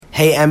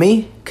Hey,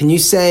 Emmy, can you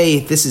say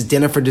this is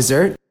dinner for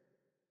dessert?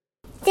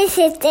 This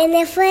is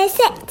dinner for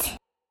dessert.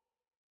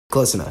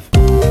 Close enough.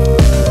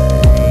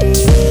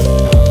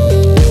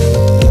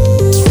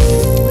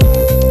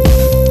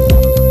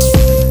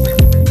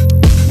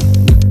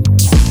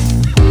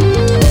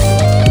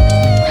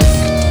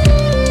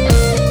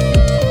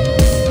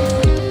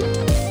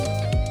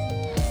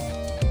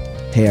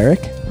 Hey,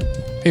 Eric.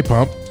 Hey,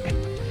 Pump.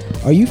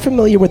 Are you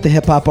familiar with the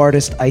hip-hop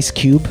artist Ice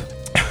Cube?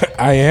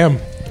 I am.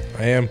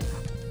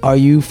 Are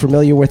you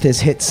familiar with his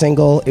hit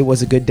single, It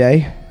Was a Good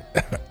Day?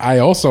 I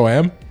also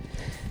am.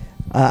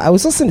 I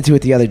was listening to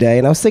it the other day,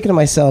 and I was thinking to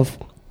myself,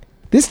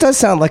 this does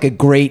sound like a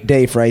great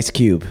day for Ice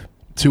Cube.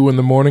 2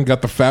 a.m,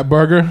 got the fat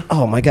burger.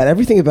 Oh, my God,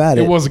 everything about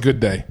it. It was a good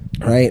day.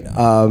 Right?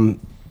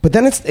 But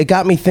then it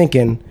got me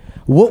thinking,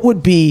 what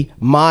would be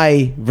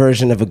my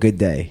version of a good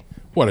day?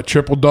 What, a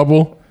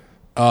triple-double?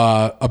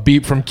 A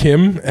beat from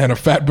Kim and a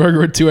fat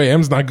burger at 2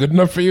 a.m. is not good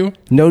enough for you?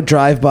 No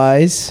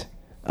drive-bys.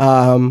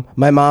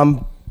 My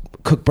mom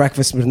cooked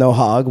breakfast with no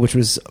hog, which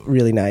was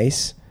really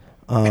nice.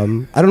 I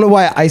don't know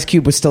why Ice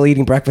Cube was still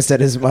eating breakfast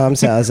at his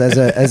mom's house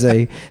as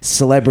a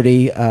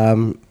celebrity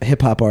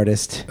hip hop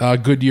artist.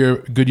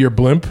 Goodyear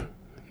blimp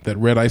that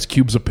read Ice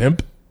Cube's a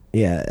pimp.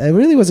 Yeah, it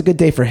really was a good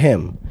day for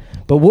him.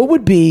 But what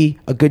would be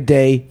a good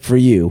day for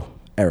you,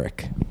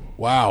 Eric?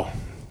 Wow.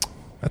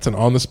 That's an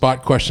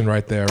on-the-spot question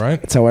right there,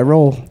 right? That's how I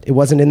roll. It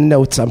wasn't in the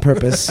notes on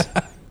purpose.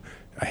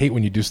 I hate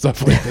when you do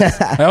stuff like this.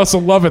 I also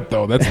love it,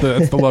 though. That's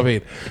the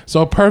love-hate.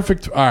 So,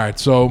 perfect. All right,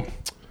 so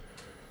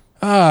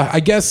I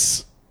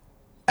guess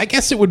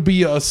it would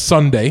be a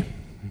Sunday.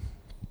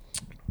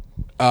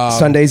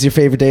 Sunday's your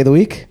favorite day of the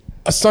week?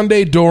 A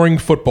Sunday during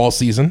football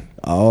season.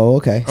 Oh,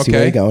 okay. See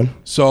where you're going.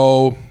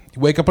 So,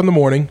 you wake up in the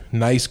morning,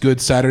 nice, good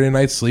Saturday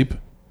night sleep.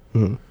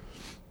 Mm-hmm.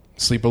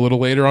 Sleep a little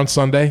later on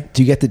Sunday.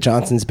 Do you get the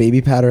Johnson's baby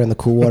powder and the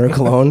cool water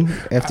cologne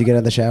after you get out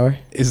of the shower?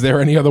 Is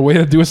there any other way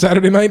to do a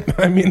Saturday night?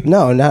 I mean,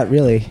 no, not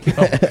really.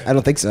 No. I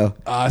don't think so.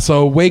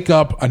 So wake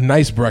up, a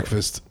nice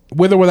breakfast,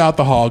 with or without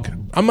the hog.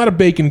 I'm not a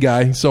bacon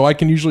guy, so I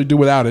can usually do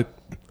without it.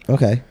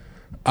 Okay.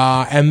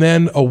 And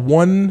then a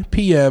 1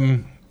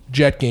 p.m.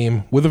 Jet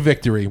game with a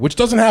victory, which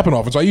doesn't happen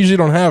often. So I usually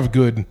don't have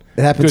good.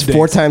 It happens good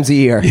 4 times a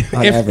year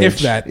on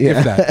average.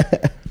 If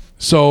that.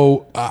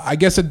 So I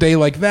guess a day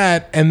like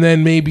that, and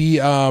then maybe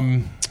a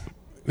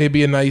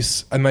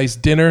nice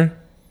dinner,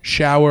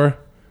 shower,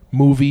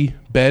 movie,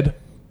 bed.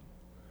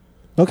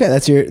 Okay,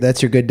 that's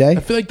your good day.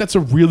 I feel like that's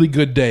a really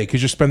good day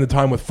because you spend the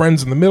time with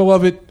friends in the middle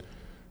of it.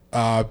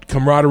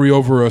 Camaraderie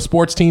over a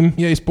sports team,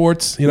 yay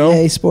sports! You know,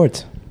 yay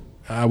sports.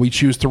 We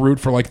choose to root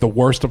for like the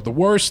worst of the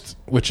worst,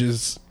 which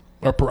is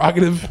our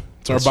prerogative.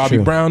 It's our Bobby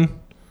true. Brown.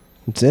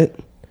 That's it.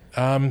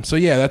 So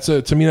yeah,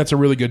 to me that's a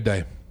really good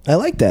day. I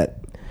like that.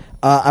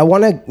 I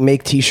want to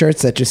make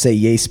T-shirts that just say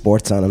 "Yay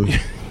Sports" on them.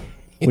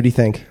 What do you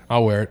think?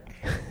 I'll wear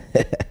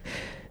it.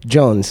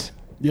 Jones.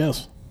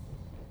 Yes.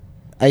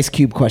 Ice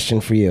Cube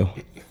question for you.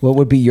 What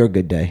would be your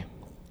good day?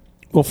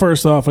 Well,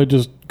 first off, I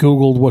just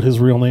Googled what his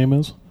real name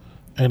is,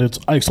 and it's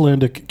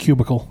Icelandic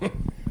Cubicle.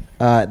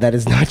 That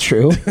is not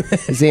true.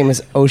 His name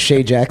is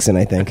O'Shea Jackson,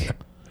 I think.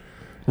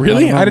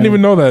 Really? I didn't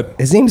even know that.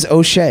 His name's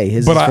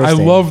O'Shea. But I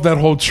love that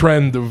whole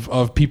trend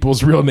of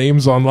people's real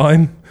names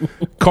online.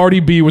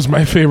 Cardi B was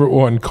my favorite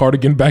one.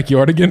 Cardigan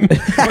Backyardigan.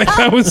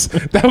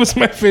 That was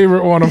my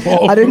favorite one of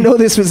all. I didn't know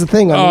this was a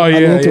thing on the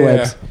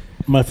interwebs. Yeah.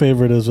 My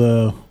favorite is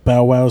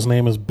Bow Wow's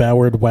name is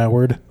Boward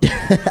Woward.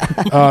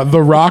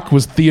 The Rock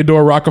was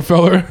Theodore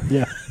Rockefeller.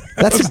 Yeah.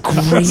 That's a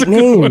great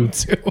name.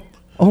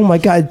 Oh my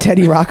God,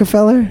 Teddy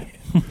Rockefeller?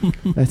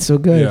 That's so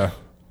good. Yeah.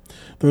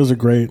 Those are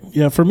great.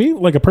 Yeah, for me,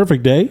 like a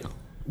perfect day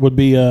would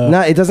be...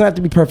 no, it doesn't have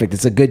to be perfect.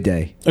 It's a good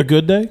day. A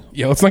good day?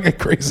 Yeah, let's not get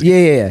crazy.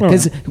 Yeah.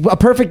 Because a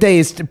perfect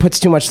day puts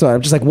too much thought.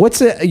 I'm just like,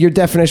 what's your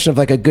definition of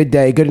like a good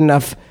day? Good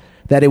enough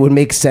that it would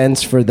make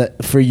sense for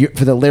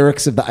the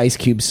lyrics of the Ice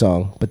Cube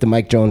song, but the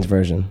Mike Jones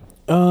version.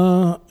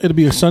 It'd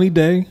be a sunny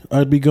day.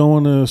 I'd be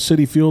going to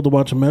Citi Field to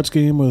watch a Mets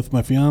game with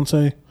my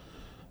fiance.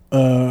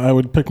 I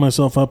would pick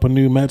myself up a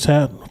new Mets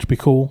hat, which would be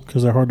cool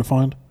because they're hard to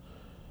find.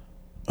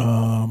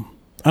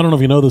 I don't know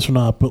if you know this or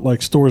not, but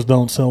like stores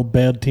don't sell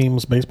bad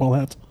teams' baseball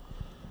hats.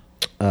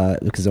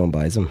 Because no one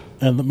buys them.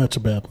 And the Mets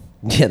are bad.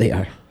 Yeah, they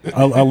are.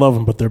 I love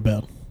them, but they're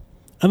bad.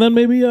 And then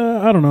maybe,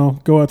 I don't know,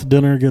 go out to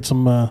dinner, get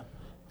several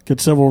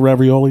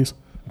raviolis.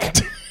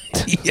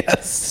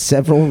 Yes.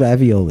 Several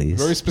raviolis.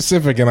 Very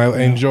specific, and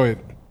I enjoy it.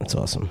 That's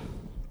awesome.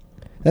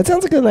 That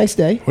sounds like a nice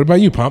day. What about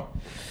you, Pump?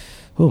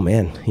 Oh,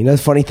 man. You know,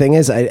 the funny thing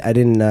is, I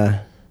didn't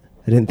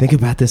think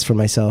about this for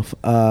myself.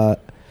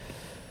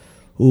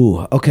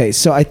 Okay.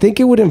 So I think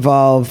it would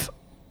involve...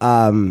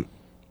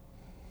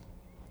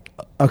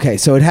 okay,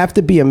 so it'd have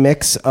to be a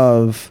mix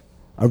of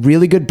a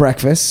really good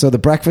breakfast. So the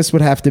breakfast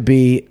would have to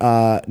be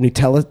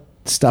Nutella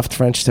stuffed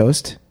French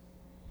toast.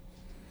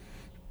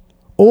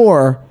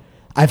 Or,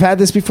 I've had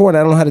this before and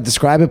I don't know how to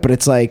describe it, but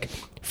it's like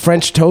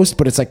French toast,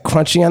 but it's like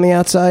crunchy on the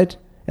outside.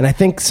 And I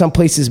think some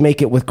places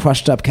make it with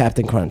crushed up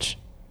Captain Crunch.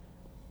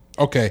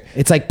 Okay.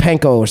 It's like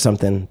panko or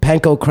something.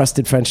 Panko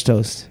crusted French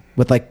toast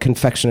with like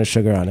confectioner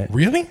sugar on it.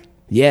 Really?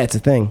 Yeah, it's a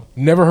thing.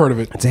 Never heard of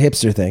it. It's a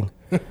hipster thing.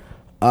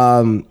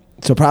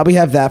 So probably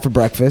have that for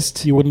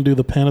breakfast. You wouldn't do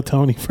the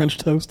panettone French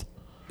toast?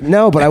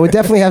 No, but I would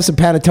definitely have some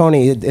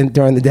panettone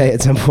during the day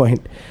at some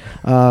point.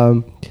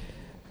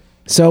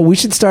 So we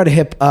should start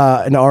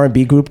an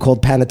R&B group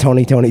called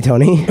Panettone Tony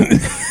Tony.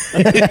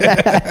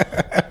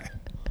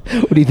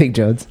 What do you think,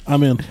 Jones?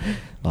 I'm in.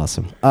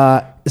 Awesome.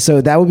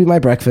 So that would be my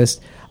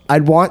breakfast. I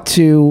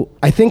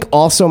think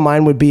also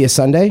mine would be a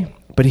Sunday,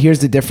 but here's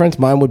the difference.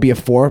 Mine would be a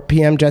 4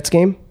 p.m. Jets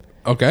game.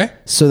 Okay.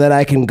 So that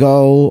I can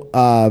go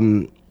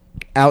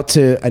out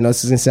to, I know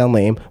this is going to sound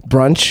lame,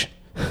 brunch.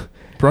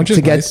 Brunch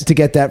is nice. To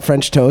get that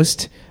French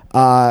toast.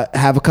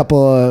 Have a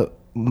couple of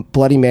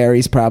Bloody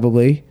Marys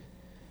probably.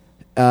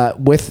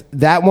 With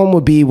that one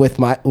would be with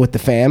the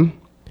fam,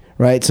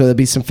 right? So there'll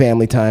be some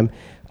family time.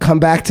 Come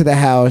back to the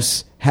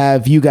house,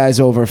 have you guys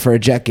over for a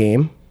Jet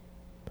game,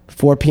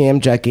 4 p.m.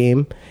 Jet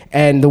game,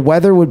 and the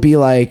weather would be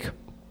like,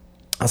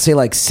 I'll say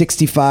like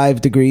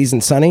 65 degrees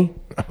and sunny.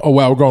 Oh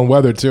wow, we're going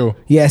weather too.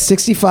 Yeah,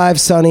 65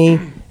 sunny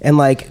and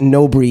like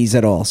no breeze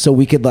at all. So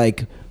we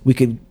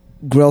could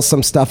grill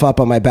some stuff up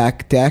on my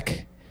back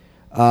deck.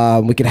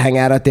 We could hang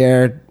out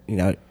there,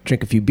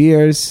 drink a few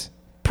beers.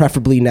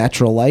 Preferably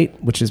Natural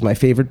Light, which is my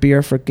favorite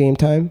beer for game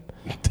time.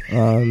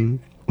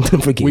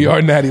 We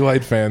are Natty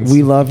Light fans.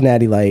 We love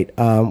Natty Light.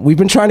 We've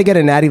been trying to get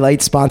a Natty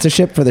Light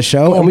sponsorship for the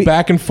show. Going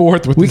back and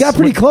forth with. We got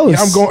pretty close.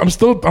 Yeah,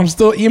 I'm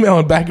still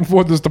emailing back and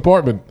forth this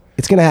department.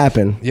 It's gonna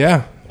happen.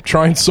 Yeah,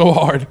 trying so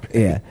hard.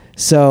 Yeah.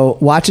 So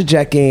watch a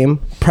Jet game,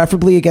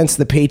 preferably against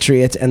the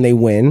Patriots, and they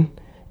win.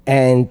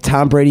 And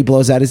Tom Brady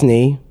blows out his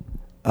knee,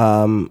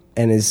 and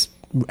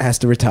has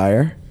to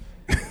retire.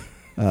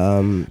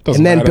 And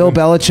then Bill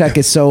Belichick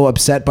is so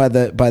upset by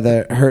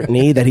the hurt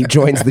knee that he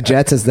joins the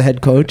Jets as the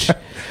head coach,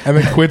 and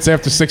then quits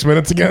after 6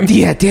 minutes again.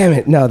 Yeah, damn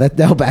it! No,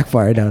 that'll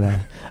backfire. No.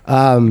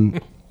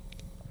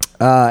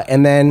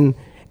 And then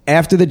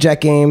after the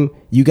Jet game,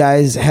 you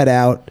guys head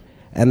out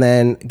and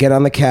then get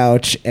on the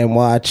couch and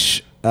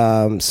watch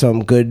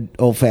some good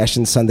old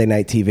fashioned Sunday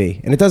night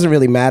TV. And it doesn't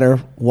really matter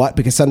what,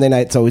 because Sunday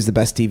night's always the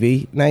best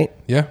TV night.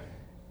 Yeah,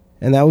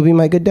 and that would be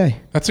my good day.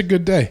 That's a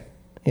good day.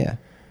 Yeah.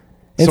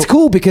 It's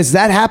cool because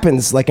that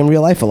happens like in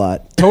real life a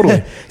lot.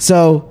 Totally.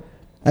 So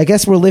I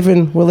guess we're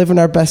living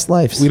our best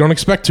lives. We don't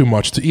expect too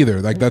much to either.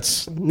 Like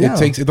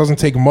it doesn't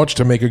take much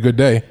to make a good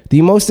day.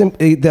 The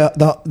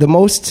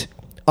most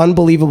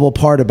unbelievable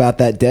part about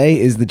that day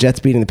is the Jets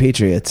beating the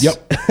Patriots.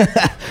 Yep.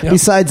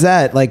 Besides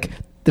that, like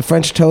the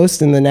French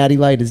toast and the Natty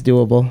Light is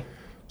doable.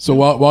 So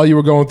while you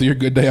were going through your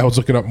good day, I was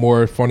looking up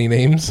more funny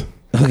names.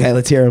 Okay,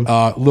 let's hear them.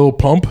 Lil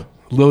Pump.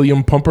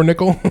 Lilliam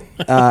Pumpernickel.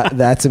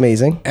 That's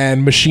amazing.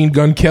 And Machine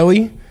Gun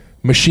Kelly,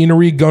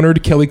 Machinery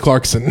Gunnard Kelly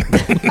Clarkson.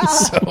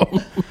 So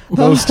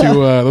those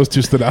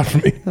two stood out for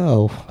me.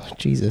 Oh,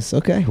 Jesus.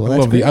 Okay. Well, I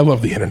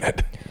love the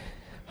internet.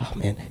 Oh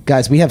man,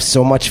 guys, we have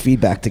so much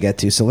feedback to get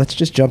to, so let's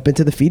just jump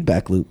into the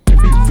feedback loop.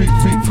 Feedback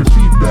loop.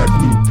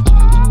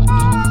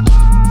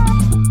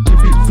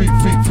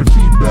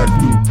 Feedback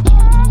loop.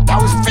 That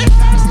was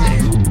fantastic.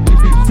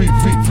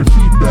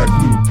 Feedback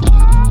loop.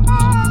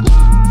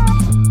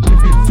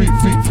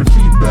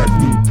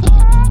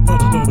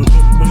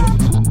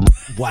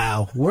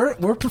 Wow,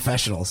 we're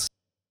professionals.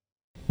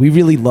 We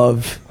really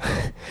love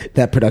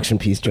that production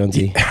piece,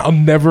 Jonesy. I'll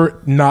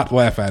never not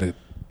laugh at it.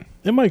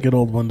 It might get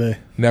old one day.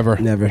 Never.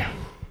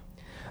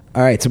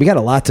 All right, so we got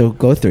a lot to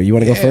go through. You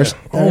want to go first?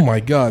 Oh my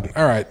God.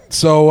 All right.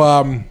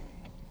 So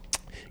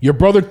your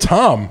brother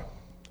Tom,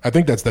 I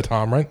think that's the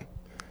Tom, right?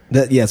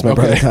 Yes, my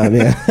brother Tom,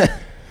 yeah.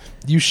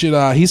 You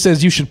should. He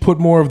says you should put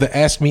more of the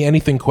Ask Me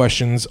Anything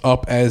questions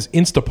up as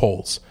Insta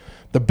polls.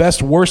 The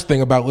best worst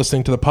thing about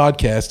listening to the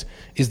podcast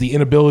is the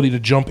inability to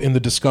jump in the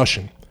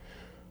discussion.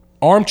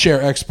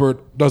 Armchair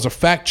Expert does a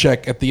fact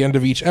check at the end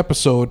of each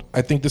episode.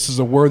 I think this is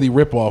a worthy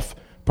ripoff.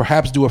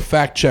 Perhaps do a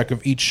fact check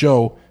of each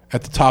show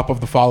at the top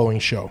of the following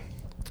show.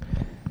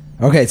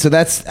 Okay, so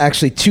that's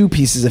actually two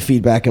pieces of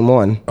feedback in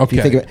one. Okay. If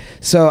you think of it.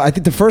 So I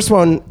think the first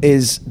one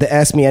is the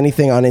Ask Me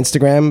Anything on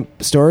Instagram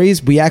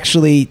stories. We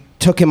actually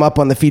took him up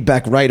on the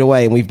feedback right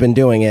away, and we've been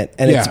doing it,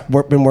 and it's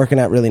been working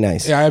out really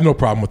nice. Yeah, I have no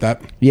problem with that.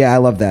 Yeah, I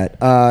love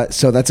that.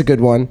 So that's a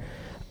good one.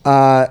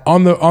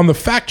 On the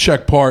fact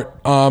check part,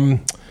 I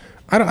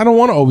don't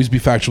want to always be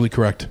factually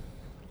correct.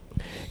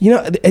 You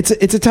know, it's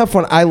a tough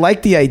one. I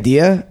like the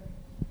idea,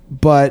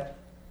 but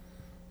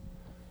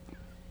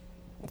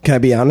can I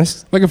be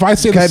honest? Like if I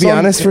say, can I be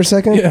honest for a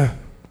second? Yeah.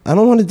 I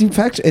don't want to do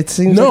fact. It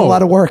seems like a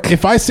lot of work.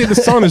 If I say the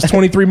sun is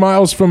 23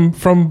 miles from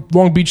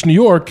Long Beach, New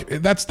York,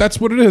 that's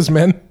what it is,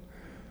 man.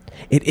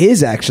 It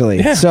is actually.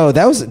 Yeah. So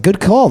that was a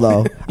good call,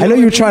 though. I know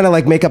you were trying to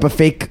like make up a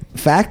fake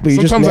fact, but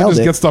you Sometimes just nailed I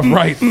just it. get stuff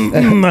right.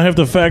 I have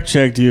to fact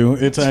check you.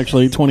 It's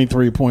actually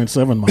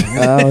 23.7 miles.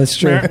 Oh, it's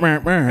true.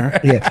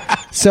 Yeah.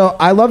 So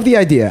I love the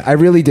idea. I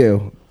really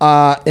do.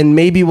 And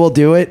maybe we'll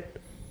do it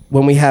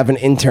when we have an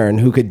intern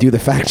who could do the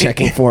fact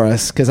checking for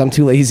us, because I'm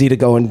too lazy to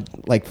go and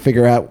like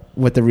figure out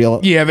what the real.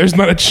 Yeah, there's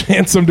not a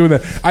chance I'm doing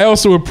that. I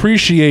also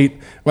appreciate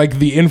like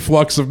the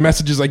influx of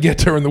messages I get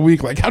during the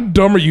week. Like, how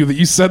dumb are you that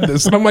you said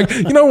this? And I'm like,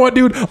 you know what,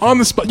 dude? On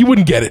the spot, you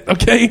wouldn't get it,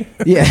 okay?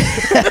 Yeah.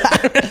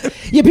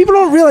 Yeah, people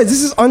don't realize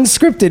this is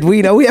unscripted.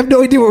 We have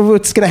no idea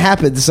what's going to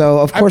happen. So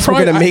of course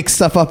we're going to make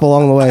stuff up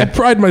along the way. I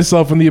pride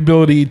myself in the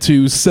ability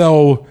to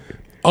sell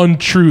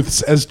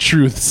untruths as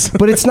truths.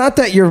 But it's not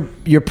that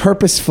you're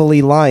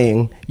purposefully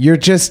lying. You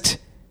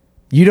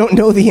don't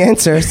know the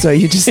answer, so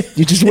you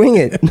just wing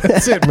it.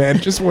 That's it, man.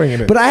 Just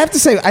winging it. But I have to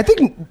say, I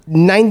think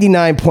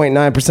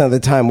 99.9% of the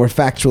time we're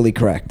factually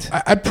correct.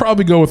 I'd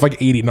probably go with like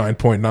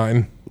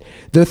 89.9.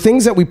 The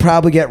things that we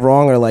probably get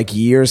wrong are like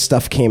years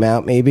stuff came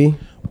out, maybe,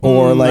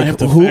 or like I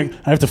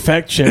have to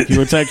fact check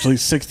you. It's actually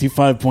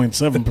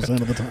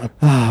 65.7% of the time.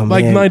 Oh,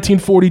 like man.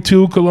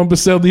 1942,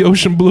 Columbus sailed the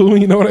ocean blue.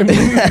 You know what I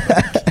mean?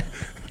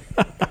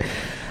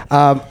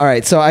 All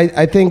right, so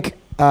I think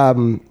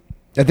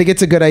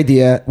it's a good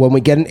idea when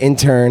we get an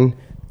intern,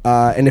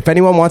 and if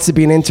anyone wants to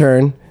be an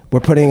intern, we're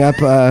putting up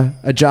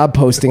a job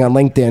posting on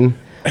LinkedIn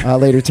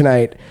later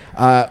tonight.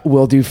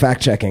 We'll do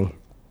fact checking.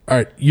 All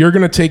right, you're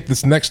gonna take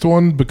this next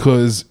one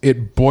because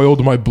it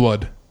boiled my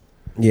blood.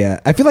 Yeah,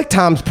 I feel like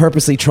Tom's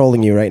purposely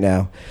trolling you right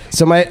now.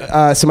 So my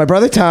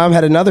brother Tom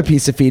had another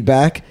piece of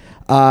feedback,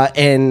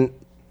 and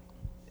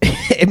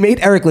it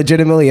made Eric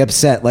legitimately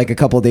upset like a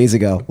couple of days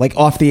ago, like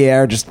off the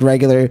air, just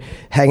regular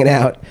hanging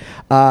out.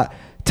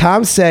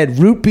 Tom said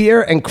root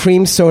beer and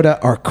cream soda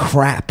are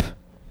crap.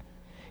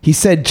 He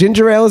said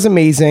ginger ale is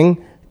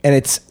amazing, and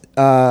it's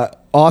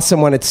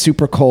awesome when it's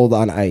super cold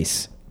on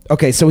ice.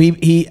 Okay, so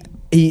he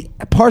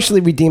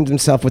partially redeemed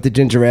himself with the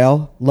ginger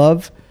ale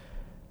love,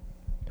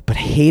 but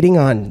hating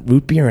on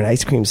root beer and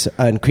ice cream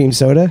and cream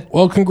soda.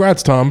 Well,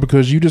 congrats, Tom,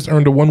 because you just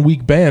earned a 1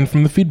 week ban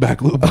from the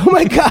feedback loop. Oh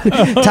my God,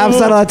 Tom's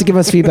not allowed to give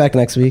us feedback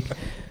next week.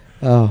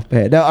 Oh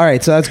man, no. All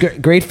right, so that's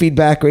great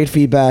feedback. Great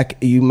feedback.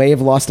 You may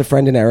have lost a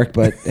friend in Eric,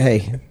 but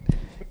hey,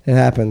 it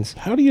happens.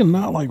 How do you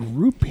not like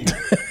root beer?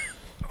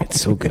 It's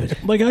so good.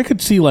 Like I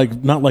could see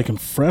like not liking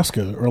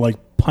Fresca or like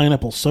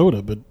pineapple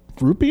soda, but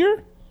root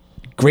beer?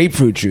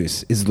 Grapefruit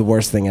juice is the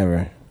worst thing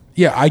ever.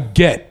 Yeah, I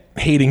get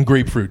hating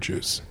grapefruit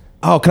juice.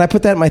 Oh, can I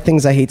put that in my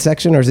things I hate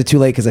section, or is it too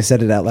late because I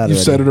said it out loud You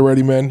already? said it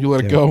already, man. You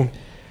let it go.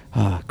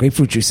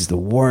 Grapefruit juice is the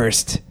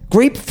worst.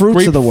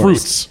 Grapefruits are the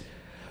worst. Grapefruits.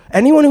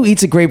 Anyone who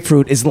eats a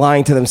grapefruit is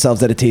lying to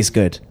themselves that it tastes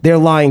good. They're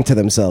lying to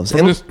themselves.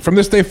 From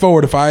this day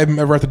forward, if I'm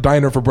ever at the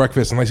diner for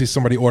breakfast and I see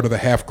somebody order the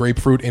half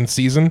grapefruit in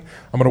season,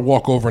 I'm going to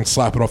walk over and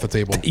slap it off the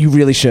table. You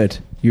really should.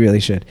 You really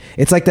should.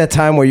 It's like that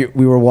time where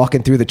we were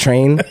walking through the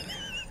train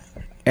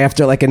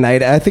after like a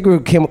night. I think we were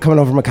coming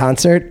over from a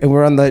concert, and we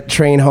were on the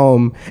train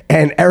home,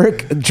 and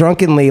Eric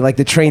drunkenly, like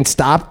the train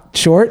stopped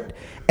short,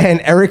 and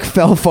Eric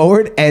fell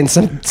forward, and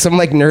some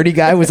like nerdy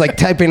guy was like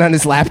typing on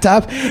his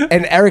laptop,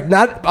 and Eric,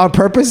 not on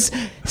purpose,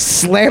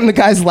 slammed the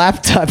guy's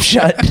laptop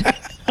shut.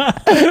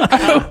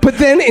 But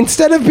then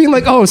instead of being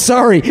like, oh,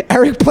 sorry,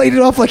 Eric played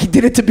it off like he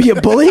did it to be a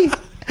bully,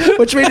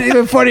 which made it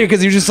even funnier because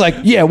he was just like,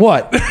 yeah,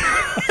 what?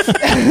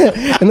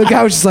 And the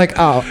guy was just like,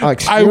 I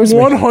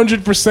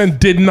 100%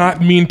 did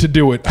not mean to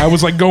do it. I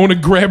was like going to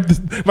grab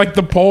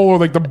the pole or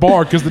like the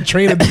bar because the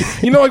train had,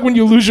 like when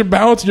you lose your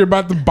balance and you're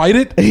about to bite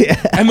it,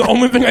 and the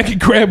only thing I could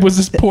grab was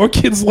this poor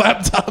kid's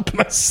laptop,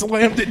 and I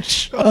slammed it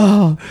shut.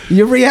 Oh,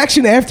 your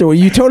reaction afterward,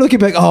 you totally could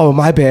be like, oh,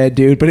 my bad,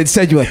 dude, but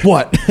instead you're like,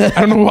 what?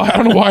 I don't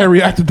know why I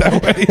reacted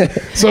that way.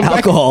 So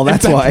alcohol,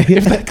 that's why.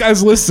 If that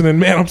guy's listening,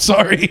 man, I'm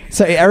sorry.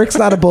 So Eric's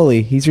not a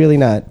bully. He's really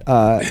not.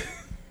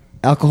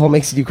 Alcohol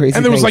makes you do crazy things.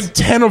 And there was things. like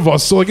 10 of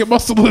us, so like it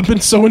must have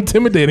been so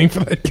intimidating for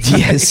that guy.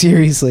 Yeah,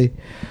 seriously.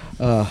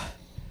 All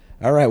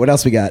right, what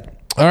else we got?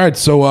 All right,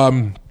 so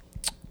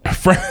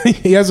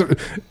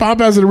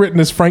Bob has it written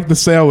as Frank the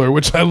Sailor,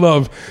 which I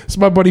love. It's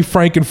my buddy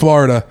Frank in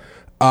Florida.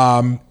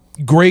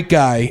 Great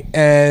guy,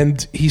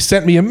 and he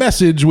sent me a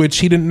message which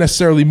he didn't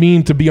necessarily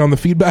mean to be on the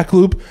feedback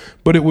loop,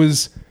 but it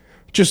was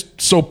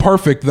just so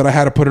perfect that I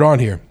had to put it on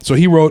here. So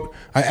he wrote,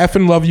 I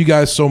effing love you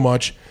guys so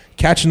much.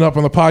 Catching up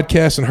on the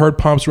podcast and heard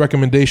Pomp's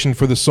recommendation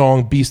for the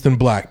song Beast in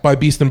Black by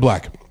Beast in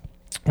Black,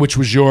 which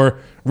was your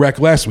rec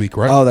last week,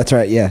 right? Oh, that's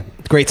right. Yeah.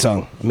 Great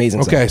song.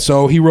 Amazing song. Okay,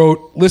 so he wrote,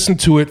 listened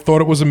to it,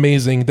 thought it was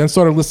amazing, then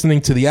started listening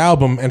to the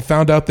album and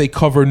found out they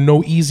cover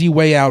No Easy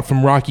Way Out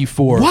from Rocky IV,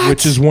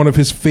 which is one of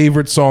his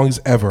favorite songs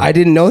ever. I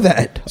didn't know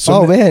that.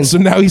 So man. So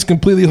now he's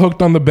completely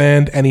hooked on the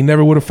band, and he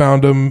never would have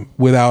found them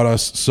without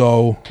us.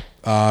 So,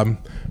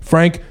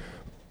 Frank,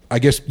 I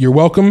guess you're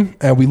welcome,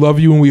 and we love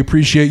you and we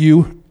appreciate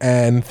you.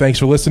 And thanks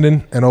for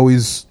listening and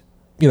always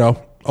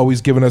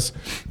giving us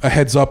a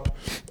heads up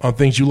on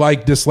things you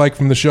like, dislike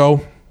from the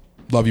show.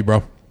 Love you,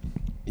 bro.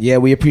 Yeah,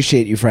 we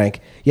appreciate you, Frank.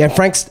 Yeah,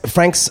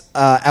 Frank's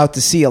out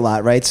to sea a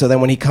lot, right? So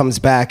then when he comes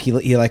back, he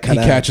like kind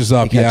of catches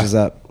up. He catches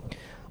up.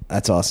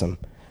 That's awesome.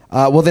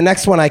 Well, the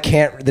next one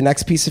the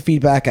next piece of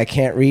feedback I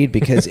can't read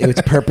because it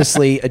was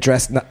purposely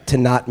addressed to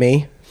not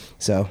me.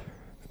 So,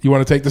 you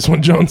want to take this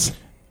one, Jones?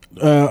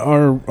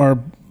 Our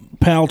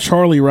pal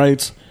Charlie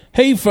writes,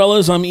 Hey,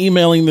 fellas, I'm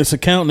emailing this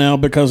account now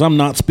because I'm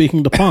not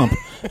speaking to Pomp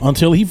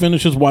until he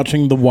finishes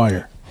watching The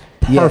Wire.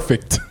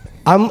 Perfect.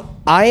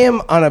 I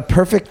am on a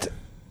perfect,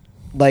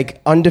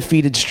 like,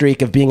 undefeated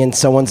streak of being in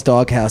someone's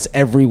doghouse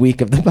every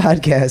week of the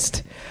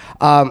podcast.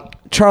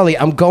 Charlie,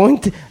 am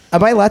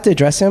I allowed to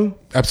address him?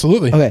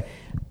 Absolutely. Okay.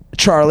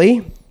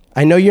 Charlie,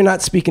 I know you're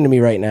not speaking to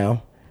me right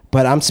now,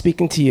 but I'm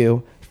speaking to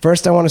you.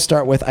 First, I want to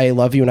start with I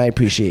love you and I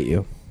appreciate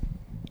you.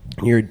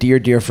 You're a dear,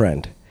 dear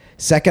friend.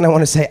 Second, I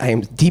want to say I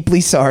am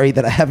deeply sorry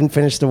that I haven't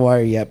finished The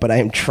Wire yet, but I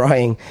am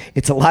trying.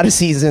 It's a lot of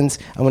seasons.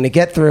 I'm going to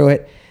get through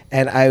it,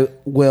 and I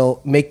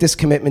will make this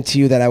commitment to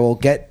you that I will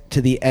get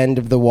to the end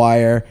of The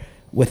Wire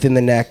within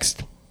the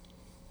next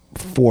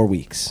 4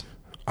 weeks.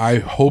 I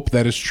hope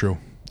that is true.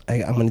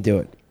 I'm going to do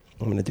it.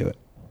 I'm going to do it.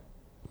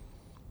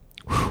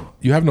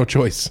 You have no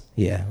choice.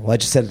 Yeah. Well, I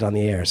just said it on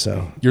the air,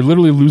 so. You're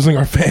literally losing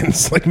our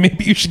fans. Like,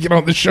 maybe you should get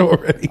on the show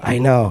already. I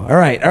know. All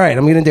right.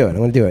 I'm going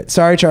to do it.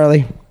 Sorry,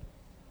 Charlie.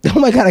 Oh,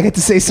 my God. I get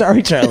to say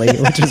sorry, Charlie,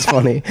 which is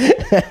funny.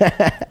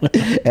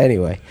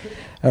 Anyway.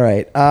 All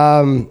right.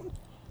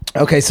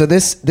 Okay, so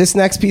this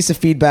next piece of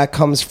feedback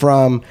comes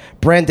from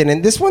Brendan,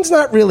 and this one's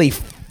not really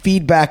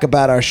feedback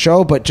about our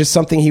show, but just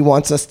something he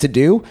wants us to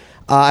do.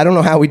 I don't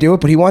know how we do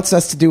it, but he wants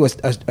us to do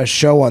a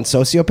show on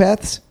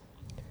sociopaths.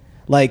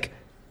 Like,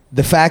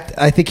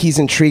 I think he's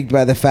intrigued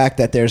by the fact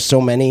that there's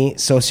so many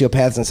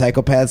sociopaths and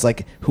psychopaths,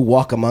 like, who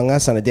walk among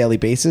us on a daily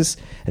basis,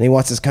 and he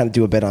wants us to kind of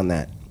do a bit on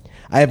that.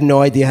 I have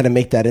no idea how to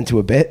make that into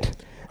a bit.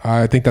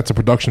 I think that's a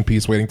production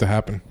piece waiting to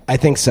happen. I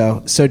think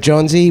so. So,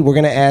 Jonesy, we're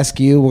going to ask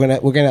you, we're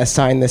going to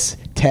assign this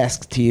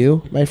task to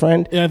you, my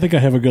friend. Yeah, I think I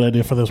have a good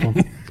idea for this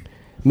one.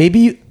 Maybe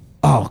you...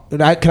 Oh,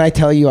 can I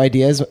tell you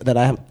ideas that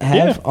I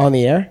have on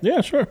the air?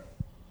 Yeah, sure.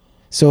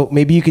 So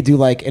maybe you could do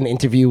like an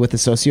interview with a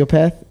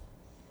sociopath.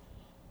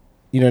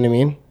 You know what I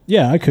mean?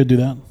 Yeah, I could do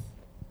that.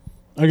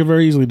 I could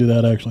very easily do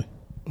that, actually.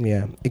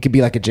 Yeah. It could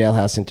be like a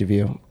jailhouse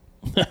interview.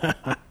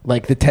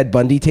 Like the Ted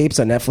Bundy tapes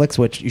on Netflix,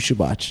 which you should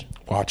watch.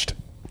 Watched.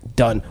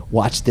 Done.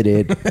 Watched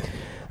it.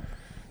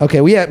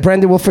 Okay, well, yeah,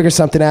 Brendan, we'll figure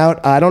something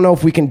out. I don't know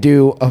if we can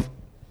do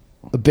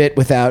a bit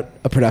without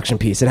a production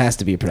piece. It has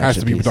to be a production piece.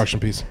 Has to be a production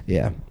piece.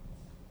 Yeah.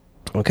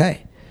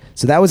 Okay.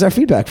 So that was our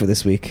feedback for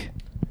this week.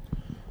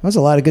 That was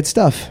a lot of good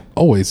stuff.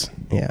 Always.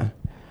 Yeah.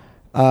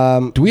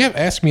 Do we have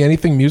Ask Me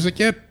Anything music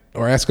yet?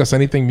 Or Ask Us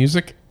Anything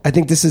music? I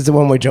think this is the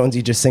one where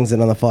Jonesy just sings it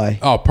on the fly.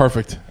 Oh,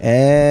 perfect.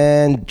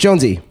 And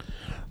Jonesy.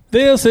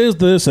 This is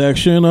the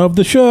section of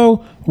the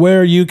show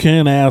where you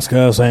can ask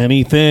us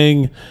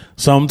anything.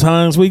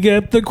 Sometimes we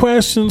get the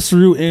questions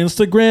through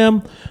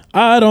Instagram.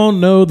 I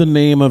don't know the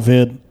name of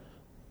it.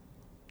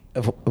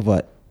 Of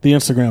what? The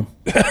Instagram.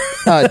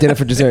 Dinner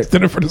for dessert.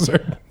 Dinner for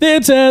dessert.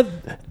 It's at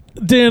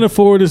Dinner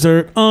for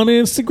Dessert on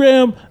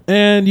Instagram,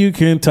 and you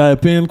can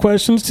type in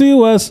questions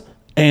to us,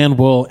 and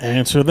we'll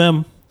answer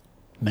them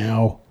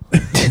now.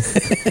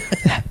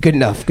 Good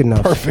enough.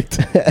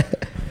 Perfect.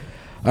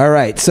 All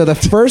right. So the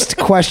first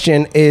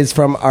question is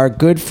from our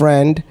good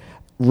friend,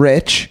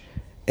 Rich,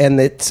 and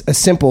it's a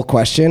simple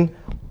question.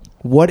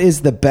 What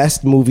is the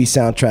best movie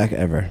soundtrack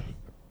ever?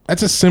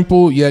 That's a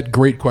simple yet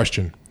great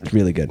question. It's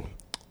really good.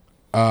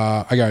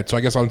 I got it. So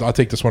I guess I'll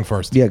take this one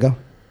first. Yeah, go.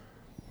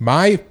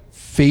 My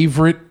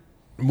favorite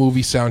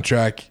movie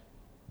soundtrack.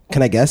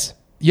 Can I guess?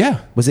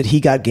 Yeah. Was it He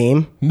Got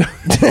Game? No.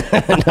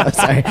 No,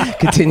 sorry.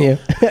 Continue.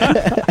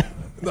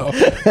 No.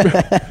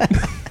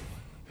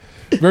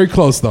 Very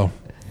close, though.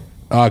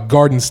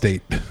 Garden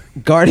State.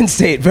 Garden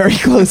State. Very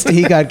close to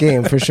He Got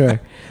Game, for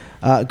sure.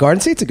 Garden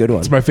State's a good one.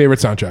 It's my favorite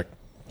soundtrack.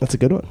 That's a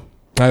good one.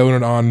 I own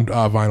it on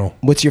vinyl.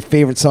 What's your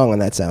favorite song on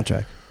that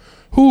soundtrack?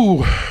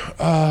 Ooh.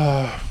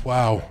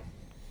 Wow.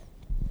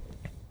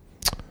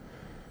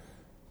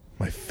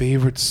 My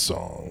favorite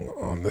song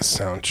on the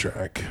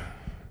soundtrack.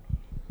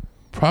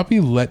 Probably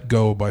Let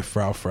Go by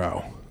Frau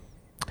Frau.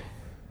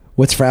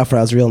 What's Frau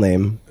Frau's real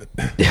name?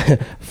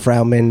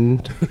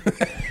 Frauman.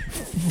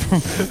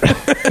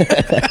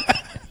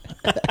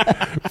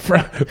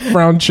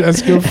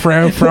 Francesco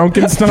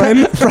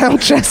Frankenstein.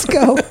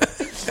 Francesco.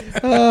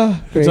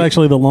 It's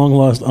actually the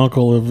long-lost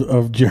uncle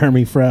of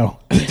Jeremy Frau.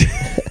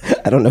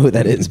 I don't know who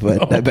that is,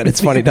 but I bet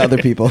it's funny to other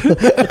people.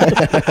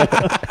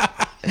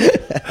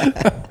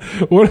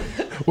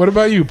 What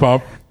about you,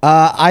 Pop?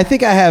 I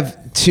think I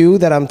have two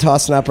that I'm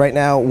tossing up right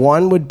now.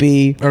 One would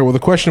be... All right, well, the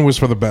question was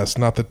for the best,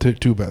 not the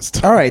two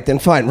best. All right, then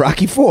fine.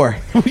 Rocky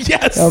IV.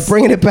 Yes!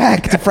 Bringing it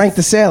back to Frank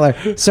the Sailor.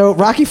 So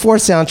Rocky IV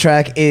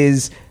soundtrack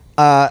is...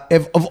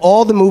 of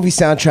all the movie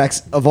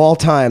soundtracks of all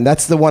time,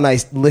 that's the one I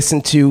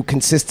listen to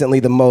consistently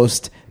the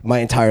most my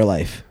entire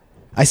life.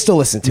 I still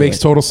listen to it. Makes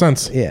total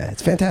sense. Yeah,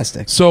 it's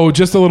fantastic. So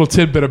just a little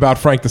tidbit about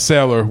Frank the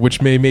Sailor,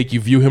 which may make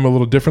you view him a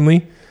little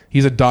differently.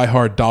 He's a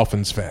diehard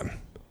Dolphins fan.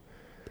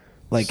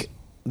 Like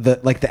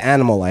the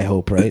animal, I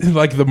hope, right?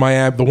 Like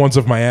the ones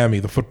of Miami,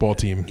 the football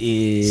team.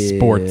 Yeah.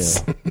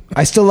 Sports.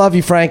 I still love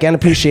you, Frank, and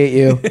appreciate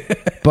you,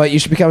 but you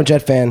should become a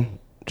Jet fan.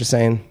 Just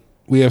saying.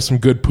 We have some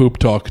good poop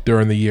talk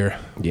during the year.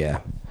 Yeah.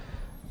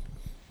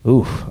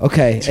 Ooh,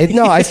 okay.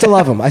 No, I still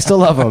love him. I still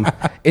love him.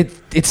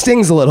 It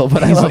stings a little,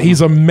 but I love him.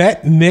 He's a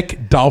Met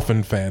Nick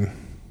Dolphin fan.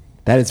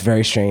 That is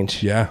very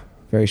strange. Yeah.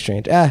 Very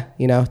strange.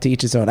 To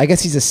each his own. I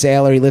guess he's a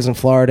sailor. He lives in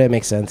Florida. It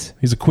makes sense.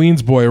 He's a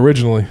Queens boy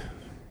originally.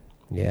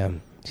 Yeah.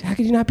 How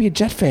could you not be a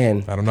Jet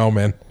fan? I don't know,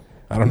 man.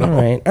 I don't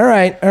know. All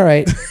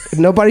right.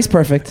 Nobody's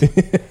perfect.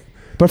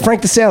 But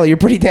Frank the Sailor, you're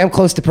pretty damn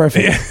close to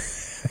perfect. Yeah.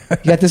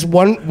 You got this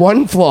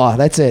one flaw.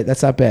 That's it.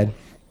 That's not bad.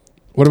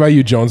 What about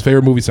you, Jones?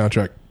 Favorite movie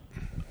soundtrack?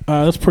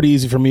 That's pretty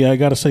easy for me. I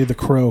got to say The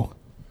Crow.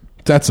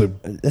 That's a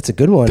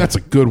good one. That's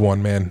a good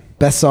one, man.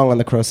 Best song on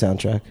the Crow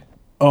soundtrack.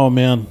 Oh,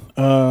 man.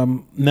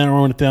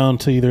 Narrowing it down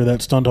to either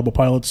that Stone Temple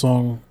Pilots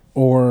song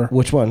or...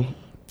 Which one?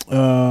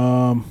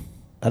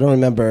 I don't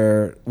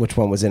remember which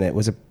one was in it.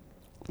 It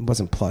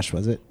wasn't Plush,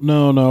 was it?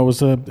 No,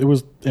 it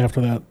was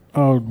after that.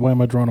 Oh, why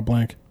am I drawing a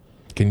blank?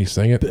 Can you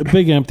sing it?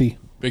 Big Empty.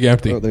 Big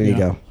Empty. Oh, there you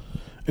go.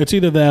 It's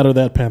either that or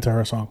that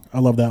Pantera song. I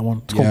love that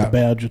one. It's called The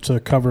Badge. It's a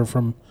cover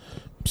from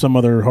some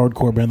other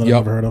hardcore band that I've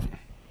never heard of.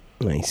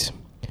 Nice.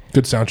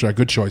 Good soundtrack.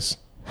 Good choice.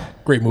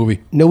 Great movie.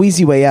 No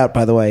Easy Way Out,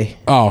 by the way.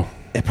 Oh.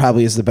 It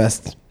probably is the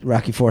best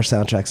Rocky IV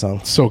soundtrack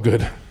song. So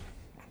good.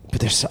 But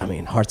there's,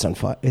 Hearts on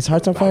Fire. Is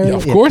Hearts on Fire? Yeah,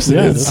 of course it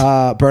is.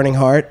 Burning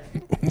Heart.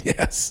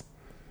 Yes.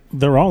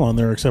 They're all on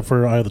there except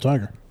for Eye of the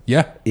Tiger.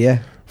 Yeah.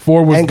 Yeah.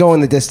 4 was and Go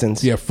in the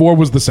Distance. Yeah, 4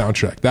 was the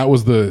soundtrack. That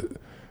was the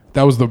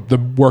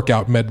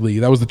workout medley.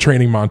 That was the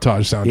training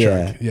montage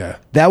soundtrack. Yeah.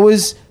 That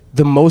was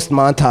the most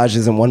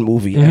montages in one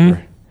movie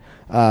ever.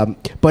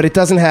 But it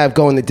doesn't have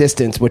Go in the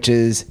Distance, which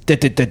is... It's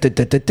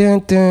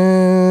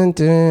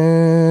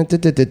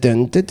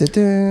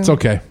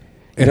okay.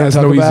 It has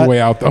No Easy Way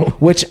Out, though.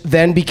 Which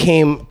then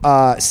became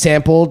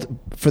sampled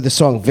for the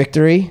song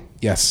Victory.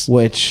 Yes.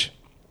 Which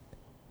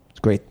is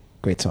great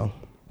song.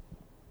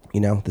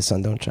 The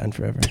sun don't shine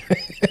forever.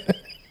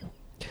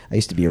 I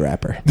used to be a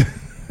rapper.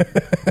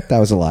 That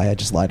was a lie. I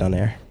just lied on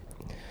air.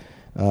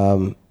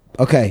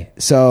 Okay,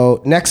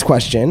 so next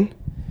question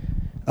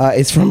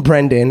is from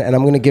Brendan, and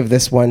I'm going to give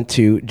this one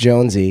to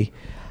Jonesy.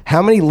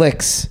 How many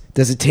licks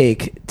does it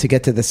take to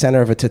get to the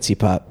center of a Tootsie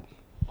Pop?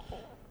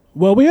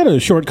 Well, we had a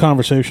short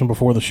conversation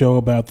before the show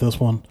about this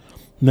one.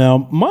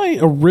 Now, my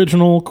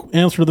original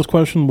answer to this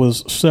question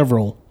was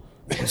several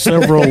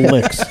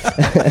licks.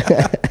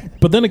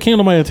 But then it came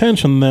to my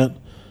attention that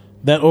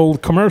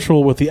old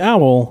commercial with the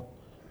owl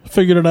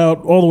figured it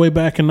out all the way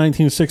back in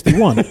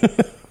 1961,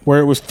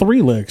 where it was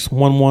 3 licks.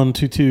 1, 1,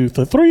 2, 2,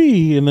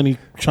 3, and then he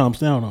chomps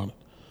down on it.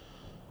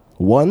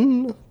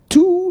 1,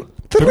 2,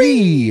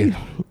 3.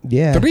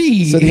 Yeah.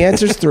 3. So the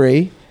answer's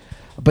 3.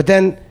 But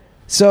then,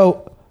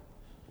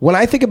 when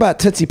I think about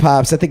Tootsie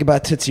Pops, I think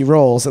about Tootsie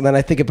Rolls, and then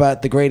I think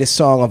about the greatest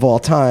song of all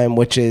time,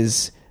 which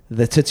is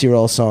the Tootsie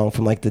Roll song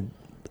from like the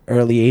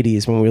early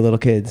 80s when we were little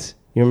kids.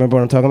 You remember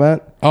what I'm talking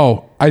about?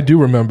 Oh, I do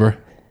remember.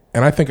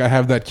 And I think I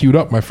have that queued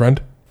up, my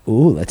friend.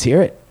 Ooh, let's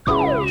hear it. The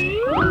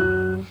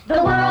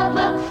world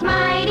looks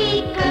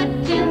mighty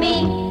good to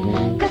me,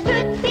 'cause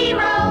Tootsie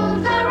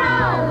Rolls are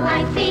all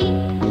I see.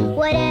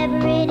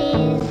 Whatever it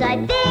is, I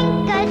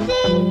think I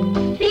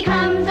see.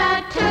 Becomes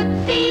a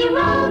Tootsie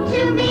Roll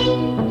to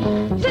me.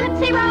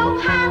 Tootsie Roll,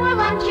 how I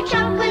want your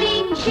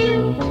chocolate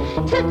chew.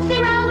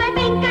 Tootsie Roll, I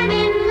think I'm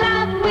in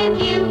love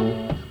with you.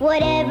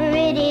 Whatever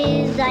it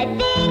is, I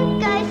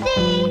think I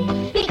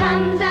see.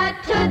 Becomes a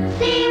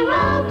Tootsie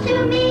Roll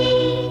to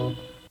me.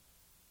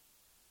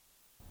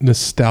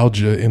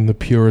 Nostalgia in the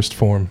purest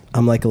form.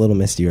 I'm like a little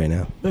misty right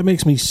now. That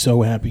makes me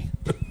so happy.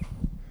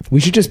 We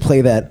should just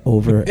play that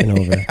over and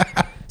over.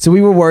 So we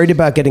were worried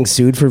about getting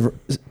sued for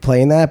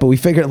playing that, but we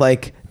figured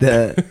like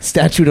the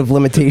statute of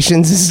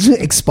limitations is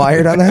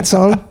expired on that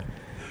song.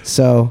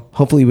 So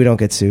hopefully we don't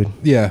get sued.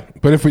 Yeah,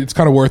 but it's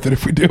kind of worth it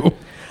if we do.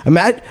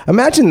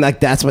 Imagine like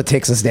that's what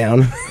takes us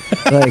down.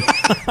 Like,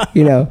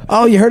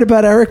 oh, you heard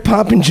about Eric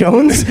Poppin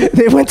Jones?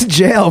 They went to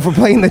jail for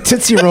playing the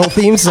Tootsie Roll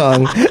theme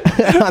song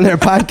on their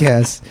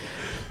podcast.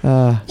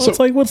 It's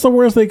like, what's the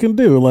worst they can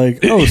do?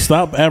 Like,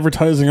 stop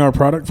advertising our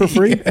product for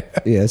free?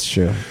 Yeah, it's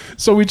true.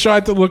 So we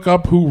tried to look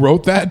up who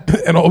wrote that,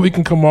 and all we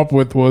can come up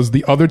with was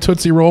the other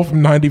Tootsie Roll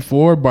from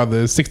 '94 by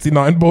the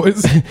 69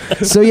 Boys.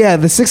 So yeah,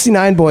 the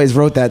 69 Boys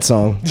wrote that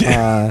song.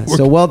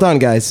 So well done,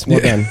 guys. Well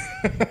done.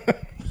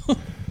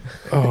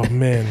 Oh,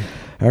 man.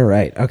 All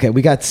right. Okay,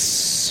 we got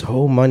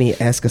so many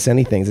Ask Us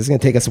Anythings. It's going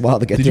to take us a while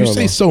to get through them. Did you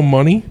say so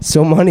money?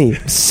 So money.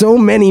 So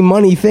many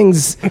money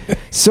things.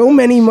 So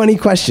many money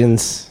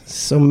questions.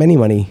 So many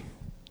money.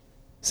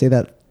 Say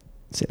that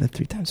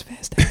 3 times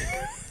fast.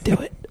 Do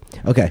it.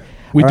 Okay.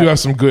 We do have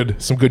some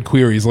good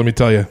queries, let me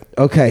tell you.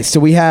 Okay, so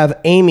we have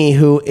Amy,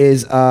 who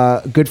is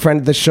a good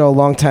friend of the show,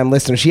 longtime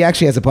listener. She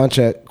actually has a bunch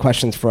of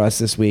questions for us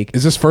this week.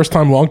 Is this first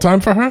time, long time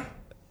for her?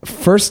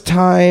 First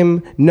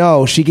time,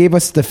 no. She gave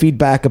us the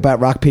feedback about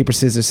rock, paper,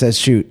 scissors, says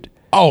shoot.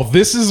 Oh,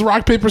 this is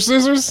rock, paper,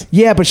 scissors?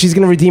 Yeah, but she's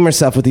going to redeem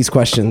herself with these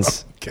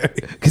questions. Okay.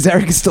 Because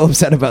Eric is still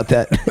upset about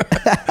that.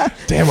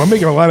 Damn, I'm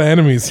making a lot of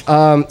enemies.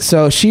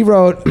 So she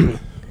wrote,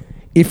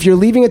 if you're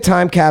leaving a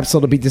time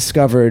capsule to be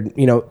discovered,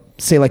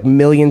 say like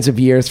millions of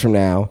years from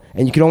now,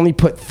 and you can only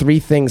put 3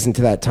 things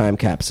into that time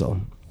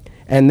capsule,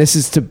 and this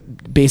is to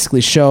basically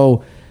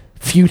show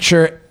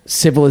future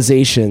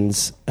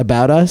civilizations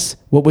about us,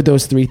 what would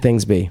those 3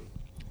 things be?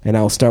 And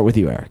I'll start with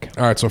you, Eric.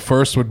 All right, so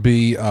first would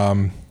be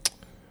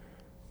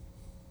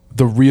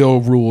the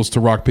real rules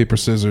to rock, paper,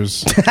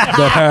 scissors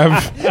that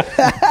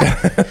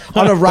have...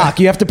 On a rock.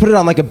 You have to put it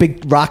on like a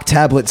big rock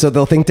tablet so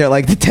they'll think they're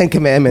like the 10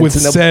 Commandments.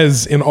 with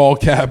says in all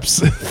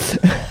caps.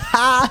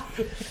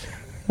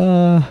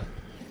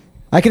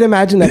 I can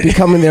imagine that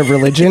becoming their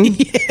religion.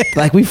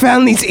 Like, we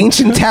found these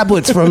ancient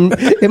tablets from...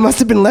 It must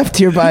have been left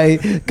here by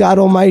God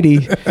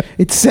Almighty.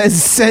 It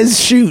says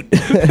shoot.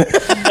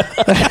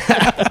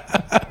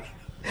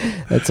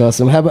 That's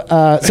awesome. How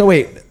about, so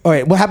wait. All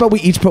right. Well, how about we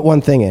each put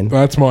one thing in?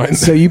 That's mine.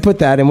 So you put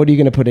that, and what are you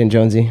going to put in,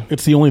 Jonesy?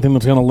 It's the only thing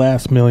that's going to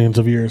last millions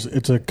of years.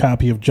 It's a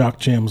copy of Jock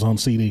Jams on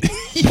CD.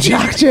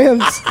 Jock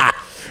Jams.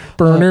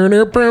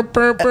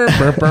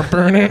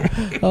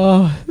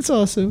 Oh, that's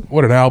awesome.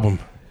 What an album.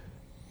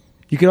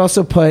 You could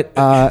also put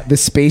the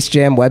Space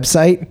Jam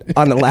website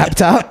on the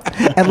laptop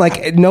and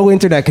like no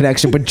internet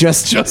connection, but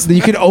just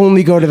you could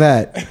only go to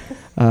that.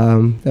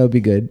 That would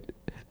be good.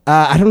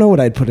 I don't know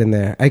what I'd put in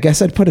there. I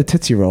guess I'd put a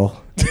Tootsie Roll.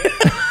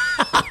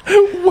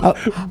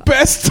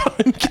 Best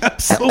time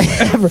capsule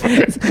ever.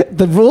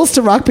 The rules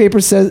to rock,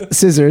 paper,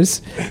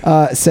 scissors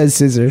says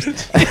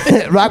scissors.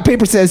 Rock,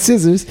 paper, says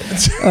scissors.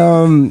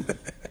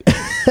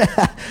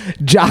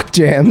 Jock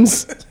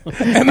Jams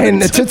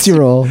and the Tootsie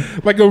Roll.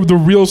 Like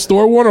the real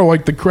store one or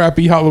like the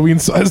crappy Halloween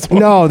sized one?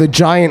 No, the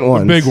giant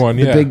one. The big one,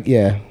 yeah.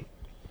 Yeah.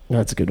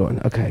 That's a good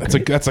one. Okay.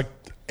 That's a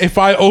if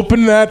I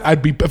open that,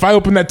 if I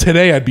open that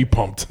today, I'd be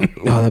pumped. Oh,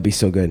 that'd be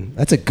so good.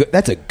 That's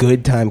a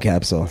good time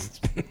capsule.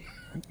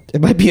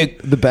 It might be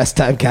the best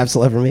time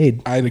capsule ever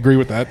made. I'd agree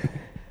with that.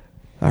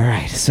 All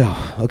right. So,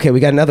 okay, we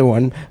got another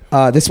one.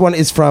 This one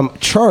is from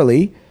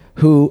Charlie,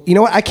 who, you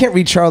know what? I can't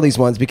read Charlie's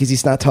ones because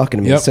he's not talking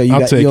to me. Yep,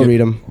 so you'll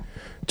read them.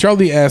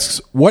 Charlie asks,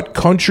 what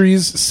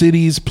countries,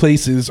 cities,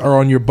 places are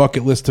on your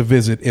bucket list to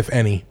visit, if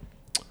any?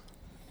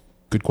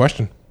 Good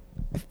question.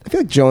 I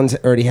feel like Jones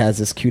already has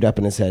this queued up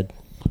in his head.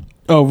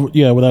 Oh,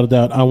 yeah, without a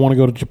doubt. I want to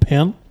go to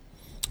Japan.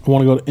 I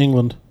want to go to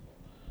England.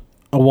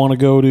 I want to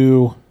go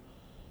to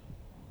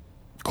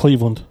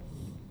Cleveland.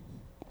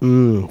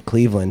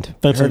 Cleveland.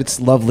 That's I heard it. it's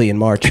lovely in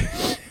March.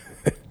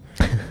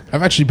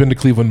 I've actually been to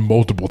Cleveland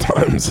multiple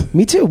times.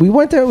 Me too. We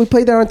went there. We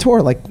played there on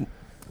tour like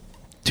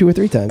 2 or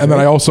 3 times. And then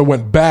I also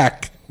went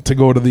back to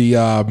go to the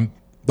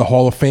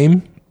Hall of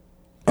Fame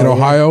in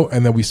Ohio,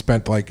 and then we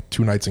spent like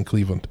 2 nights in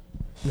Cleveland.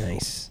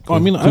 Nice. Oh, I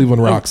mean,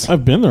 Cleveland rocks.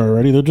 I've been there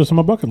already. They're just on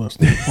my bucket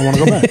list. I want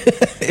to go back.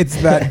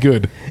 It's that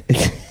good.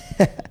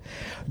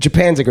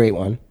 Japan's a great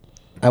one.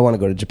 I want to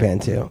go to Japan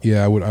too.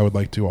 Yeah, I would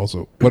like to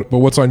also. But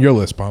what's on your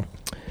list, Pom?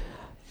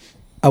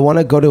 I want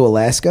to go to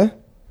Alaska,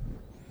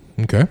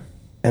 Okay.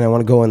 and I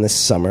want to go in the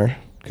summer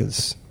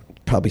because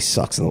it probably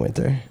sucks in the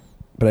winter.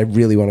 But I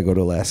really want to go to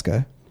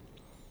Alaska.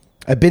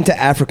 I've been to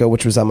Africa,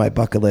 which was on my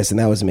bucket list, and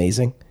that was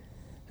amazing.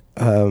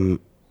 But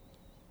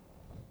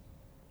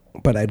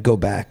I'd go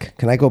back.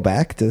 Can I go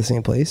back to the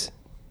same place?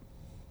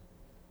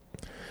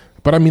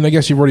 But I mean, I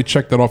guess you've already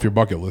checked that off your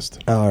bucket list.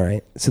 All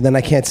right. So then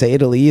I can't say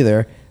Italy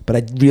either. But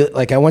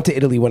I went to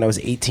Italy when I was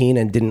 18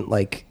 and didn't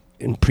I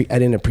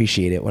didn't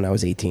appreciate it when I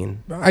was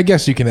 18. I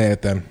guess you can add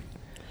it then.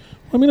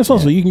 I mean, it's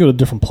also, you can go to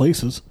different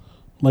places.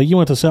 Like, you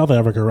went to South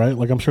Africa, right?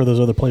 Like, I'm sure there's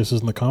other places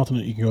in the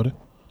continent you can go to.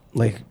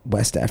 Like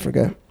West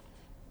Africa?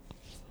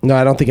 No,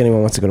 I don't think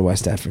anyone wants to go to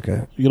West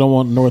Africa. You don't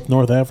want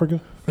North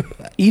Africa?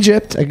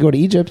 Egypt. I could go to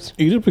Egypt.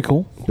 Egypt would be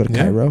cool. Go to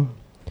Cairo.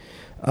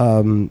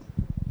 Do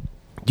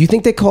you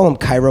think they call them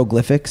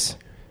hieroglyphics?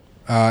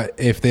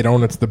 If they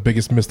don't, it's the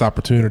biggest missed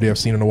opportunity I've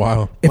seen in a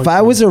while. If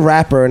I was a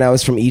rapper and I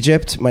was from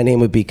Egypt, my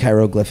name would be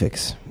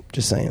Hieroglyphics.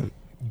 Just saying.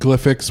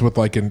 Glyphics with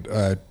like an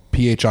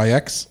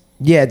PHIX?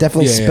 Yeah,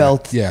 definitely Yeah,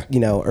 spelt, yeah.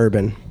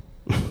 urban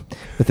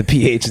with a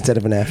PH instead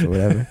of an F or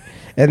whatever.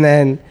 And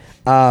then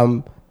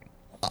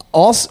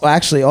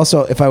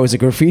also, if I was a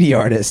graffiti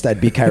artist,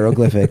 I'd be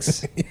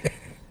Hieroglyphics.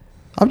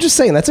 I'm just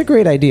saying, that's a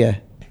great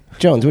idea.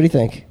 Jones, what do you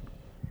think?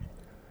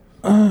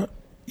 Yeah,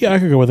 I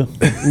could go with it.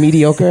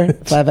 Mediocre?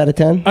 5 out of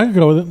 10? I could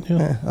go with it.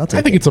 Yeah. I'll take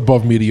I think it's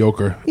above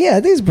mediocre. Yeah,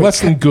 it is. Less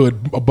than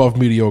good, above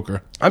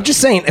mediocre. I'm just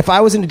saying, if I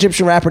was an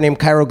Egyptian rapper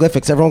named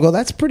Hieroglyphics, everyone would go,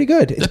 that's pretty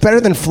good. It's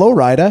better than Flow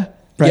Rider,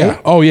 right?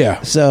 Yeah. Oh,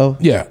 yeah. So,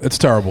 Yeah, it's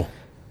terrible.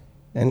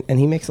 and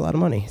he makes a lot of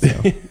money.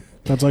 So.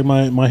 That's like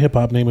my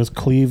hip-hop name is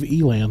Cleve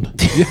Eland.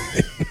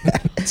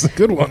 It's a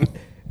good one.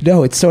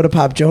 No, it's Soda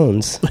Pop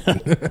Jones.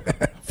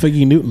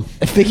 Figgy Newton.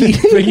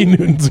 Figgy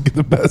Newton's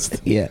the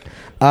best. Yeah.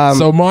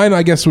 So mine,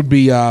 I guess, would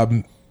be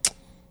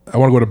I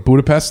want to go to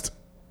Budapest,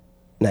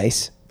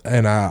 Nice.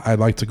 and I'd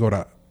like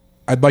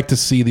to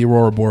see the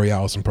Aurora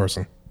Borealis in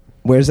person.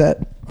 Where's that?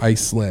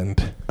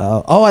 Iceland.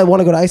 I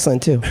want to go to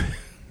Iceland too.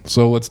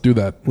 So let's do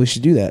that. We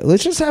should do that.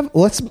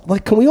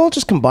 Can we all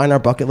just combine our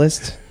bucket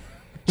list?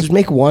 Just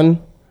make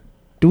one.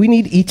 Do we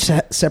need each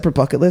separate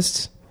bucket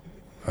lists?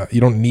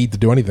 You don't need to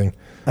do anything.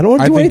 I don't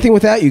want to do anything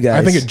without you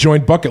guys. I think a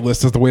joint bucket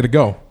list is the way to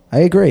go. I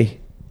agree.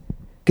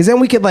 Because then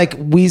we could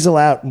weasel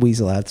out,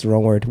 it's the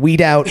wrong word,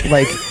 weed out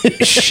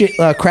shit,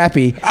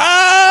 crappy.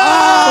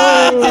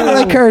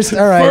 I cursed.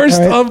 All right.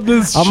 First all right. of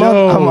this I'm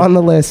show. I'm on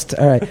the list.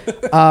 All right.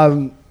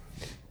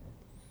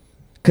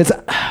 Because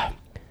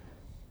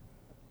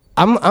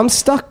I'm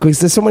stuck because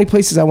there's so many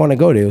places I want to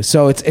go to.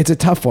 So it's a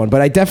tough one.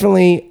 But I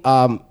definitely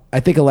I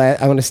think I'm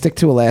going to stick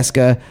to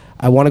Alaska.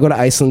 I want to go to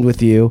Iceland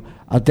with you.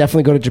 I'll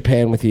definitely go to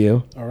Japan with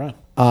you. All right.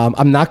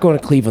 I'm not going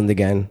to Cleveland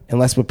again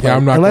unless we're playing.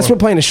 I'm not we're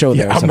playing a show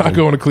there. Yeah, or I'm not something.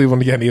 going to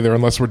Cleveland again either,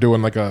 unless we're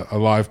doing like a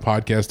live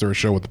podcast or a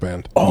show with the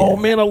band. Oh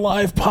man, a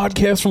live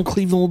podcast from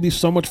Cleveland would be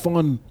so much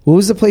fun. What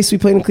was the place we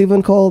played in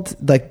Cleveland called?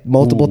 Like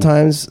multiple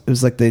times. It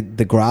was like the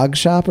Grog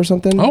Shop or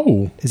something.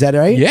 Oh, is that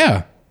right?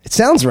 Yeah, it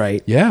sounds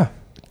right. Yeah.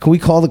 Can we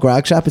call the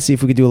Grog Shop and see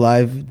if we could do a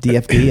live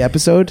DFD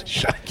episode?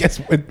 I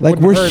guess like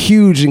we're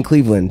huge in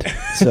Cleveland,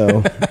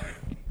 so.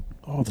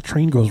 Oh, the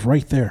train goes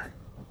right there.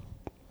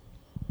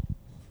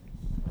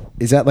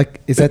 Is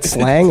that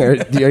slang, or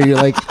are you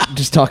like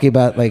just talking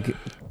about like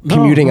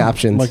commuting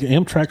options? Like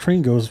Amtrak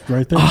train goes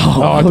right there.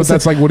 Oh, I thought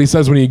that's like what he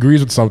says when he agrees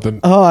with something.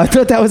 Oh, I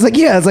thought that was like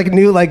it's like a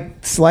new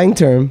like slang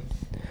term.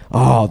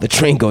 Oh, the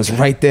train goes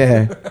right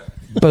there.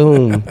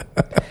 Boom.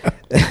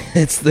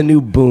 It's the new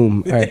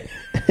boom. All right.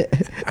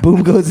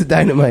 Boom goes the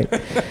dynamite.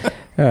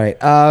 All right.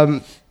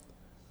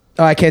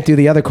 Oh, I can't do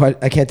the other.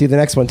 I can't do the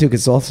next one too because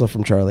it's also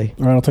from Charlie.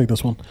 All right, I'll take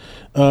this one.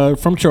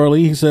 From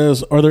Charlie, he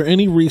says, "Are there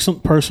any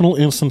recent personal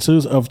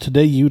instances of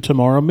today you,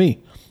 tomorrow me?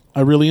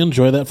 I really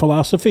enjoy that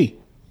philosophy."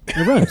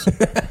 It rhymes.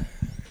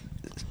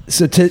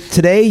 So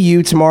today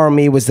you, tomorrow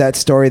me was that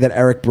story that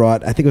Eric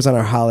brought. I think it was on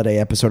our holiday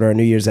episode or our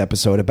New Year's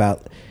episode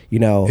about It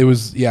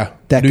was that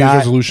New guy,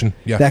 Year's resolution.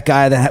 Yeah, that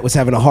guy that was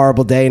having a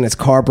horrible day and his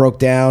car broke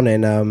down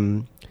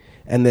and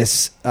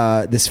this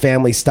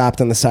family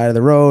stopped on the side of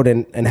the road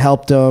and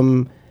helped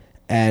him.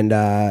 And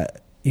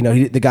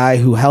the guy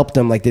who helped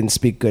him like didn't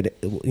speak good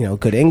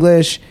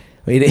English.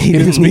 He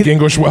didn't speak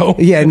English well.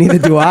 Yeah, neither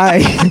do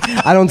I.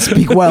 I don't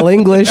speak well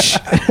English.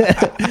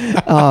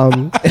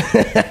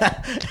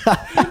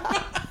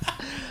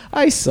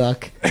 I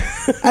suck,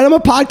 and I'm a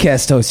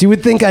podcast host. You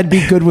would think I'd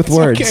be good with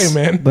words. Okay,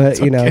 man.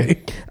 But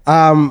okay.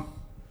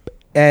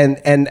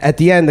 And at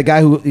the end, the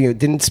guy who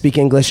didn't speak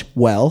English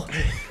well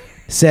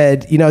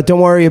said,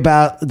 don't worry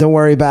about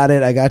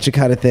it. I got you,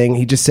 kind of thing.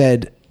 He just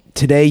said,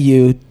 today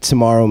you,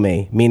 tomorrow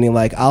me, meaning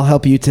like I'll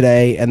help you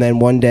today, and then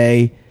one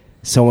day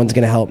someone's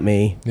gonna help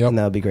me, and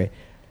that'll be great.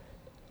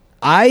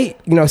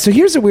 So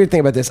here's the weird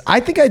thing about this. I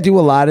think I do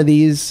a lot of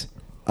these.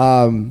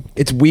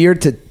 It's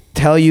weird to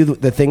tell you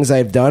the things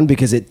I've done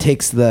because it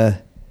takes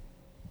the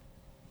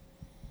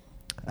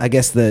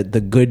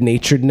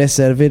good-naturedness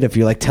out of it if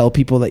you like tell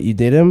people that you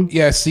did them.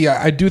 Yeah, see,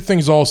 I do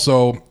things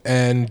also,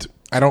 and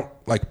I don't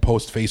like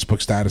post Facebook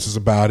statuses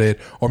about it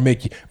or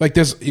make like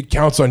there's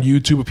accounts on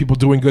YouTube of people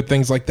doing good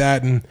things like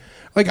that, and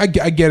like I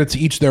get it, to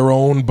each their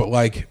own, but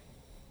like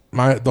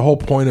the whole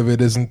point of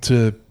it isn't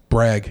to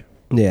brag.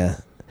 Yeah,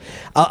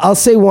 I'll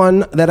say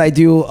one that I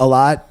do a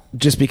lot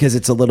just because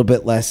it's a little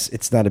bit less.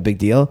 It's not a big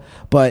deal,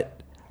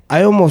 but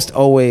I almost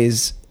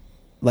always,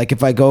 like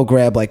if I go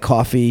grab like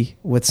coffee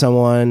with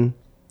someone,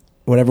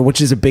 whatever,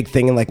 which is a big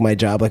thing in like my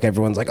job, like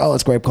everyone's like, oh,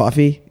 let's grab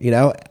coffee,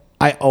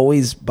 I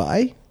always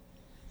buy.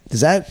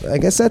 I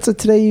guess that's a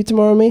today you,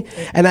 tomorrow me.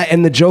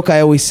 And the joke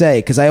I always say,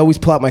 because I always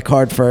pull out my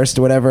card first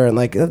or whatever, and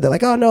like they're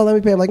like, oh no, let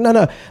me pay. I'm like,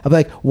 no. I'm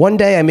like, one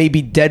day I may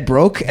be dead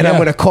broke and I'm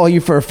going to call you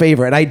for a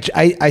favor. And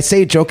I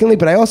say it jokingly,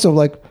 but I also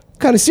like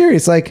kind of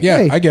serious. Like,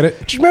 hey, I get it.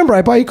 Just remember,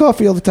 I buy you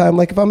coffee all the time.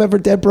 Like if I'm ever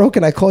dead broke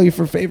and I call you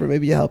for a favor,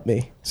 maybe you help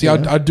me. See,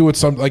 I'd do it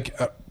some like.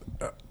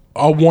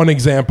 One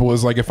example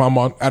is like if I'm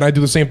on, and I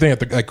do the same thing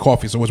at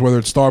coffee. So whether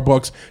it's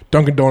Starbucks,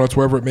 Dunkin' Donuts,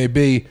 wherever it may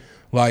be,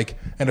 like,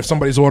 and if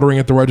somebody's ordering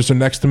at the register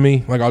next to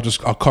me, like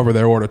I'll cover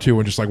their order too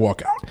and just like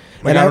walk out.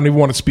 Like I don't even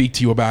want to speak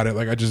to you about it.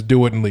 Like I just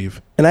do it and leave.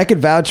 And I could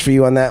vouch for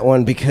you on that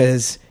one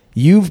because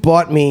you've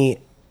bought me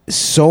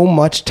so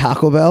much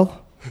Taco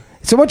Bell,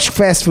 so much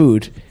fast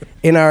food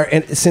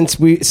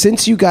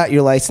since you got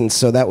your license.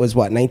 So that was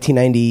what,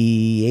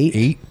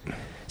 1998?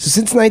 So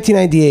since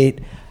 1998,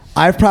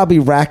 I've probably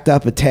racked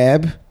up a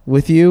tab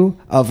with you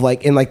of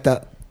like in like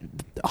the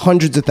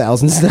hundreds of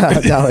thousands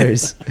of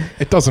dollars.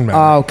 It doesn't matter.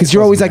 Oh, because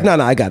you're always like, no,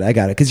 I got it.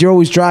 Because you're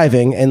always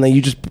driving, and then you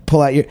just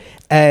pull out your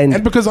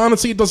and because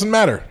honestly, it doesn't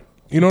matter.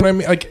 You know what I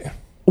mean? Like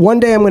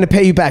one day I'm going to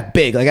pay you back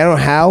big. Like I don't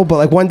know how, but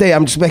like one day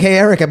I'm just like, hey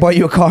Eric, I bought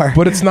you a car.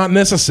 But it's not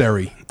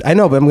necessary. I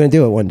know, but I'm going to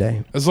do it one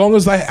day. As long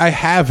as I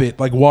have it.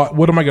 Like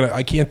what am I gonna?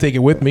 I can't take it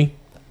with me.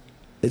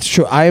 It's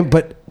true.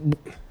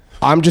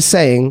 I'm just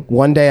saying,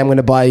 one day I'm going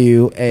to buy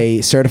you a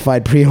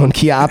certified pre-owned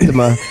Kia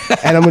Optima,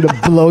 and I'm going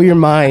to blow your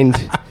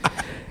mind.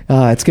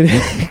 It's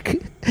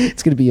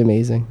gonna be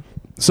amazing.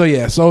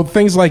 So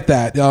things like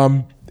that.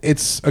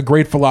 It's a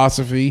great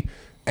philosophy,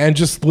 and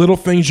just little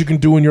things you can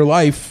do in your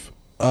life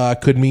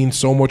could mean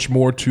so much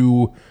more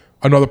to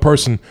another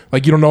person.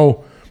 Like you don't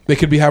know, they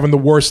could be having the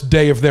worst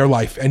day of their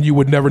life, and you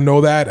would never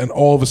know that, and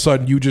all of a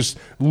sudden you just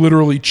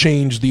literally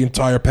change the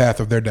entire path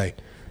of their day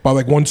by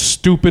like one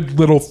stupid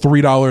little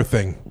 $3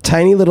 thing.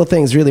 Tiny little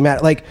things really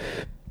matter. Like,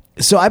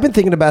 so I've been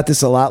thinking about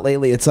this a lot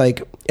lately. It's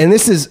like, and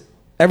this is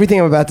everything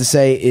I'm about to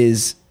say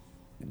is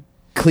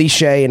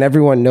cliche and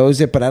everyone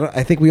knows it, but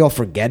I think we all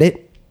forget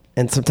it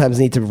and sometimes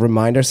need to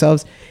remind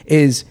ourselves,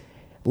 is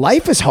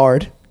life is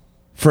hard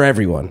for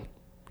everyone.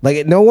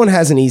 Like, no one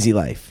has an easy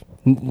life.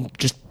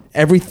 Just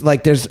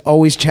there's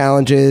always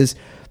challenges,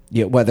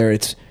 whether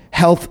it's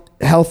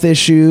health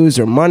issues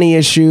or money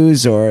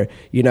issues or,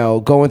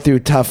 going through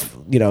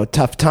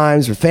tough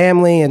times with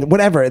family and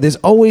whatever.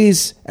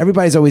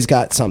 Everybody's always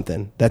got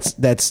something that's,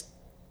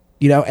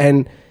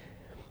 and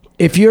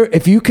if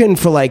you can,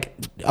 for like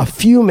a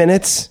few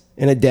minutes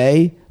in a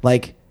day,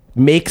 like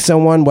make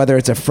someone, whether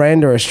it's a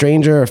friend or a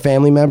stranger or a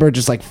family member,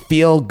 just like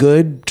feel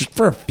good just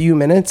for a few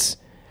minutes,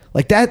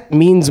 like that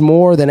means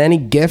more than any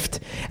gift.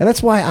 And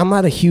that's why I'm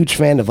not a huge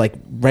fan of like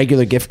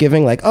regular gift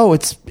giving. Like, oh,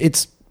 it's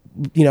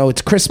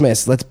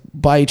Christmas, let's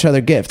buy each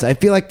other gifts. I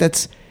feel like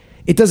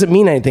it doesn't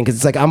mean anything, because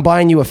it's like I'm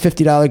buying you a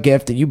 $50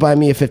 gift and you buy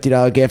me a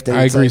 $50 gift. And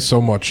I agree so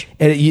much.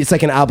 And it's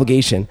like an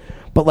obligation.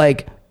 But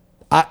like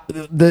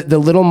the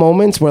little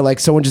moments where like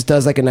someone just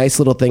does like a nice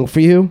little thing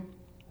for you,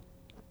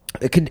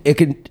 it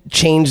could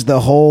change the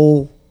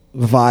whole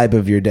vibe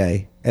of your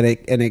day, and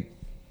it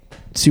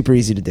super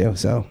easy to do.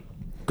 So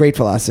great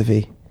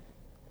philosophy.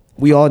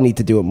 We all need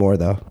to do it more,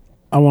 though.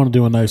 I want to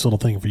do a nice little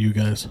thing for you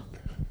guys.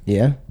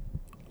 Yeah.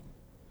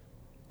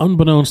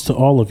 Unbeknownst to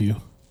all of you,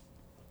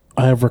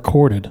 I have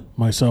recorded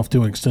myself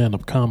doing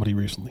stand-up comedy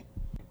recently,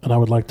 and I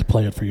would like to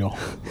play it for y'all.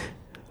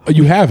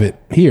 You have it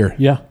here.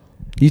 Yeah.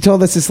 You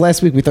told us this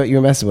last week. We thought you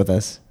were messing with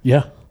us.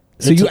 Yeah.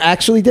 So you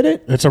actually did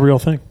it? It's a real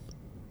thing.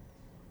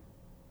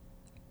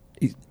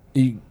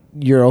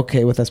 You're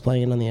okay with us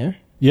playing it on the air?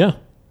 Yeah.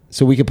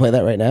 So we could play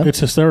that right now? It's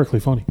hysterically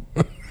funny.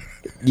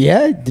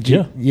 Yeah? Did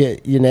you? Yeah.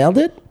 You nailed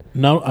it?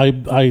 No,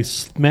 I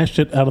smashed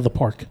it out of the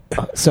park,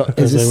 So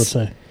as they would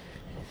say.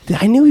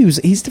 I knew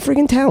he's the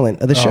friggin'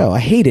 talent of the show. I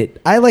hate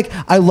it. I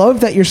love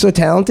that you're so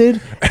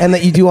talented and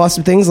that you do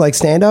awesome things like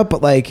stand up,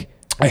 but like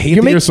I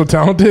hate that you're so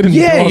talented. And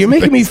yeah, you're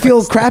making me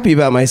feel crappy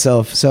about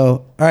myself.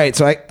 So all right,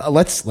 so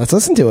let's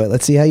listen to it.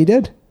 Let's see how you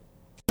did.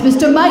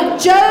 Mr.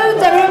 Mike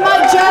Jones, everyone,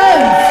 Mike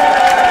Jones.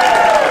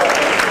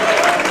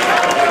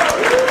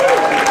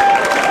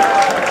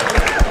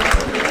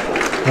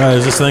 All right,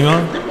 is this thing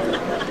on?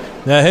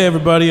 Yeah, hey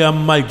everybody,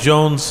 I'm Mike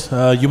Jones.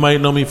 You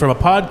might know me from a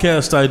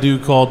podcast I do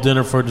called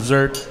Dinner for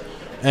Dessert.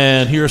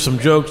 And here are some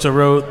jokes I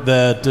wrote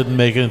that didn't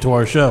make it into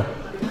our show.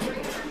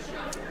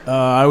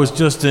 I was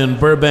just in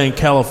Burbank,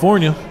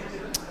 California.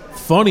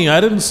 Funny,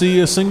 I didn't see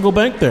a single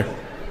bank there.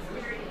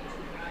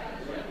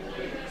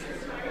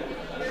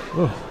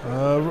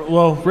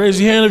 Well,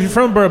 raise your hand if you're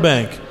from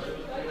Burbank.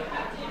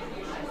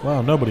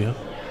 Wow, nobody, huh?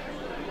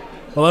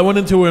 Well, I went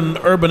into an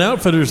Urban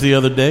Outfitters the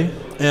other day,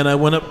 and I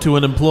went up to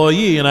an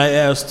employee and I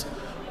asked,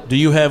 do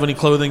you have any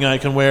clothing I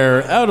can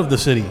wear out of the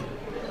city?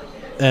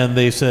 And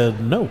they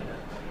said, no.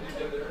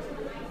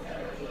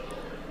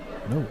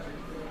 No.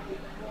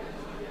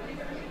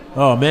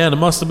 Oh, man, it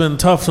must have been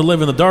tough to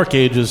live in the dark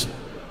ages.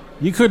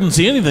 You couldn't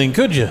see anything,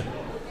 could you?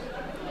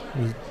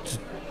 It was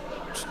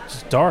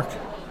just dark.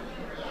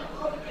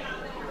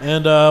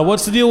 And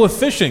what's the deal with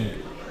fishing?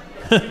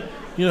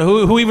 You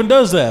know, who even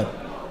does that?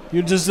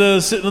 You're just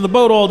sitting in the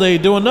boat all day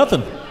doing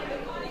nothing.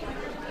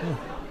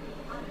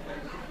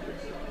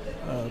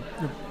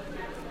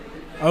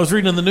 I was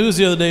reading in the news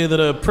the other day that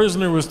a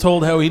prisoner was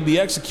told how he'd be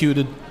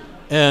executed,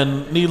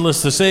 and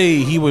needless to say,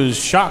 he was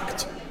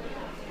shocked.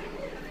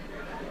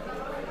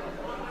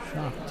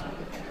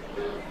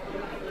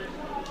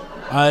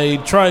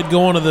 I tried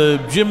going to the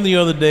gym the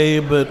other day,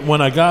 but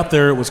when I got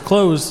there, it was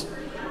closed.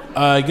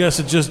 I guess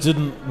it just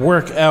didn't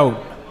work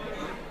out.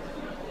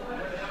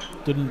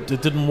 It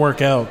didn't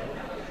work out.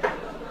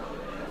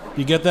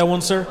 You get that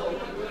one, sir?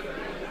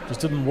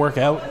 Just didn't work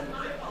out.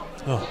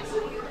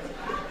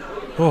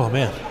 Oh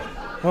man.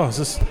 Oh,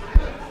 this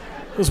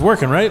is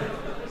working, right?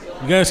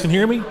 You guys can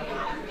hear me?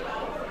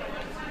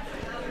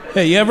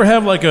 Hey, you ever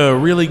have like a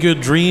really good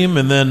dream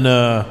and then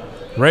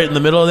right in the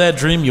middle of that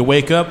dream you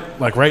wake up,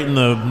 like right in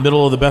the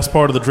middle of the best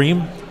part of the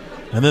dream,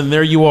 and then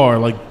there you are,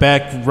 like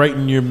back right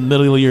in your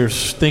middle of your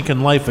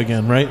stinking life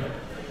again, right?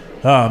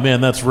 Oh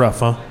man, that's rough,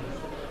 huh?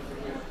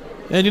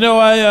 And you know,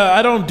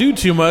 I don't do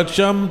too much.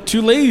 I'm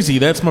too lazy.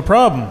 That's my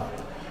problem.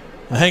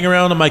 I hang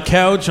around on my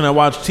couch and I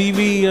watch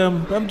TV.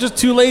 I'm just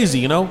too lazy,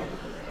 you know?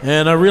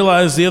 And I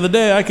realized the other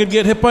day I could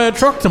get hit by a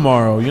truck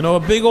tomorrow. You know, a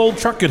big old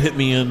truck could hit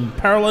me and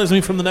paralyze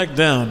me from the neck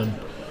down. And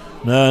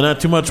not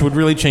too much would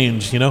really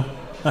change, you know?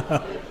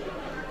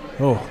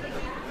 Oh.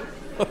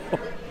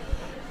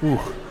 Ooh.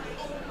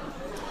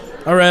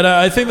 All right,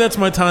 I think that's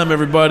my time,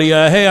 everybody.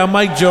 Hey, I'm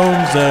Mike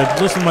Jones.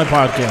 Listen to my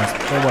podcast.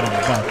 Or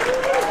whatever. Bye.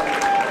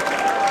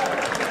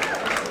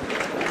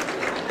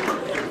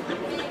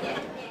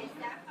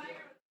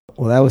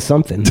 Well, that was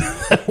something.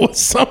 That was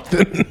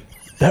something.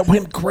 That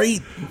went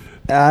great.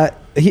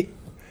 Did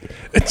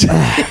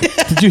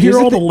you hear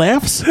all the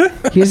laughs?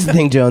 Here's the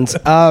thing, Jones.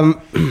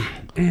 I'm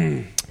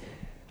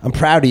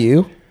proud of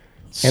you.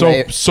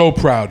 So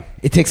proud.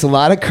 It takes a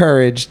lot of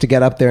courage to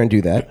get up there and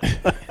do that.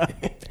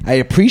 I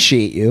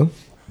appreciate you.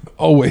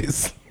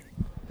 Always.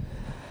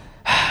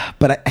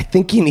 But I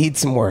think you need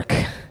some work.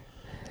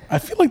 I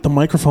feel like the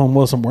microphone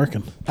wasn't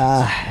working.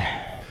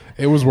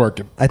 It was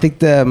working. I think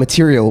the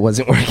material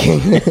wasn't working.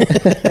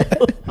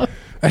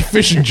 That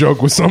fishing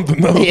joke was something,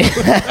 though.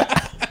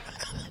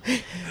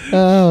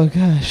 Oh,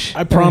 gosh.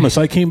 I promise.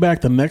 I came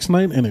back the next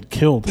night and it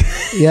killed.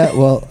 Yeah,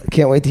 well,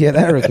 can't wait to hear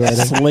that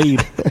recording.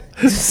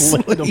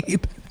 Slayed him.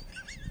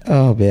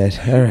 Oh, man.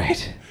 All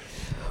right.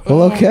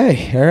 Well,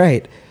 okay. All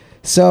right.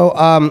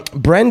 So,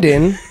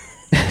 Brendan,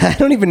 I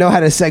don't even know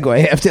how to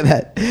segue after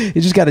that.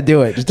 You just got to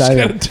do it. Just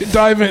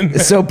dive in.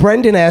 So,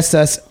 Brendan asked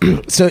us,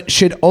 so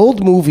should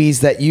old movies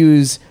that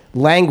use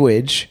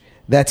language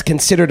that's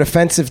considered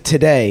offensive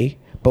today,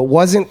 but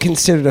wasn't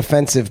considered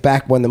offensive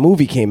back when the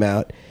movie came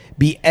out,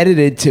 be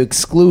edited to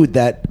exclude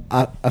that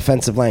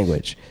offensive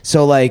language?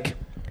 So, like,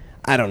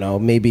 I don't know,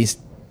 maybe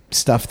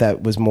stuff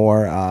that was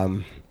more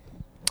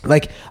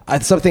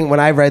something. When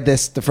I read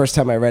this the first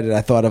time I read it,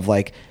 I thought of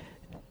like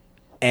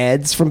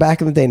ads from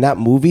back in the day, not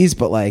movies,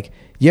 but like,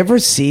 you ever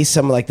see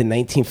some like the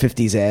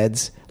 1950s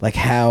ads, like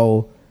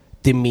how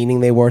demeaning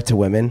they were to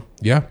women?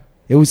 Yeah,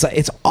 it was like,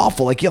 it's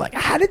awful. Like, you're like,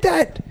 how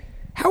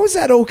is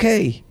that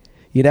okay?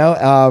 You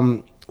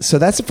know. So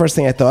that's the first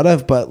thing I thought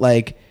of. But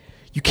like,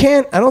 I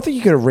don't think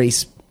you can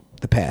erase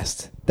the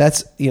past.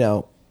 That's, you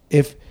know,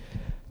 if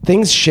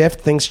things shift,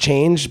 things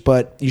change,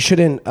 but you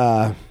shouldn't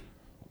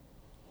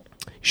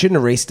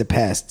erase the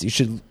past. You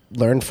should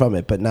learn from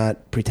it, but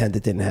not pretend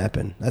it didn't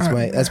happen.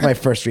 That's my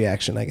first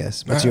reaction, I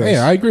guess. What's yours?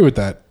 Yeah, I agree with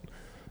that.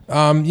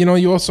 You know,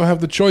 you also have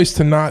the choice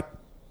to not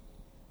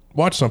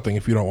watch something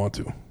if you don't want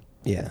to.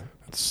 Yeah.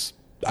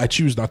 I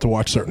choose not to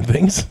watch certain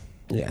things.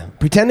 Yeah.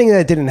 Pretending that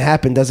it didn't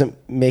happen doesn't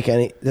make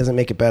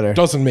it better.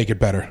 Doesn't make it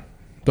better.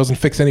 Doesn't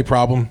fix any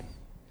problem.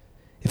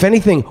 If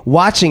anything,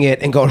 watching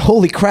it and going,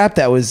 holy crap,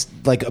 that was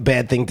like a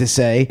bad thing to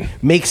say,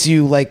 makes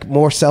you like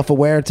more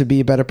self-aware to be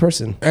a better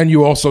person. And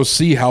you also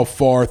see how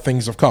far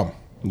things have come.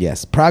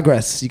 Yes.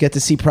 Progress. You get to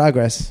see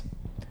progress.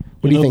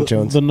 What do you think,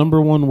 Jones? The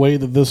number one way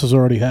that this has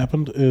already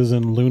happened is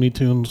in Looney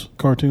Tunes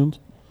cartoons.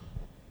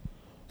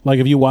 Like,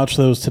 if you watch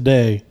those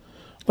today,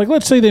 like,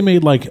 let's say they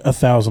made like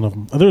 1,000 of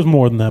them. There's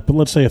more than that, but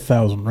let's say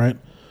 1,000, right?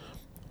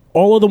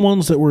 All of the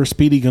ones that were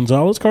Speedy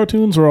Gonzales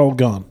cartoons are all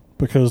gone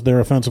because they're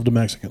offensive to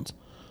Mexicans.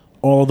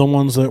 All of the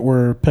ones that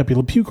were Pepe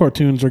Le Pew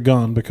cartoons are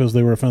gone because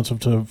they were offensive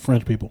to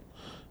French people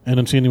and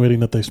insinuating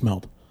that they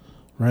smelled,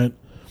 right?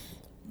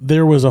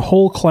 There was a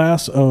whole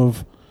class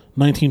of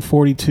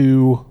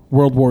 1942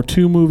 World War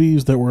II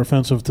movies that were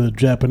offensive to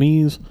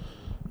Japanese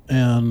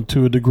and,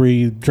 to a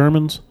degree,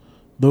 Germans.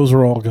 Those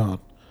are all gone.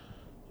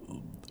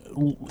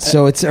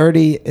 So it's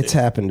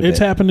happened. It's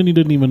happened, and you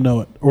didn't even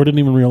know it or didn't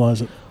even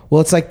realize it.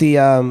 Well, it's like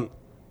the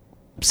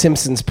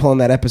Simpsons pulling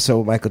that episode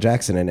with Michael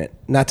Jackson in it.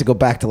 Not to go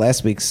back to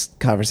last week's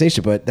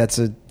conversation, but that's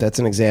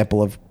an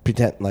example of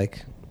pretend,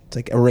 like, it's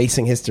like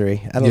erasing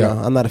history. I don't know.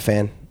 I'm not a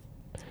fan.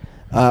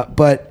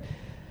 But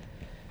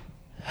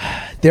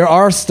there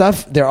are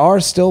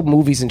still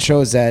movies and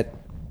shows that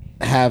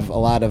have a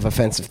lot of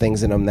offensive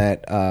things in them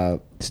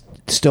that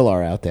still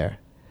are out there.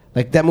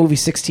 Like that movie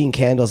 16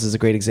 Candles is a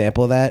great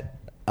example of that.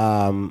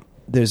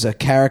 There's a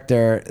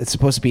character, it's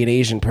supposed to be an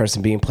Asian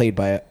person being played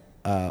by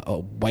a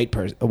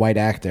white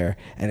actor,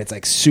 and it's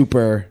like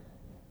super,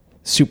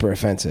 super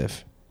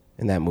offensive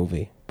in that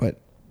movie. But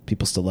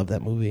people still love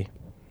that movie.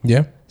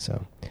 Yeah.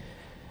 So,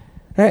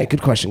 all right,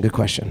 good question.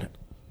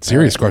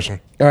 Serious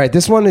question. All right,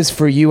 this one is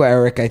for you,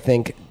 Eric, I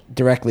think,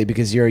 directly,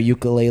 because you're a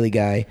ukulele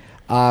guy.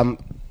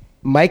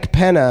 Mike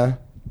Penna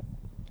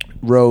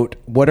wrote,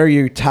 what are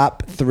your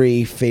top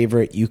 3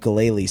 favorite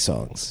ukulele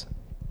songs?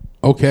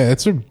 Okay,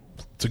 it's a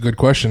good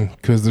question,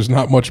 because there's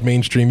not much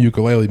mainstream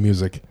ukulele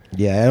music.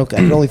 Yeah, I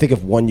can only think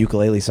of one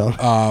ukulele song.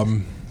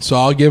 So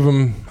I'll give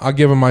him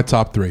my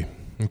top 3.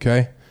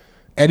 Okay,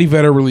 Eddie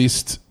Vedder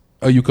released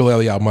a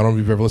ukulele album. I don't know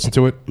if you've ever listened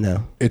to it.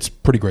 No, it's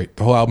pretty great.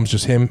 The whole album's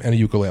just him and a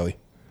ukulele.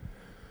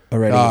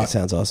 Already, it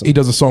sounds awesome. He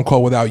does a song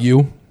called "Without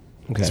You."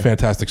 Okay, it's a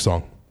fantastic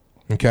song.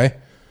 Okay,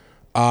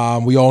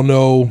 we all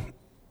know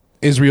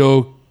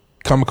Israel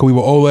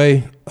Kamakawiwa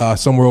Ole,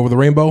 "Somewhere Over the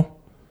Rainbow."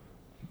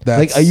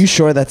 Like, are you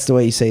sure that's the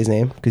way you say his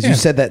name? Because you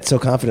said that so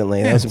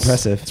confidently. That was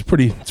impressive. It's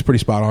pretty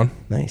spot on.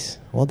 Nice.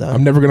 Well done.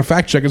 I'm never going to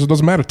fact check it, so it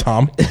doesn't matter,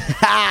 Tom.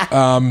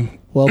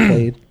 Well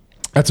played.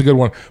 That's a good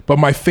one. But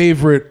my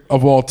favorite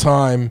of all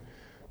time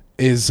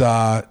is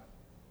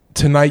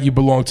 "Tonight You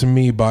Belong to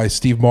Me" by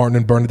Steve Martin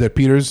and Bernadette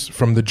Peters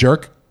from The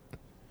Jerk.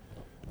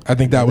 I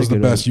think that was the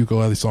best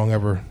ukulele song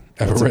ever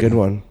That's written. A good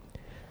one.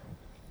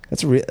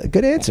 That's a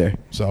good answer.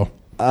 So,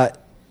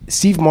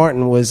 Steve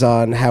Martin was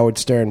on Howard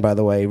Stern, by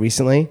the way,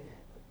 recently.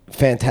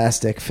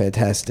 Fantastic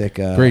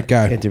great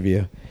guy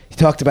interview. He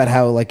talked about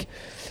how, like,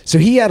 so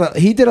he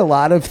did a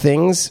lot of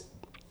things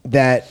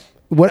that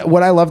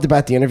what I loved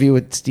about the interview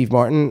with Steve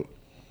Martin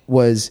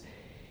was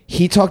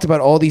he talked about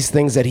all these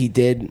things that he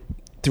did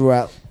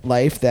throughout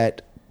life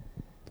that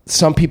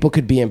some people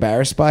could be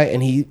embarrassed by,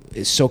 and he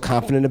is so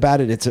confident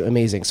about it. It's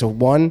amazing. So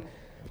one,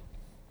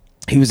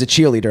 he was a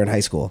cheerleader in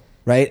high school,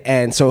 right?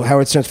 And so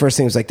Howard Stern's first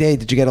thing was like, hey,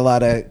 did you get a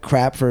lot of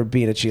crap for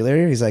being a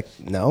cheerleader? He's like,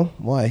 no,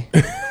 why?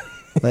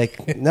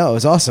 Like, no, it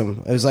was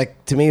awesome. It was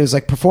like, to me, it was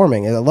like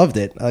performing. I loved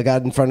it. I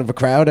got in front of a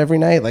crowd every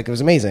night. Like, it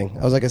was amazing.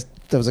 I was like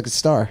a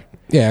star.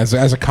 Yeah, as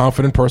a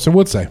confident person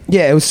would say.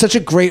 Yeah, it was such a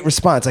great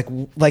response.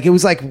 Like it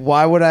was like,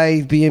 why would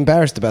I be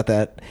embarrassed about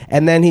that?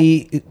 And then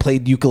he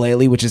played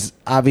ukulele, which is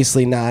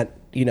obviously not,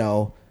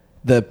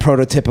 the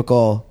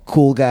prototypical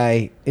cool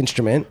guy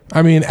instrument.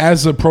 I mean,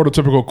 as a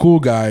prototypical cool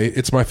guy,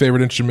 it's my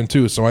favorite instrument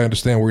too, so I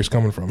understand where he's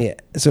coming from. Yeah,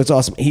 so it's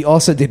awesome. He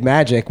also did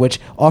magic, which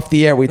off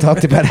the air we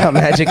talked about how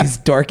magic is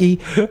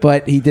dorky,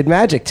 but he did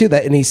magic too.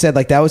 And he said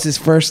like that was his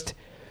first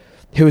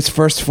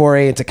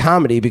foray into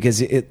comedy,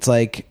 because it's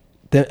like,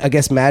 I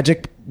guess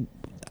magic.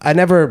 I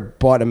never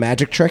bought a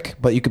magic trick,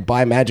 but you could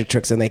buy magic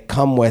tricks and they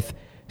come with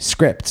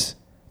scripts,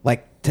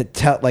 like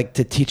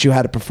to teach you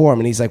how to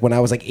perform. And he's like, when I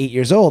was like 8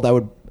 years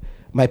old,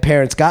 my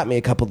parents got me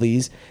a couple of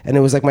these, and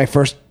it was like my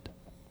first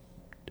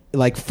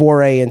like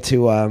foray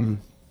into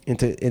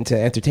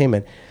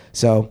entertainment.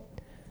 So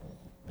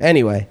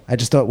anyway, I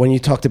just thought when you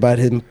talked about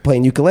him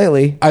playing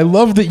ukulele, I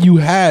love that you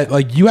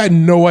had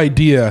no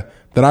idea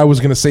that I was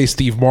going to say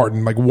Steve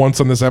Martin like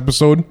once on this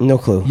episode. No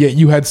clue. Yeah,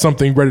 you had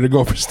something ready to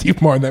go for Steve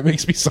Martin. That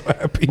makes me so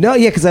happy. No,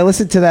 yeah, because I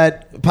listened to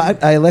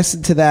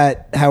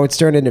that Howard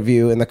Stern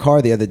interview in the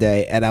car the other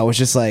day, and I was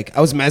just like,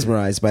 I was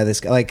mesmerized by this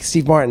guy. Like,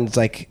 Steve Martin's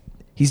like,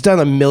 he's done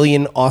a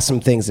million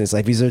awesome things in his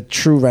life. He's a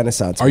true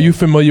renaissance Are man. you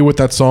familiar with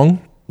that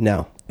song? No.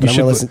 You But I'm should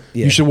gonna listen.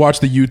 Yeah. you should watch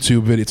the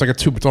YouTube video. It's like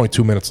it's only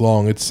 2 minutes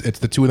long. It's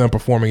the two of them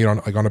performing it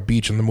on a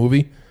beach in the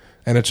movie,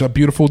 and it's a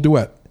beautiful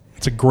duet.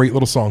 It's a great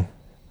little song.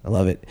 I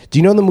love it. Do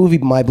you know the movie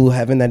My Blue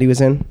Heaven that he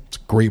was in? It's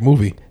a great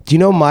movie. Do you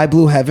know My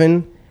Blue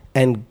Heaven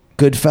and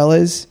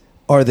Goodfellas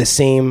are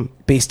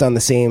based on the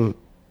same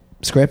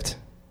script?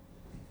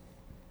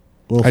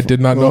 I did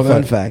not know that.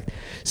 Fun fact.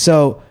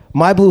 So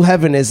My Blue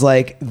Heaven is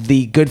like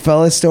the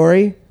Goodfellas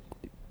story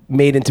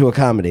made into a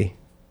comedy.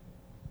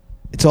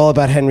 It's all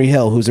about Henry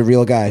Hill, who's a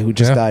real guy who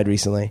just died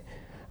recently.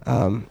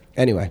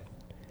 Anyway.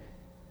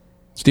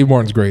 Steve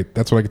Martin's great.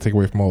 That's what I can take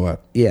away from all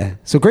that. Yeah.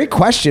 So great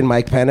question,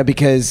 Mike Penna,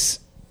 because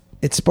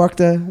it sparked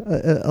a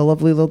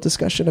lovely little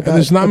discussion about. And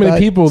there's not many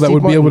people that Steve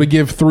would Martin. be able to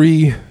give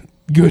 3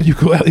 good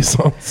ukulele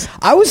songs.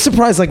 I was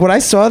surprised. Like when I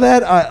saw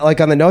that, like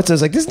on the notes, I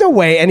was like, "There's no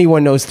way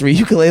anyone knows 3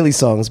 ukulele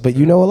songs." But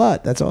you know a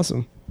lot. That's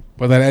awesome.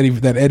 But that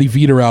Eddie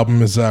Vedder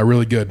album is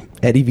really good.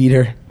 Eddie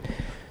Vedder,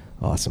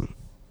 awesome.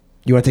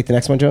 You want to take the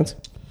next one, Jones?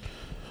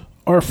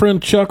 Our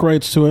friend Chuck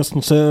writes to us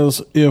and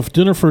says, if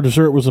Dinner for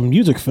Dessert was a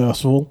music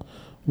festival,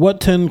 what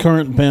 10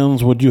 current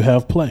bands would you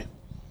have play?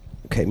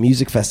 Okay,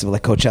 music festival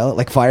like Coachella,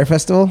 like Fire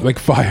Festival. Like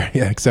Fire,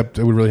 yeah, except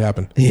it would really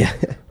happen. Yeah.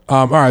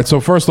 All right, so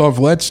first off,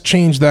 let's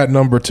change that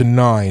number to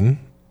 9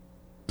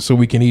 so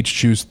we can each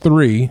choose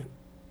 3,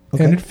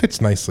 and it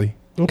fits nicely.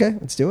 Okay,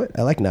 let's do it.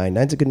 I like 9.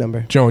 9's a good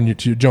number.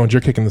 Jones,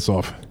 you're kicking this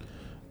off.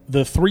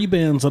 The 3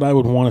 bands that I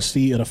would want to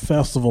see at a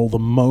festival the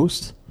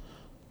most,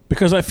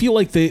 because I feel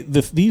like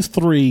these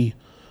 3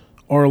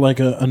 are like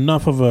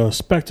enough of a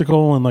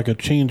spectacle and like a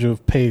change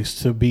of pace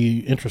to be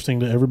interesting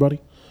to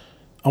everybody.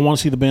 I want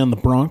to see the band The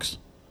Bronx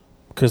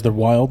because they're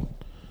wild.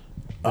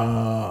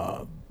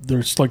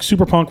 They're like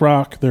super punk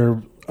rock.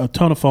 They're a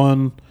ton of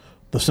fun.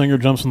 The singer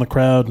jumps in the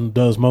crowd and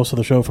does most of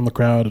the show from the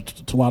crowd.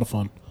 It's a lot of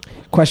fun.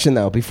 Question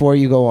though, before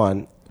you go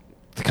on,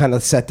 to kind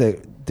of set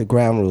the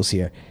ground rules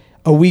here,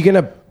 are we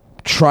gonna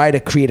try to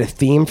create a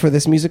theme for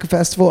this music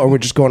festival, or we're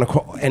just going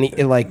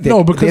to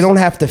No, because they don't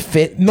have to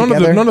fit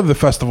together? None of the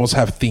festivals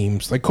have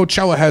themes. Like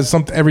Coachella has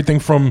everything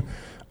from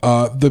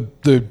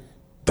the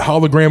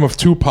hologram of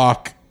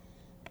Tupac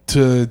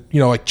to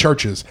like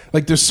churches.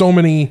 Like there's so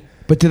many.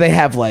 But do they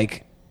have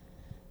like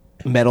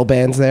metal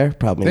bands there?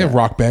 Probably They not. have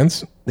rock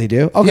bands. They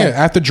do? Okay.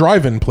 Yeah, at the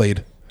drive-in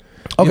played.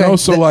 Okay.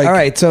 All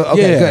right. So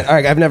okay, yeah. good. All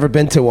right, I've never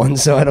been to one,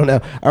 so I don't know.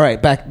 All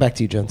right, back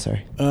to you, John.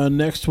 Sorry.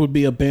 Next would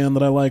be a band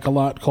that I like a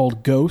lot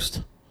called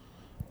Ghost.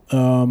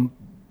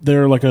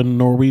 They're like a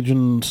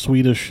Norwegian,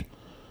 Swedish,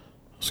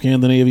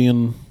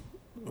 Scandinavian,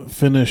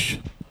 Finnish,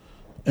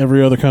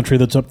 every other country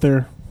that's up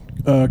there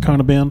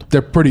kind of band.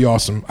 They're pretty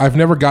awesome. I've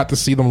never got to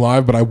see them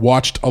live, but I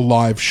watched a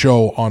live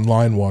show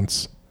online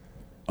once,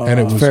 and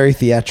it was very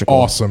theatrical.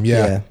 Awesome.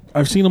 Yeah.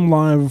 I've seen them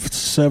live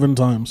 7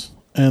 times,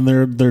 and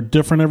they're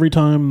different every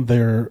time.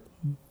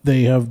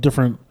 They have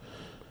different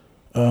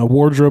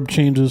wardrobe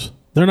changes.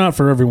 They're not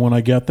for everyone,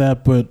 I get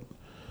that, but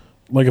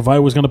like if I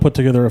was going to put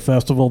together a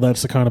festival,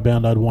 that's the kind of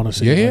band I'd want to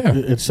see. Yeah, Like,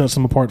 it sets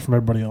them apart from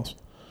everybody else.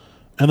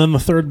 And then the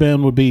third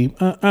band would be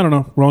I don't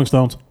know, Rolling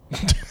Stones.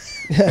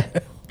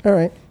 All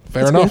right.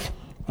 Fair enough.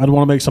 I'd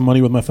want to make some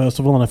money with my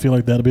festival, and I feel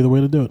like that'd be the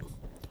way to do it.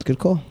 It's a good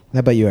call. How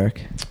about you,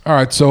 Eric? All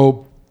right,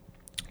 so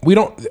we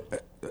don't.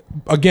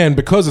 Again,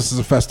 because this is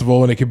a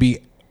festival and it could be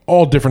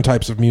all different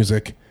types of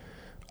music.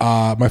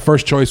 My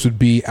first choice would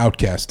be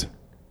Outkast.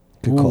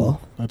 Good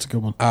call. That's a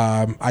good one.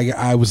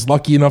 I was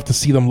lucky enough to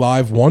see them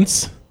live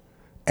once,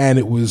 and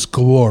it was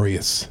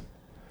glorious.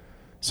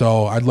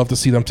 So I'd love to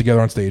see them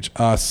together on stage.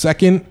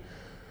 Second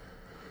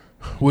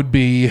would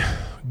be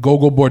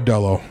Gogol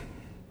Bordello.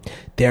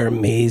 They're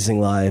amazing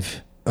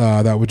live.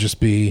 That would just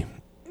be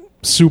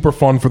super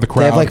fun for the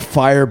crowd. They have like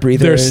fire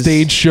breathers. Their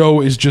stage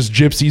show is just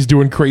gypsies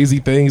doing crazy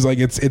things. Like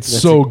it's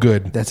so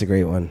good. That's a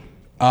great one.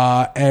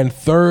 And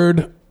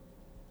third,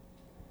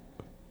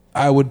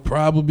 I would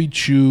probably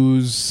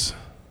choose,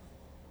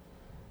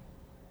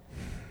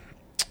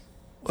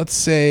 let's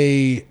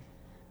say,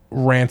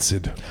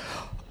 Rancid.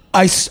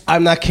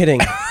 I'm not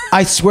kidding.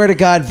 I swear to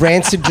God,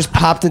 Rancid just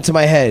popped into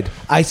my head.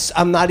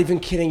 I'm not even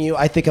kidding you.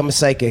 I think I'm a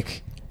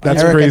psychic.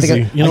 That's Eric,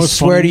 crazy. I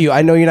swear to you,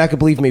 I know you're not gonna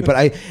believe me,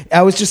 but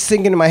I was just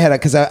thinking in my head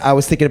because I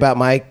was thinking about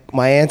my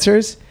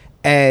answers,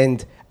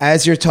 and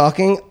as you're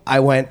talking, I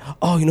went,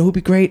 "Oh, you know who'd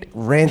be great?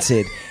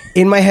 Rancid."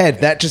 In my head,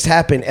 that just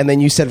happened, and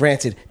then you said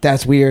Rancid.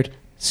 That's weird,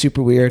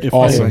 super weird.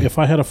 If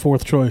I had a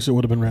fourth choice, it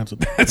would have been Rancid.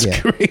 That's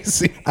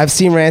crazy. I've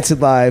seen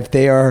Rancid live.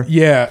 They are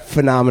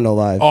phenomenal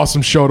live.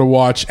 Awesome show to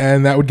watch,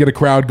 and that would get a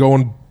crowd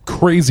going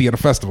crazy at a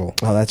festival.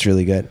 Oh, that's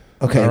really good.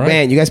 Okay, All right.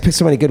 man, you guys picked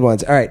so many good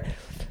ones. All right.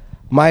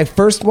 My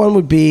first one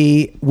would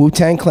be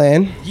Wu-Tang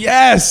Clan.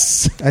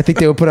 Yes! I think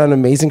they would put on an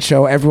amazing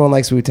show. Everyone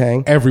likes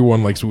Wu-Tang.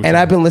 Everyone likes Wu-Tang. And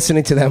I've been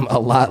listening to them a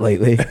lot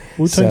lately.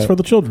 Wu-Tang's for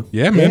the children.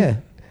 Yeah,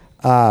 man.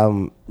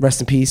 Yeah.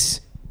 Rest in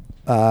peace,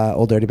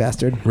 Old Dirty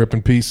Bastard. Rip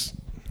in peace.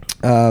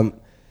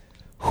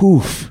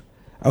 Hoof.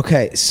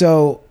 Okay,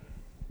 so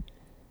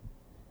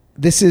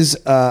this is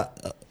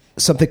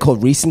something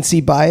called recency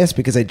bias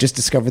because I just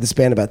discovered this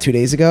band about 2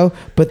 days ago.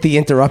 But the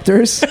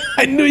Interrupters.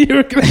 I knew you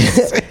were going to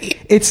say.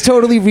 It's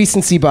totally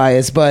recency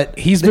bias, but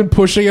He's been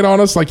pushing it on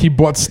us like he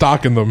bought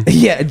stock in them.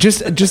 yeah,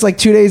 just like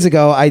 2 days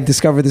ago, I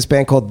discovered this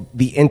band called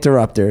The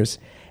Interrupters,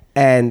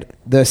 and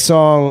the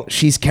song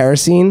 "She's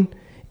Kerosene"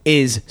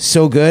 is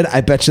so good.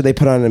 I bet you they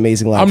put on an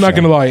amazing live I'm not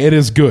show. going to lie. It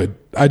is good.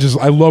 I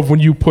love when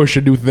you push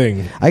a new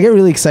thing. I get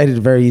really excited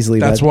very easily.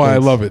 That's about why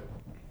things. I love it.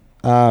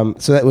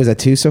 So that was a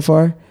 2 so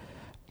far.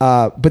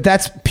 But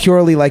that's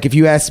purely like if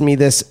you asked me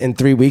this in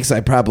 3 weeks,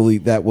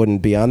 that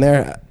wouldn't be on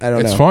there. I don't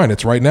know. It's fine.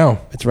 It's right now.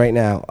 It's right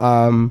now.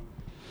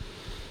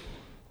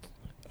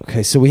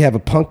 Okay, so we have a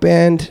punk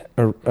band,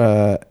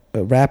 a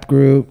rap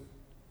group,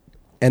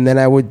 and then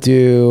I would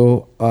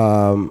do a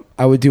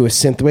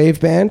synthwave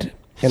band,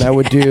 and I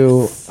would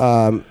do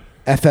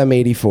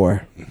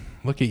FM84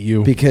 Look at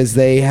you. because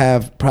they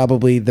have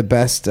probably the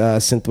best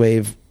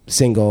synthwave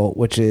single,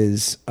 which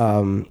is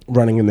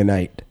 "Running in the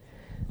Night,"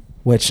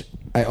 which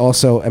I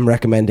also am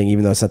recommending,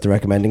 even though it's not the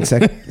recommending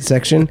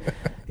section.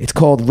 It's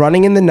called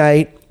 "Running in the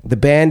Night." The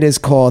band is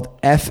called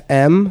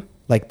FM,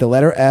 like the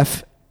letter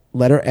F,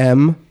 letter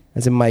M,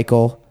 as in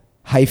Michael,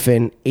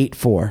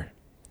 -84.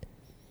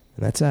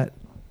 And that's it.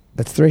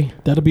 That's 3.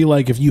 That'd be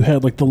like if you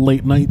had like the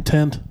late night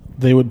tent,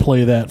 they would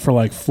play that for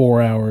like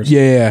 4 hours.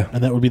 Yeah.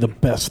 And that would be the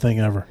best thing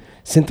ever.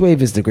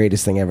 Synthwave is the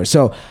greatest thing ever.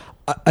 So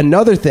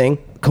another thing,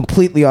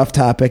 completely off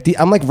topic.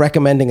 I'm like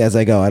recommending as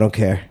I go. I don't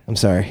care. I'm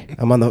sorry.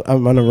 I'm on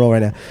a roll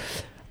right now.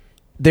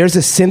 There's a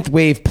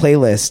synthwave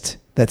playlist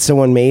that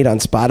someone made on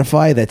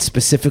Spotify that's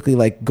specifically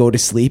like go to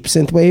sleep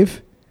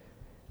synthwave.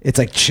 It's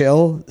like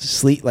chill,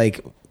 sleep,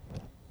 like,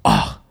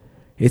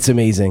 it's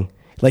amazing.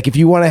 Like if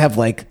you want to have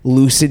like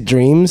lucid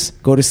dreams,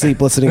 go to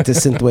sleep listening to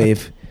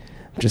synthwave.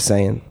 I'm just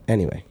saying.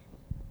 Anyway.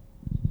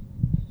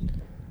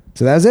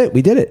 So that was it.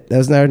 We did it. That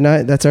was our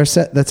night. That's our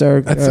set. That's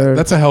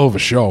a hell of a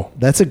show.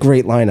 That's a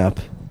great lineup.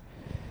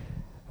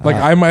 Like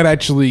I might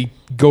actually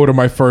go to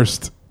my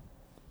first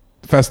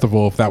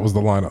festival if that was the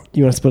lineup.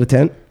 You want to split a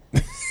tent?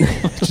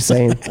 Just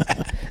saying.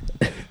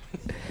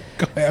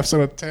 Go have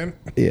some of 10.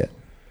 Yeah.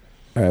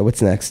 All right.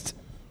 What's next?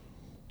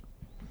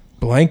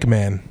 Blank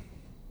Man.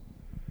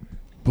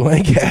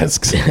 Blank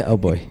asks. Oh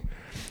boy.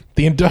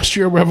 The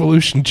Industrial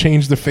Revolution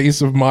changed the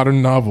face of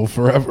modern novel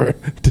forever.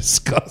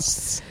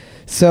 Discuss.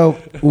 So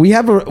we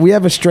have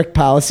a strict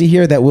policy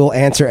here that we'll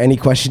answer any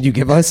question you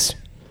give us,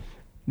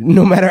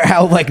 no matter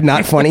how like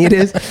not funny it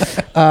is.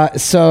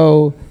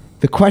 So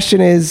the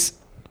question is,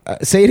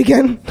 say it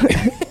again.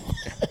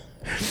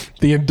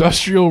 The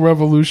Industrial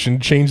Revolution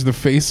changed the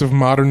face of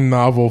modern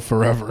novel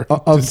forever.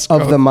 Of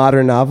the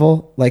modern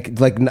novel, like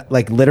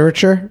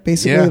literature,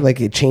 basically, Yeah. like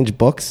it changed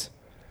books.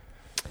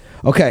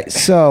 Okay,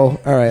 so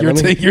all right,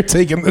 You're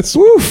taking this.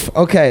 Woof.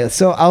 Okay,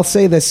 so I'll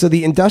say this. So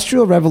the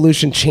Industrial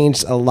Revolution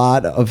changed a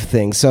lot of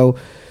things. So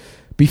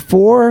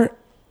before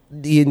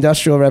the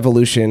Industrial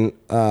Revolution,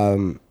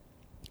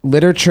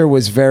 literature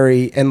was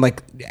very, and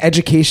like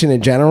education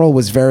in general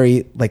was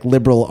very like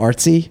liberal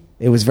artsy.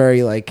 It was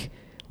very like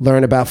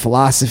learn about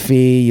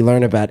philosophy, you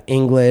learn about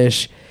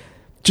English.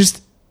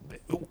 Just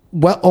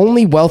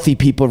only wealthy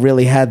people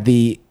really had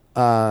the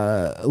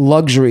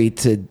luxury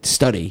to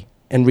study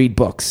and read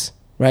books.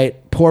 Right?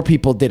 Poor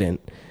people didn't.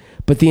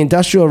 But the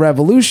Industrial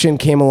Revolution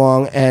came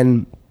along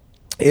and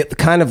it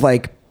kind of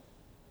like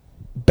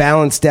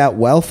balanced out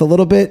wealth a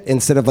little bit.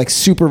 Instead of like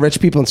super rich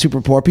people and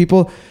super poor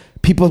people,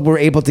 people were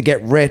able to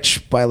get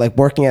rich by like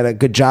working at a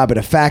good job at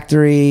a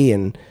factory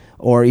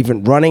or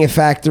even running a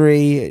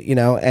factory, you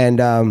know,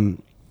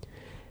 and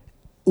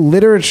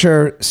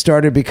literature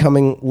started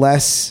becoming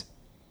less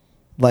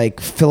like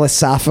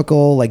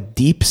philosophical, like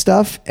deep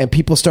stuff, and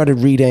people started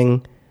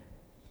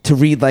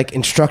read like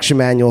instruction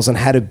manuals on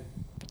how to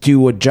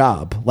do a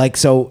job. Like,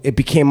 so it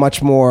became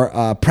much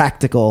more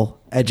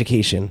practical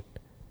education.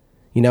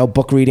 You know,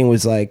 book reading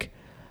was like,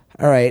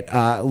 all right,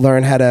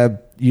 learn how to,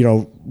 you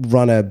know,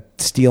 run a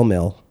steel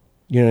mill.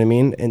 You know what I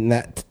mean? And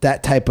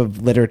that type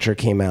of literature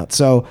came out.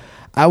 So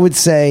I would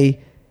say,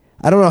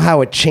 I don't know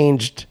how it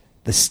changed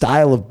the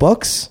style of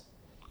books,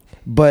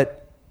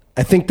 but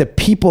I think the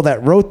people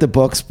that wrote the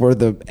books were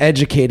the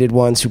educated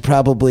ones who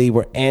probably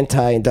were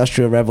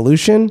anti-industrial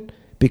revolution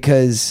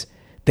because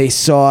they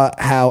saw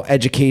how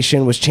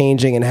education was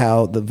changing and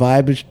how the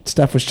vibe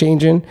stuff was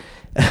changing.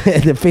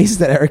 The face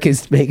that Eric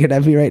is making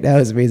at me right now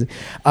is amazing.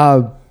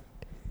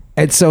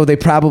 And so they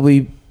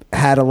probably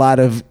had a lot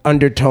of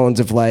undertones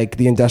of like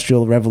the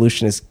industrial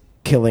revolution is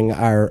killing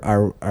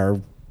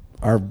our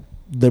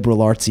liberal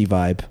artsy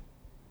vibe,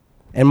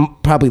 and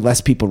probably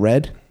less people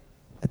read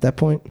at that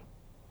point.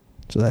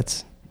 So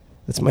that's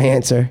my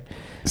answer.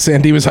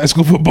 San Dimas High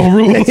School football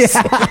rules. Yeah.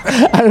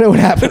 I don't know what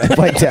happened. I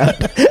blanked out.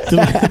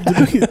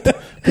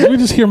 Did we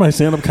just hear my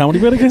stand-up comedy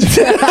bit again?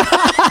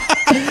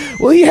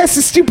 Well, he asked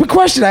a stupid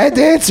question. I had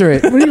to answer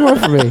it. What do you want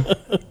from me?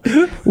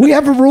 We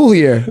have a rule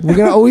here. We're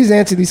going to always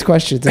answer these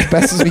questions as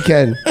best as we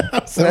can.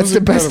 So that's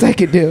the best I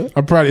could do.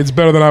 I'm proud. It's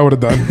better than I would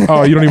have done.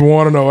 Oh, you don't even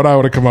want to know what I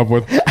would have come up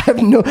with. I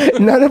have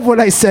none of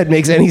what I said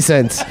makes any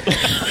sense.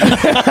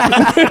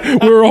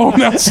 We're all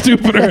now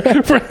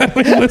stupider for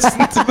having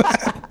listened to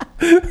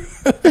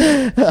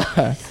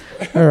that.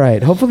 All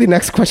right. Hopefully the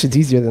next question's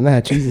easier than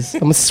that. Jesus.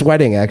 I'm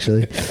sweating,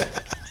 actually.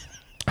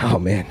 Oh,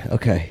 man.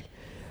 Okay.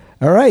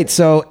 All right.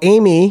 So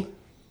Amy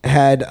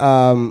had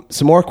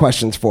some more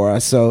questions for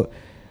us. So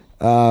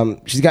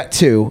she's got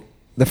two.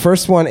 The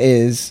first one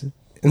is,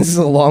 and this is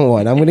a long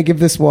one. I'm going to give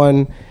this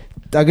one.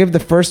 I'll give the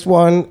first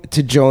one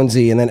to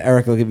Jonesy, and then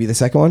Eric will give you the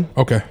second one.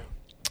 Okay.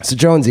 So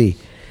Jonesy,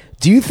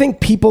 do you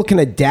think people can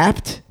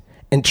adapt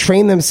and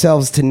train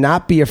themselves to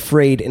not be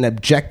afraid in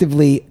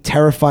objectively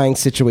terrifying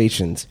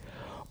situations?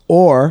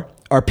 Or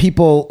are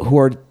people who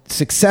are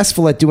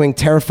successful at doing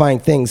terrifying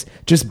things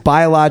just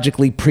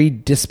biologically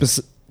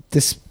predisposed?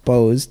 It's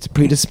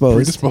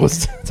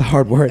a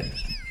hard word.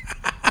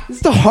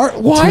 It's the hard.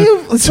 Why?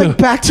 It's like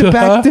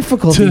back-to-back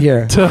difficulty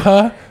here. It's a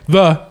hard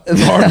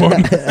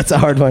one. That's a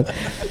hard one.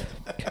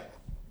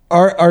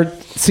 Are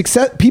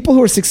people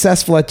who are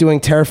successful at doing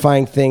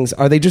terrifying things,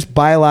 are they just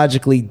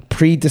biologically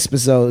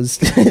predisposed?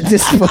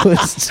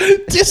 Disposed.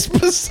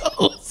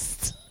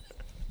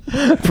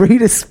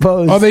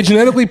 Predisposed. Are they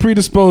genetically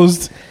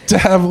predisposed to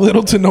have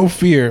little to no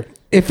fear?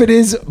 If it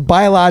is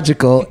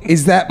biological,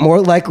 is that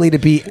more likely to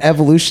be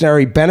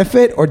evolutionary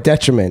benefit or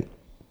detriment?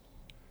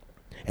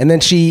 And then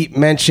she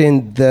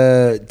mentioned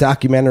the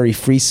documentary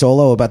Free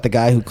Solo about the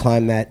guy who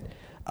climbed that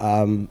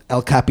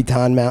El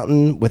Capitan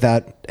mountain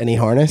without any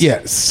harness.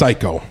 Yeah,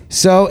 psycho.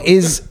 So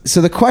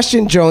the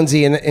question,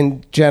 Jonesy,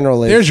 in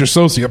general is... There's your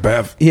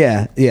sociopath.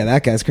 Yeah,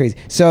 that guy's crazy.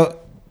 So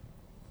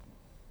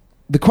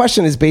the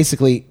question is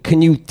basically,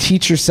 can you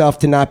teach yourself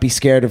to not be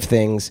scared of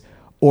things,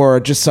 or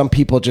just some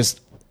people just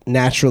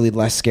naturally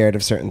less scared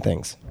of certain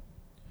things?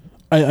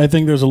 I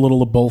think there's a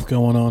little of both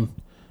going on.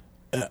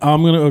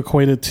 I'm going to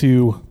equate it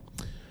to...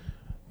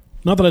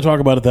 Not that I talk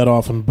about it that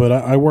often, but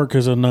I work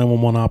as a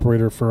 911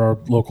 operator for our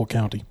local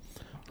county.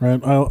 Right?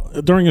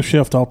 During a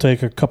shift, I'll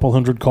take a couple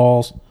hundred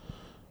calls,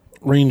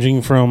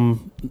 ranging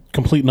from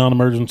complete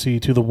non-emergency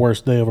to the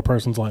worst day of a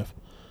person's life.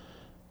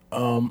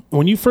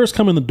 When you first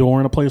come in the door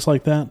in a place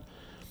like that,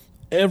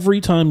 every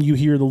time you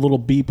hear the little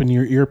beep in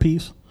your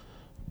earpiece,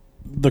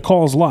 the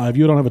call is live.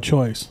 You don't have a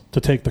choice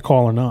to take the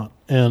call or not,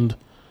 and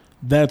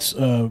that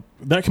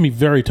can be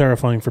very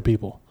terrifying for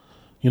people.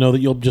 You know, that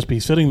you'll just be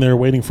sitting there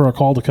waiting for a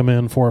call to come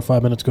in, 4 or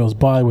 5 minutes goes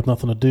by with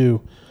nothing to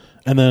do,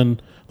 and then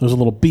there's a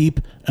little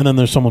beep, and then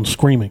there's someone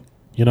screaming,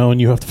 you know,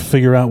 and you have to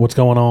figure out what's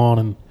going on,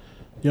 and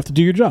you have to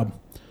do your job.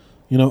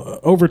 You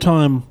know, over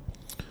time,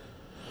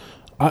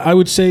 I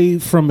would say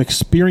from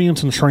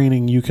experience and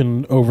training, you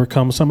can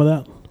overcome some of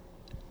that.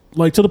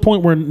 Like, to the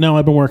point where now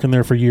I've been working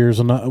there for years,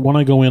 and when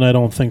I go in, I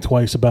don't think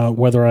twice about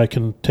whether I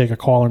can take a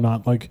call or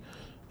not. Like,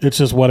 it's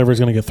just whatever's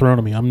going to get thrown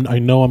at me. I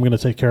know I'm going to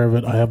take care of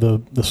it. I have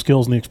the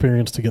skills and the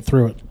experience to get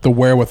through it. The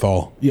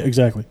wherewithal. Yeah,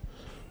 exactly.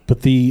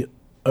 But it's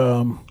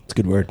a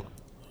good word.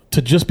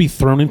 To just be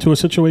thrown into a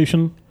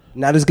situation.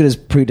 Not as good as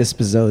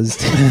predisposed.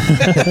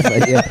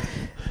 But yeah.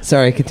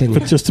 Sorry, continue.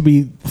 But just to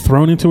be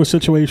thrown into a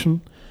situation,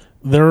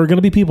 there are going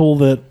to be people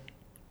that,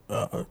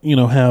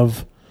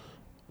 have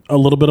a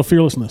little bit of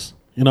fearlessness.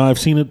 You know, I've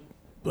seen it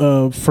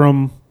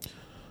from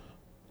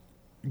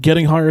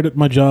getting hired at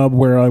my job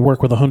where I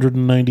work with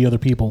 190 other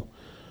people.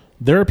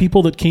 There are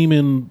people that came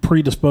in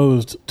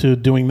predisposed to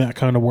doing that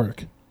kind of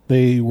work.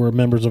 They were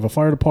members of a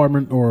fire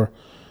department or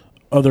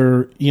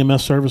other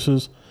EMS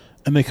services,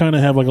 and they kind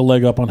of have like a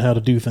leg up on how to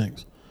do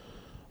things.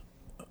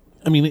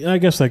 I mean, I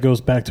guess that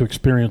goes back to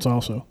experience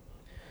also.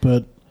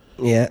 But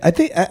yeah, I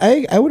think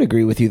I would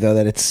agree with you though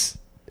that it's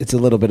a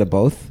little bit of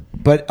both.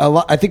 But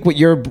I think what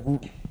you're,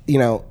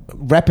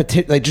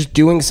 like just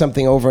doing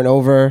something over and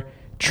over,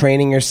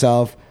 training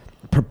yourself,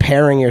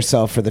 preparing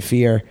yourself for the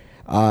fear,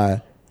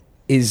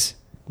 is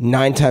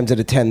 9 times out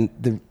of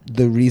 10,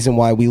 the reason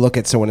why we look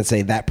at someone and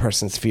say that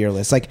person's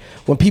fearless. Like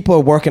when people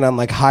are working on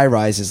like high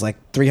rises, like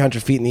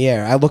 300 feet in the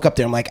air, I look up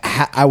there. I'm like,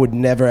 I would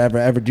never,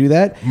 ever do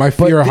that. My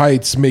fear of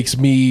heights makes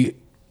my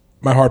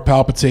heart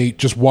palpitate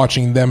just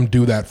watching them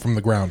do that from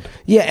the ground.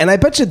 Yeah, and I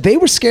bet you they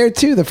were scared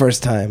too the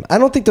first time. I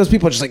don't think those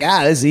people are just like,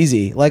 this is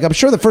easy. Like I'm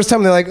sure the first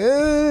time they're like,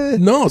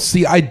 No,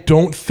 see, I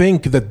don't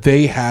think that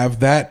they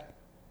have that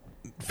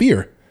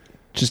fear.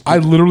 I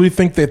literally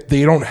think that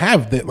they don't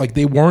have that. Like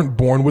they weren't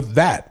born with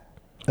that.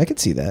 I could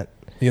see that.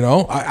 You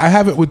know, I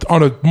have it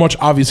on a much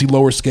obviously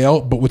lower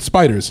scale, but with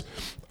spiders.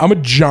 I'm a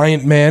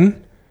giant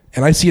man,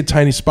 and I see a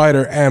tiny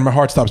spider, and my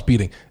heart stops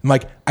beating. And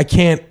like I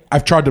can't.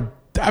 I've tried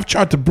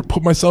to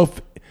put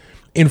myself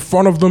in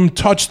front of them,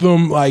 touch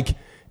them. Like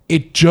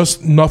it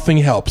just nothing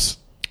helps.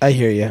 I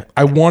hear you.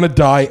 I want to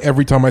die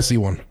every time I see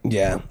one.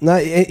 Yeah. No,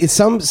 it's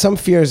some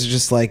fears are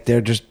just like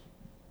they're just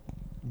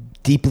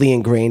deeply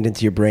ingrained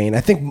into your brain.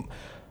 I think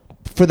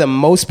for the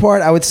most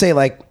part, I would say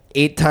like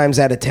 8 times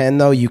out of 10,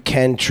 though, you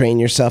can train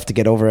yourself to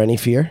get over any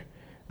fear.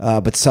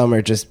 But some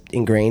are just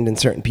ingrained in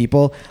certain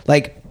people.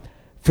 Like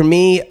for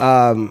me,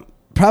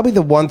 probably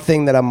the one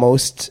thing that I'm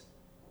most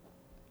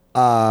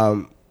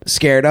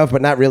scared of,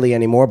 but not really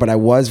anymore, but I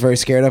was very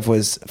scared of,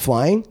 was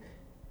flying.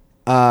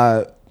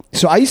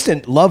 So I used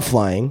to love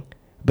flying,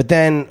 but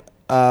then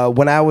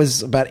when I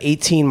was about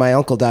 18, my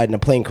uncle died in a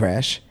plane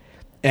crash.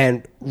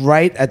 And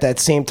right at that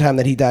same time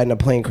that he died in a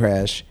plane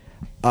crash,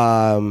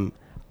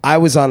 I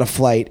was on a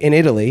flight in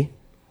Italy,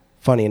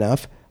 funny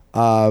enough,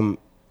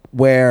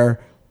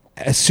 where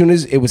as soon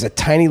as it was a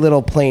tiny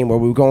little plane where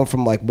we were going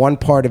from like one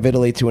part of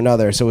Italy to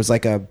another. So it was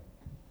like a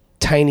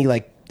tiny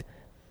like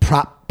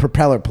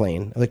propeller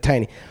plane, like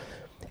tiny.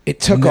 It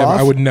took off.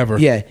 I would never.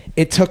 Yeah.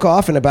 It took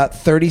off, and about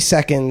 30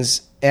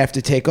 seconds after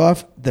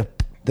takeoff, the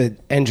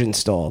engine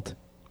stalled.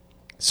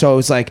 So it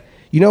was like,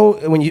 you know,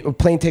 when a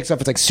plane takes off,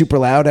 it's like super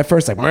loud at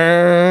first. Like,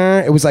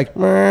 it was like,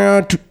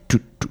 I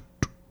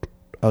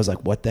was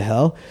like, what the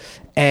hell?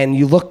 And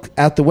you look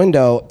out the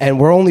window, and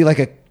we're only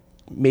like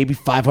maybe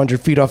 500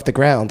 feet off the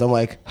ground. I'm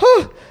like,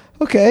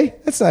 okay,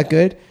 that's not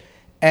good.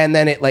 And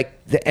then it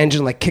like, the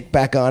engine like kicked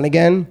back on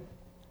again,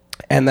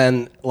 and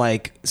then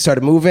like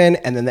started moving,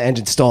 and then the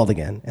engine stalled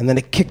again, and then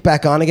it kicked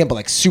back on again, but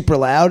like super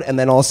loud. And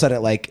then all of a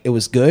sudden it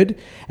was good.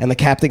 And the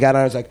captain got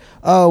on, and was like,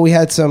 oh, we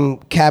had some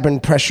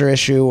cabin pressure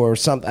issue or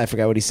something. I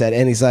forgot what he said.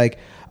 And he's like,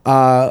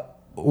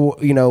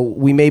 you know,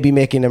 we may be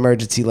making an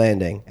emergency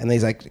landing. And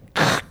he's like,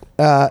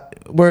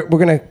 we're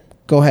going to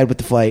go ahead with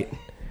the flight.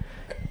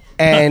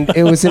 And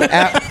it was an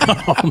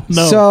Oh,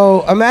 no.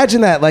 So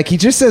imagine that. Like he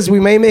just says we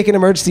may make an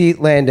emergency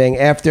landing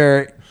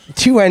after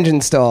 2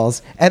 engine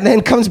stalls, and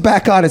then comes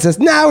back on and says,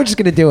 "Nah, we're just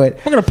going to do it.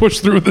 I'm going to push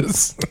through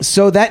this."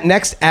 So that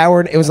next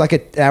hour, it was like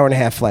an hour and a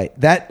half flight.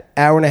 That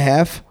hour and a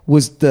half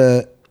was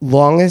the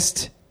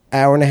longest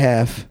hour and a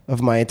half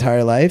of my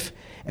entire life.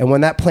 And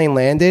when that plane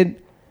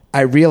landed,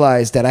 I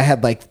realized that I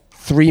had like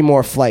 3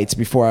 more flights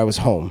before I was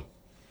home.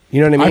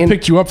 You know what I mean? I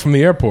picked you up from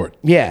the airport.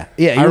 Yeah.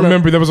 I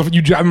remember there was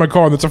you driving my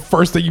car, and that's the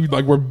first thing you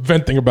like were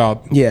venting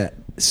about. Yeah.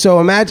 So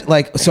imagine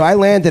so I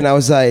landed, and I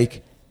was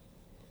like,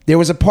 there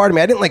was a part of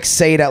me, I didn't like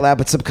say it out loud,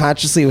 but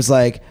subconsciously it was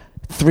like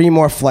 3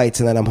 more flights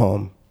and then I'm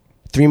home.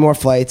 3 more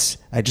flights.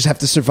 I just have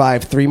to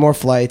survive 3 more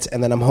flights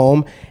and then I'm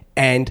home.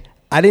 And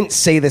I didn't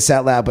say this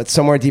out loud, but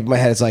somewhere deep in my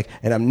head it's like,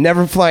 and I'm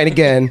never flying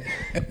again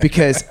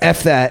because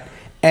F that.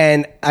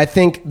 And I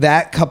think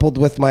that coupled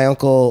with my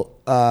uncle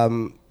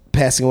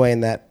passing away in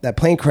that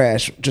plane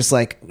crash just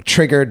like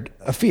triggered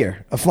a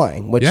fear of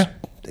flying, which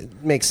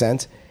makes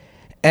sense.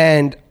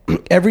 And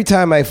every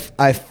time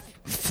I've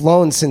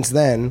flown since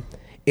then,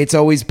 it's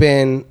always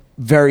been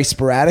very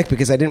sporadic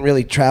because I didn't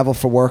really travel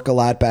for work a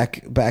lot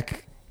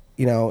back,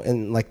 you know,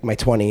 in like my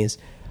 20s.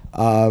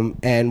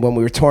 And when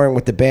we were touring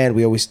with the band,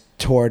 we always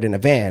toured in a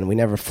van. We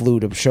never flew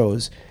to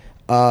shows.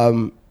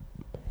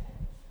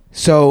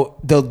 So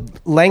the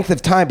length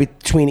of time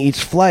between each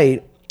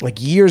flight, like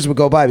years would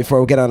go by before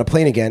I would get on a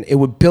plane again. It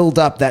would build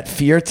up that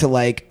fear to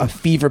like a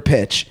fever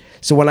pitch.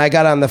 So when I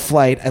got on the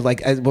flight,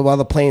 while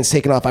the plane's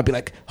taking off, I'd be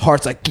like,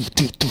 heart's like,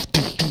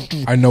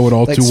 I know it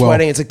all like too well.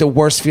 sweating. It's like the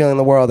worst feeling in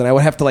the world. And I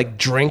would have to like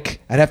drink.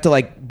 I'd have to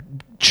like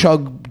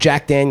chug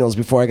Jack Daniels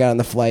before I got on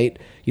the flight,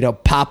 you know,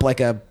 pop like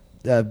a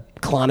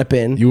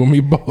Klonopin. You and me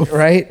both.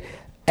 Right?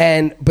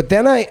 But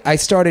then I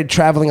started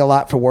traveling a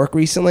lot for work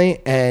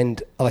recently,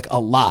 and like a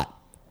lot.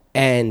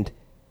 And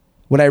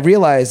what I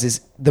realized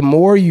is the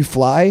more you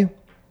fly,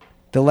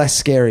 the less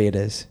scary it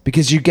is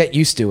because you get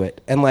used to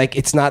it. And like,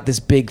 it's not this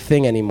big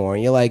thing anymore.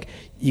 You're like,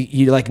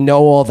 you like know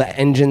all the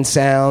engine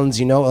sounds,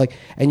 you know, like,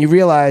 and you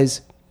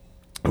realize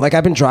like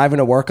I've been driving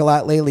to work a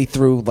lot lately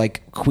through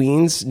like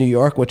Queens, New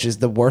York, which is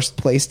the worst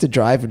place to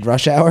drive in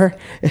rush hour.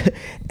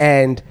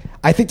 And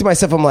I think to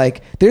myself, I'm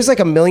like, there's like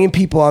 1 million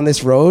people on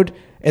this road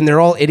and they're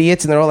all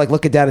idiots and they're all like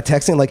looking down at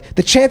texting. Like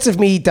the chance of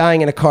me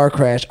dying in a car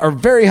crash are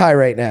very high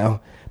right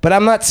now. but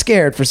I'm not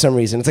scared for some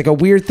reason. It's like a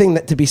weird thing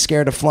to be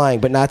scared of flying,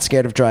 but not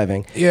scared of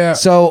driving. Yeah.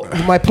 So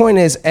my point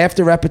is,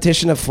 after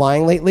repetition of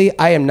flying lately,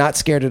 I am not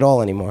scared at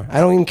all anymore. I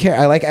don't even care.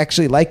 I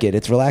actually like it.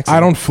 It's relaxing. I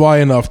don't fly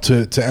enough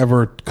to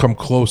ever come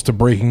close to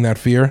breaking that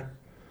fear.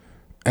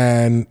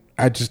 And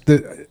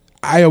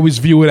I always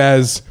view it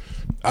as,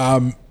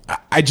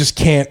 I just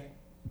can't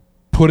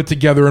put it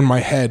together in my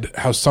head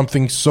how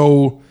something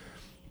so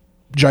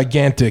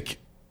gigantic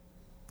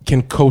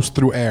can coast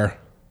through air.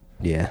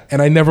 Yeah.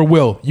 And I never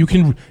will. You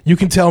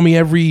can tell me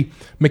every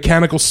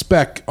mechanical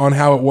spec on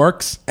how it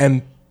works,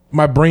 and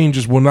my brain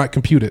just will not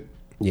compute it.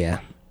 Yeah.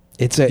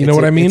 You know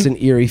what I mean? It's an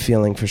eerie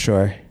feeling for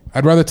sure.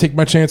 I'd rather take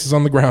my chances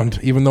on the ground,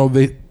 even though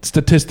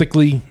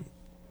statistically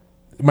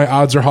my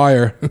odds are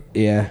higher.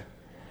 Yeah.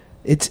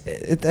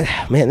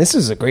 Man, this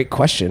is a great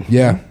question.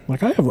 Yeah.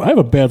 Like I have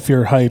a bad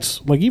fear of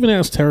heights. Like even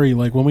ask Terry.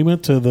 Like when we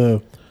went to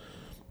the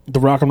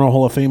Rock and Roll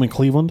Hall of Fame in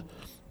Cleveland.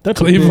 That's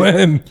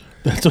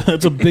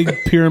a big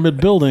pyramid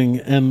building,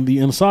 and the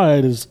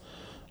inside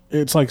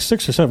it's like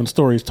 6 or 7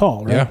 stories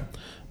tall, right? Yeah.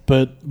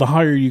 But the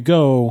higher you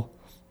go,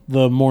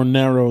 the more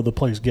narrow the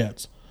place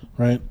gets,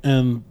 right?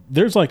 And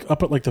there's like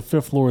up at like the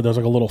 5th floor, there's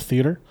like a little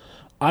theater.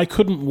 I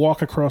couldn't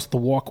walk across the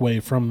walkway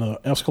from the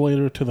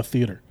escalator to the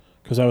theater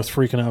because I was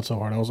freaking out so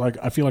hard. I was like,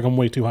 I feel like I'm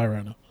way too high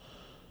right now.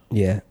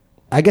 Yeah.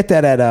 I get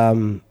that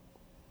at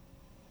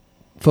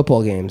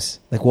football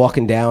games, like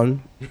walking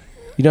down.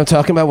 You know what I'm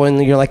talking about,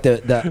 when you're like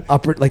the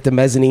upper, like the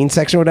mezzanine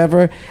section or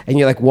whatever, and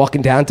you're like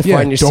walking down to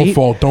find your seat.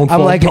 Don't fall.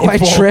 I'm like,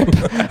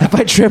 if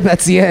I trip,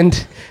 that's the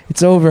end.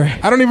 It's over.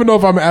 I don't even know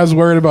if I'm as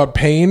worried about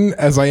pain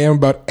as I am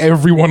about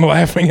everyone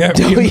laughing at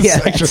me in the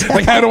section.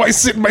 Like, how do I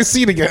sit in my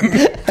seat again?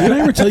 Did I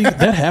ever tell you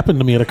that happened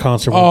to me at a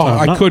concert one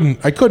time?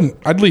 I couldn't.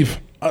 I'd leave.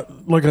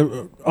 Like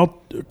a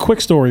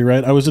quick story,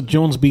 right? I was at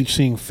Jones Beach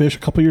seeing Fish a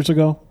couple years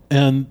ago,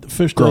 and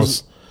Fish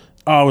Gross.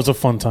 Oh, it was a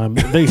fun time.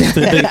 They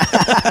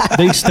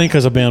stink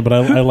as a band, but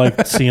I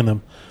liked seeing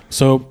them.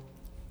 So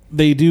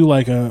they do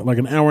like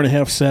an hour and a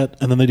half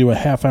set, and then they do a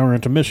half hour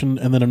intermission,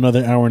 and then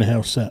another hour and a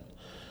half set.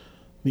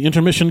 The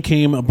intermission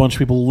came, a bunch of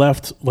people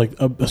left, like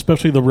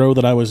especially the row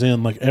that I was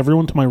in. Like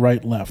everyone to my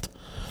right left.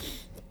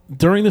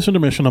 During this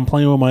intermission, I'm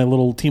playing with my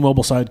little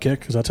T-Mobile Sidekick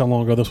because that's how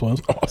long ago this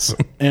was. Awesome.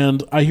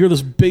 And I hear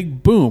this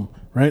big boom,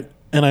 right?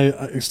 And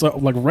I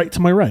start like right to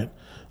my right.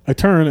 I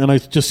turn and I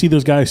just see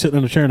this guy sitting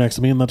in a chair next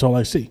to me, and that's all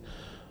I see.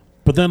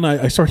 But then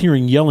I start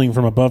hearing yelling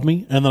from above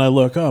me, and then I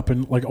look up,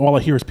 and like all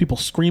I hear is people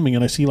screaming,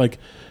 and I see like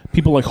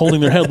people like holding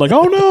their head, like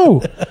 "Oh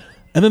no!"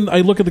 And then I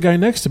look at the guy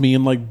next to me,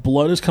 and like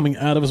blood is coming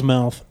out of his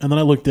mouth. And then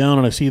I look down,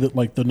 and I see that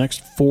like the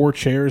next 4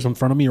 chairs in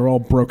front of me are all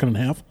broken in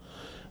half.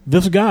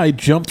 This guy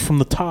jumped from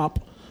the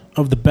top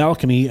of the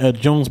balcony at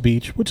Jones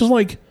Beach, which is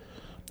like,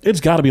 it's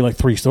got to be like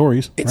 3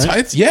 stories.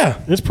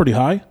 It's pretty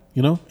high,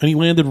 you know. And he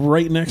landed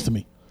right next to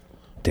me.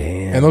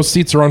 Damn. And those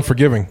seats are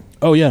unforgiving.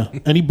 Oh yeah,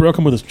 and he broke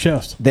him with his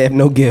chest. They have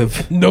no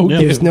give.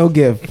 There's no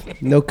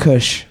give. No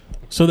cush.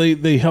 So they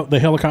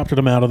helicoptered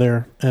him out of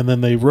there, and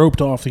then they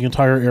roped off the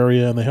entire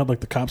area, and they had like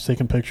the cops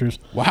taking pictures.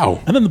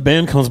 Wow. And then the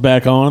band comes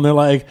back on, and they're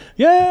like,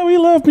 "Yeah, we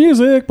love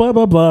music, blah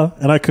blah blah,"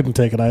 and I couldn't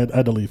take it. I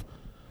had to leave.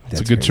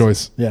 That's a good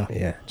choice. Yeah.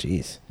 Yeah.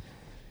 Jeez.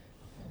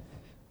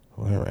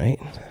 All right.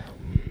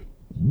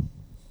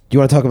 Do you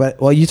want to talk about?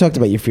 Well, you talked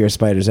about your fear of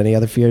spiders. Any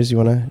other fears you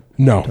want to?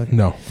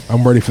 No.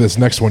 I'm ready for this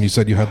next one you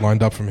said you had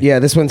lined up for me. Yeah,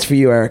 this one's for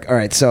you, Eric. All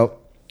right. So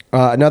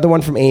another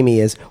one from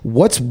Amy is: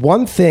 what's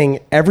one thing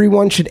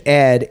everyone should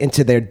add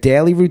into their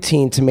daily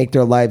routine to make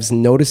their lives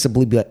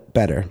noticeably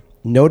better?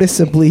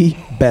 Noticeably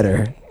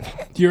better.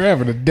 You're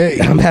having a day.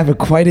 I'm having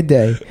quite a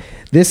day.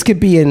 This could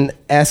be an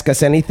Ask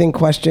Us Anything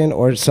question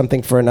or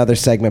something for another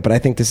segment, but I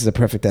think this is a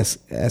perfect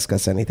Ask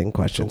Us Anything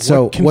question.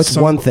 So what's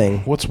one thing?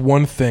 What's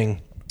one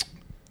thing?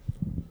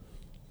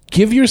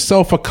 Give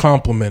yourself a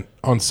compliment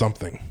on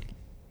something.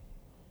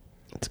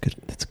 That's good.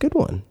 That's a good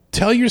one.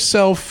 Tell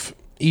yourself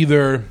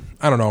either,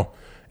 I don't know,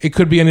 it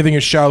could be anything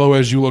as shallow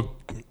as you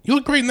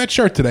look great in that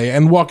shirt today,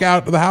 and walk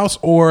out of the house,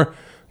 or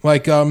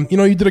like,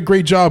 you did a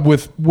great job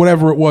with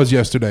whatever it was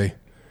yesterday.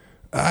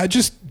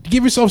 Just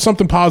give yourself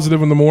something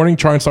positive in the morning.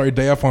 Try and start your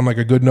day off on like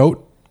a good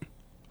note.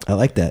 I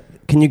like that.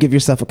 Can you give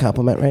yourself a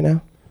compliment right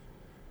now?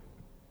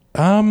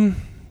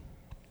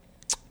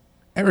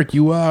 Eric,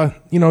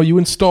 you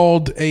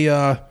installed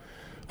a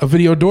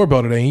video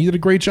doorbell today, and you did a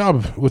great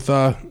job with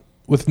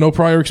no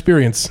prior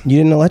experience. You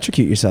didn't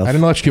electrocute yourself. I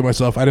didn't electrocute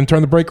myself. I didn't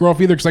turn the breaker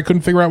off either because I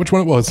couldn't figure out which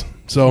one it was.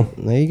 So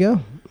there you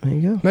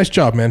go. Nice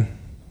job, man.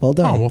 Well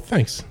done. Oh, well,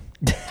 thanks.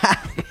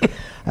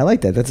 I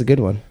like that. That's a good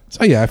one.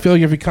 So yeah, I feel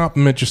like if you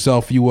compliment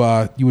yourself, you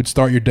would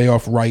start your day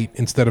off right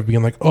instead of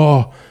being like,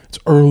 oh, it's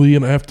early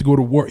and I have to go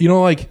to work.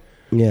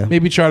 Yeah.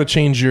 Maybe try to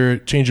change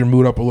your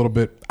mood up a little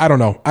bit. I don't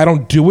know. I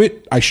don't do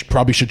it. I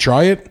probably should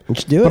try it. You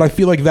should do it. But I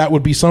feel like that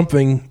would be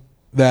something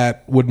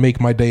that would make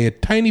my day a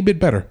tiny bit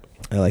better.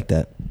 I like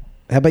that.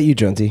 How about you,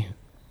 Jonesy?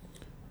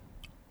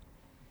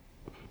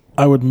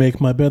 I would make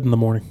my bed in the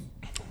morning.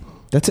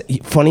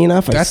 Funny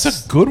enough. That's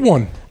a good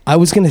one. I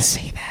was going to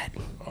say that.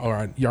 All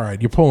right.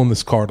 You're pulling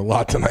this card a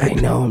lot tonight. I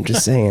know. I'm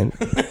just saying.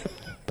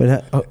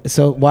 But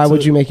so why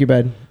would you make your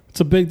bed?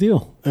 It's a big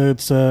deal. It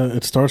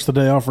starts the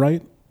day off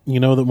right. You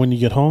know that when you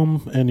get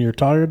home and you're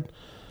tired,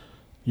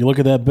 you look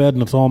at that bed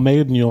and it's all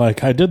made, and you're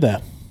like, I did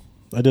that.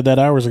 I did that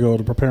hours ago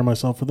to prepare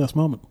myself for this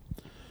moment.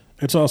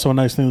 It's also a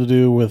nice thing to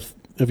do with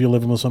if you're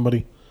living with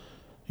somebody,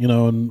 you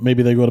know, and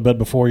maybe they go to bed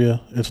before you.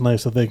 It's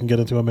nice that they can get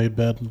into a made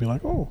bed and be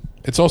like, oh.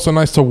 It's also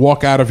nice to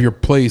walk out of your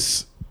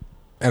place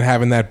and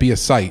having that be a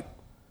sight.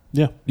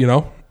 Yeah. You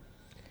know?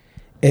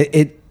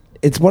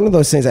 It's one of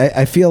those things.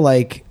 I feel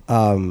like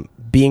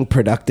being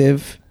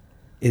productive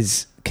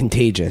is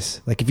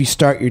contagious. Like if you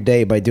start your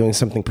day by doing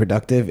something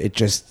productive, it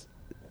just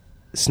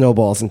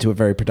snowballs into a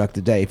very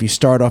productive day. If you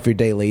start off your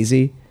day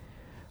lazy,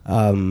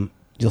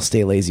 you'll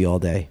stay lazy all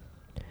day.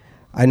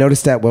 I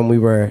noticed that when we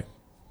were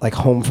like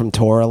home from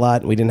tour a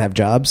lot and we didn't have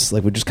jobs,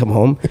 like we'd just come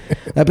home.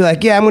 I'd be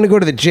like, yeah, I'm going to go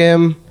to the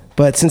gym.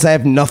 But since I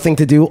have nothing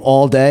to do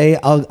all day,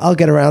 I'll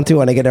get around to it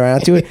when I get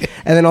around to it.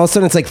 And then all of a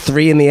sudden it's like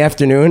 3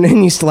 PM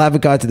and you still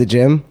haven't got to the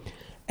gym.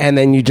 And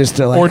then you just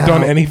are like... Or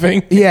done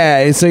anything. Yeah.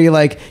 And so you're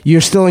like,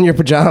 you're still in your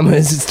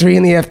pajamas. It's 3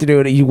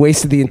 PM. You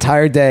wasted the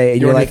entire day.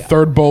 And you're like... your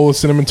third bowl of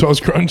Cinnamon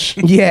Toast Crunch.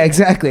 Yeah,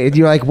 exactly. And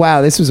you're like,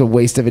 wow, this was a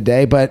waste of a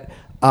day. But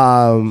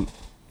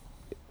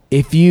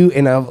if you,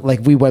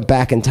 like we went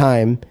back in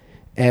time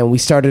and we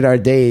started our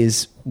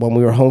days when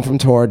we were home from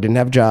tour, didn't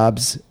have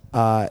jobs...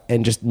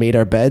 and just made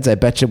our beds, I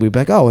bet you we'd be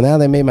like, oh, now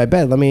they made my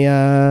bed. Let me,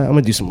 I'm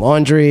going to do some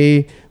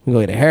laundry. We go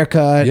get a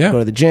haircut. Yeah. Go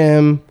to the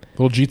gym.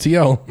 Little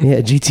GTL.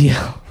 Yeah,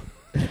 GTL.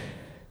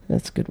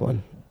 That's a good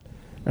one.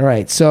 All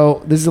right.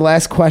 So this is the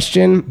last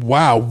question.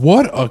 Wow.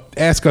 What a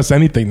Ask Us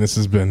Anything this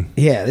has been.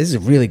 Yeah, this is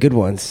really good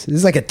ones. This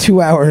is like a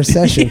 2-hour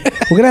session. Yeah.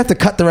 We're going to have to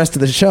cut the rest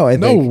of the show, I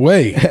think. No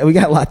way. We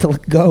got a lot to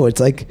go. It's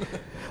like,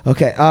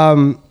 okay.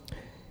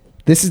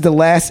 This is the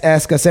last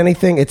Ask Us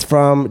Anything. It's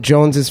from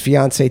Jones's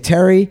fiance,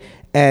 Terry.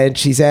 And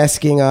she's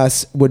asking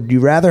us, would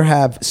you rather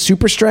have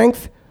super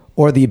strength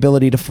or the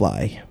ability to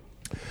fly?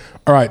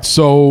 All right.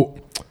 So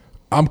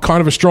I'm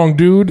kind of a strong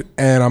dude,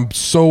 and I'm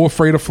so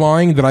afraid of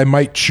flying that I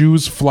might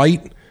choose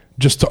flight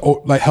just to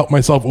like help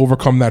myself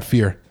overcome that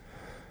fear.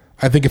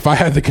 I think if I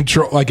had the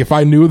control, like if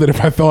I knew that if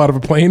I fell out of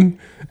a plane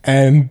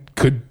and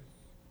could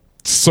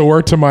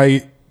soar to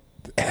my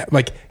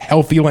like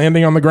healthy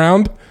landing on the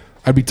ground,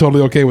 I'd be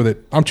totally okay with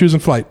it. I'm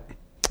choosing flight.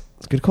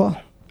 It's a good call.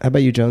 How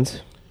about you,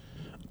 Jones?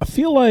 I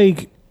feel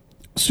like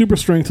super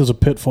strength is a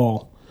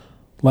pitfall.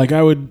 Like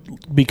I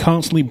would be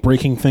constantly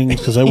breaking things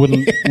because I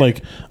wouldn't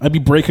like I'd be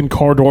breaking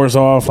car doors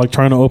off, like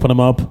trying to open them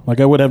up. Like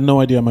I would have no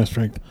idea my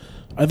strength.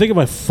 I think if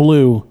I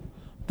flew,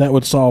 that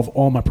would solve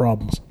all my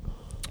problems.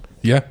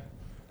 Yeah,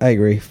 I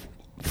agree.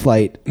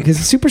 Flight, because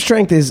super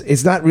strength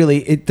is not really.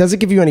 It doesn't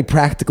give you any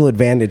practical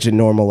advantage in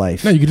normal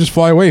life. No, you could just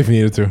fly away if you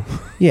needed to.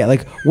 Yeah,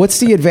 like what's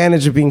the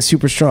advantage of being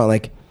super strong?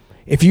 Like.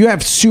 If you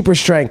have super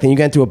strength and you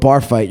get into a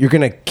bar fight, you're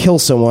going to kill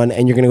someone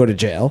and you're going to go to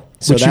jail.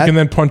 So which you can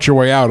then punch your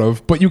way out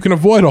of, but you can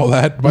avoid all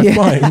that by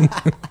flying.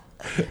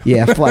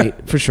 Yeah,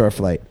 flight. For sure,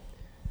 flight.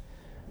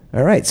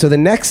 All right, so the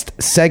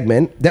next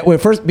segment...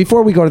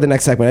 before we go to the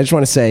next segment, I just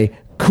want to say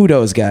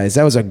kudos, guys.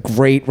 That was a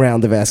great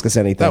round of Ask Us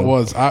Anything. That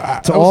was.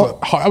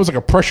 I was like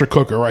a pressure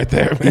cooker right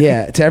there, man.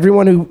 Yeah, to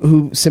everyone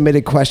who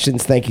submitted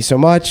questions, thank you so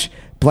much.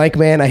 Blank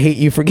Man, I hate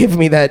you for giving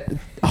me that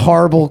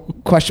horrible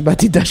question about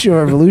the Industrial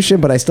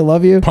Revolution, but I still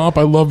love you. Pomp,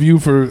 I love you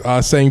for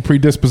saying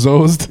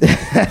predisposed.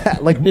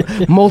 Like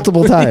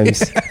multiple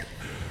times.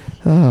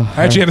 Oh,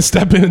 I actually had to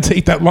step in and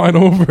take that line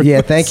over. Yeah,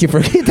 thank you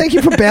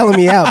for bailing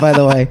me out, by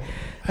the way.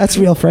 That's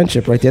real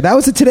friendship right there. That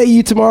was a today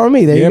you, tomorrow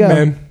me. There you go.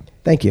 Man.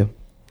 Thank you.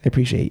 I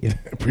appreciate you.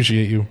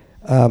 Appreciate you.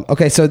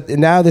 Okay, so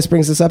now this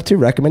brings us up to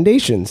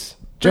recommendations.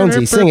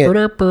 Jonesy, sing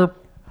it.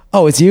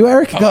 Oh, it's you,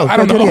 Eric? Go. I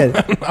don't know.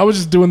 I was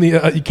just doing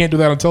the you can't do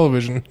that on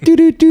television.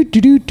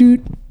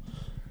 Do.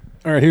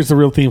 All right, here's the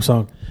real theme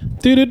song.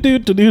 Do.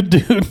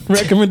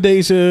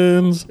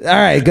 Recommendations. All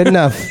right, good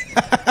enough.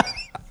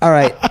 All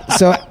right,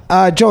 so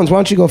Jones, why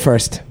don't you go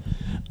first?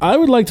 I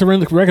would like to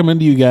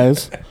recommend to you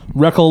guys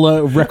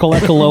recommend.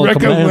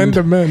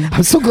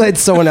 I'm so glad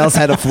someone else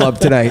had a flub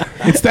tonight.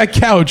 It's that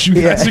couch. You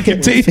guys are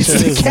contagious.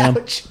 It's the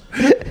couch.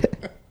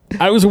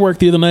 I was at work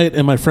the other night,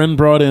 and my friend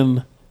brought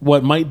in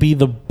what might be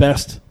the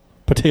best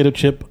potato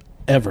chip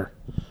ever.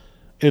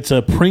 It's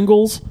a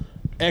Pringles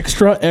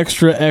extra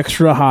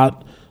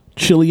hot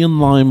chili and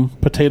lime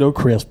potato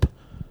crisp,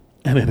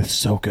 and it is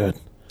so good.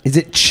 Is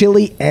it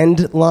chili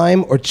and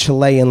lime or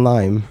Chilean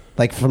lime?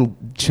 Like from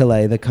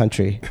Chile, the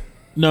country?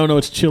 No,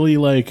 it's chili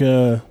like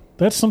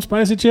that's some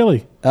spicy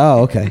chili.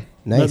 Oh, okay.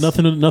 Nice.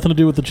 Nothing to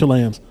do with the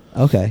Chileans.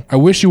 Okay. I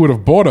wish you would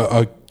have bought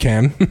a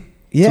can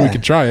yeah. so we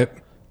could try it.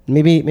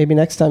 Maybe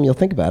next time you'll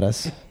think about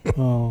us.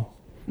 Oh.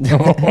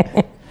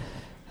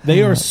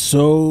 They are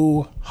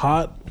so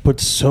hot, but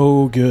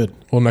so good.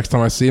 Well, next time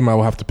I see them, I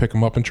will have to pick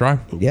them up and try.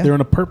 Yeah. They're in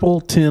a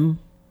purple tin.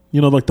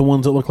 You know, like the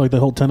ones that look like they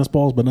hold tennis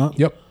balls, but not.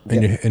 Yep.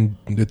 And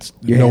it's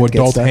your no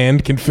adult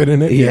hand can fit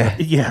in it.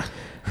 Yeah.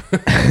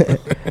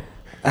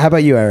 How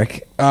about you,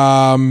 Eric?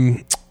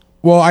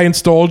 Well, I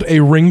installed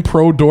a Ring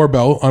Pro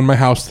doorbell on my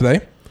house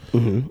today.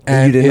 Mm-hmm.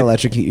 And you didn't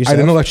electrocute yourself? I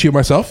didn't electrocute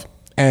myself,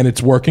 and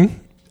it's working,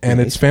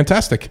 and It's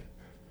fantastic.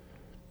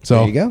 So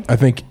there you go. I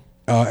think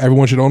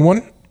everyone should own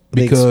one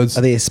because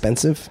are they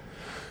expensive?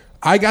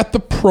 I got the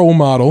Pro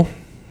model,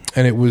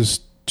 and it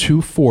was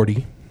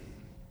 $240.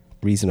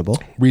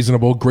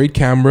 Reasonable. Great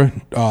camera,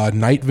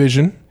 night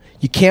vision.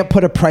 You can't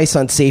put a price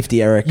on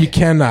safety, Eric. You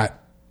cannot.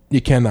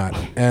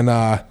 And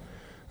I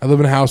live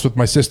in a house with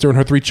my sister and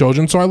her 3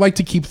 children, so I like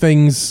to keep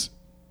things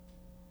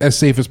as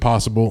safe as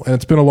possible. And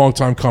it's been a long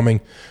time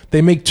coming.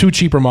 They make 2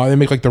 cheaper models. They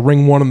make like the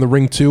Ring 1 and the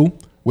Ring 2,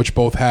 which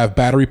both have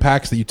battery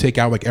packs that you take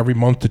out like every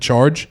month to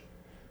charge.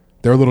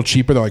 They're a little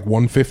cheaper. They're like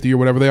 $150 or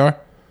whatever they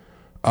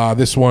are.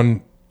 This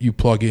one, you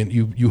plug in,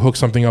 you hook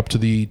something up to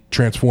the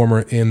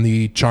transformer in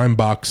the chime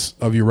box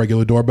of your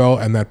regular doorbell,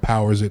 and that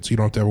powers it, so you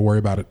don't have to ever worry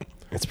about it.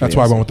 That's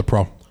why I went with the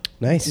Pro.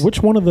 Nice.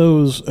 Which one of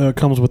those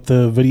comes with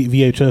the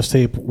VHS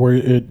tape where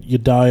you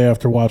die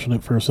after watching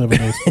it for 7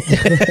 days?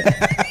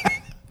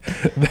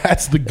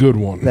 That's the good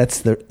one.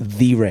 That's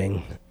the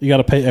Ring. You got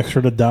to pay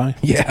extra to die?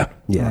 Yeah.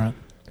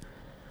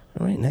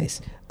 All right,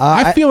 nice.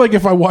 I feel like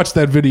if I watched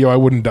that video, I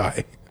wouldn't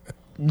die.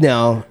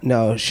 No.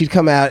 She'd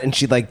come out and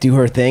she'd like do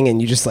her thing,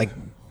 and you just like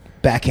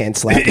backhand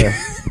slap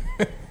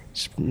her.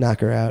 Just knock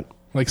her out.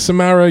 Like,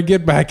 Samara,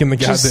 get back in the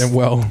goddamn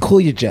well.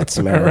 Cool your jets,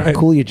 Samara. Right.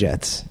 Cool your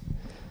jets.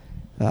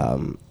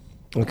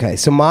 Okay,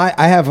 so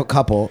I have a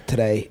couple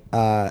today.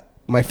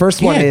 My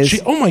first one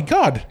is... oh my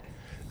God.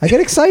 I get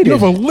excited. You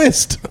have a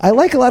list. I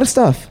like a lot of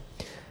stuff.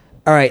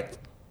 All right.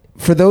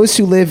 For those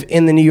who live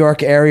in the New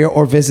York area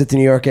or visit the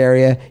New York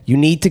area, you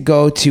need to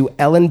go to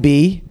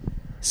L&B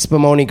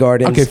Spumoni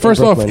Gardens. Okay,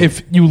 first off,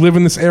 if you live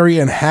in this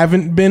area and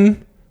haven't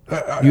been,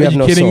 are you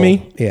kidding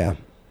me? Yeah.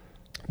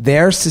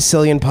 Their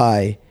Sicilian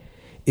pie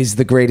is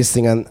the greatest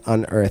thing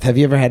on earth. Have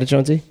you ever had it,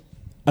 Jonesy?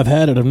 I've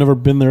had it. I've never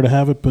been there to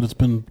have it, but it's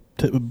been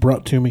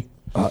brought to me.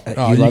 You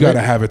got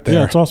to have it there.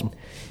 Yeah, it's awesome.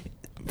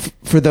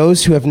 For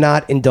those who have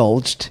not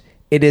indulged,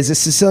 it is a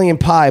Sicilian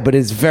pie, but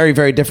it's very,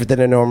 very different than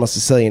a normal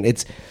Sicilian.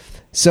 It's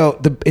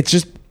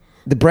just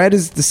the bread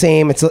is the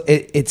same.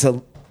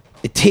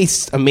 It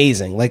tastes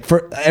amazing. Like,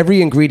 for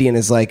every ingredient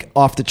is like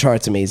off the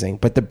charts amazing.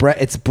 But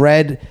it's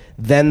bread,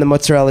 then the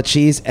mozzarella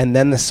cheese, and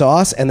then the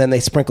sauce, and then they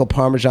sprinkle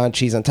Parmesan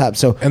cheese on top.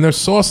 And their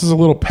sauce is a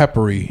little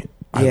peppery.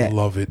 I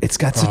love it. It's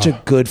got such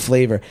a good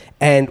flavor.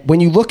 And when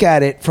you look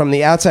at it from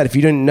the outside, if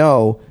you didn't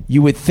know,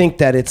 you would think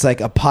that it's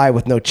like a pie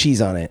with no cheese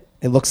on it.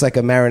 It looks like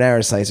a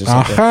marinara slice or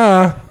something.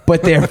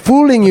 But they're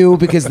fooling you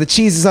because the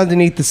cheese is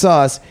underneath the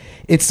sauce.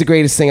 It's the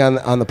greatest thing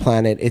on the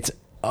planet. It's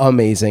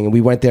amazing. And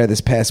we went there this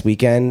past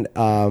weekend.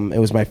 It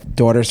was my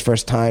daughter's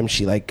first time.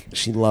 She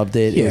loved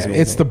it. Yeah,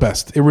 it's the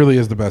best. It really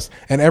is the best.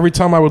 And every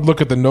time I would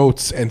look at the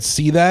notes and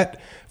see that,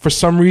 for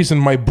some reason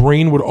my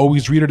brain would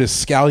always read it as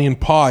scallion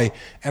pie,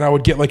 and I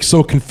would get like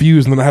so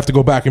confused, and then I have to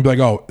go back and be like,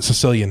 oh,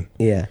 Sicilian.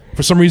 Yeah.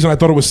 For some reason I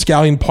thought it was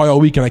scallion pie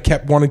all week, and I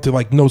kept wanting to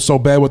like know so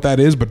bad what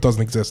that is, but it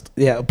doesn't exist.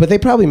 Yeah, but they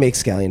probably make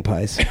scallion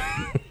pies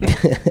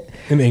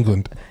in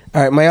England.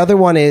 All right, my other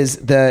one is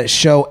the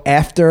show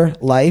After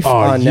Life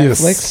on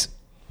Netflix.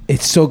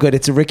 It's so good.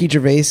 It's a Ricky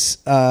Gervais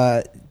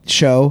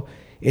show.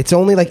 It's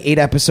only like 8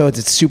 episodes.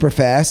 It's super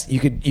fast. You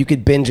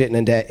could binge it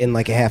in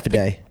like a half a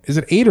day. Is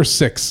it 8 or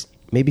 6?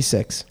 Maybe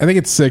 6. I think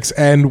it's 6.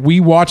 And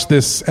we watched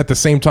this at the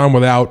same time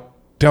without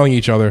telling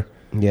each other.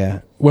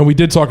 Yeah. When we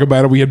did talk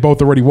about it, we had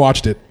both already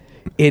watched it.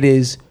 It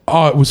is.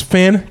 Oh, it was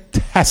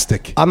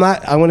fantastic. I'm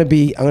gonna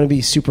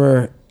be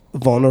super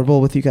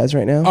vulnerable with you guys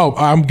right now. Oh,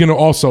 I'm gonna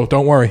also.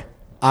 Don't worry.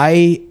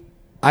 I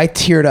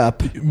teared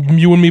up.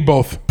 You and me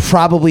both.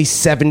 Probably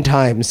 7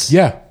 times.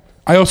 Yeah.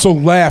 I also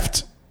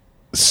laughed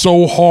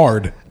so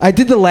hard. I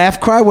did the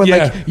laugh cry where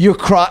like you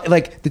cry,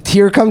 like the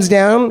tear comes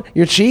down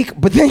your cheek,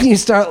 but then you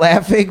start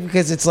laughing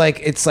because it's like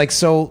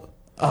so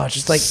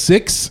just like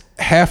 6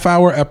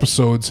 half-hour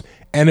episodes,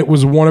 and it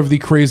was one of the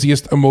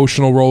craziest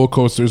emotional roller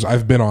coasters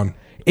I've been on.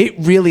 It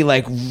really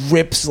like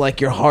rips like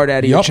your heart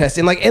out of your chest,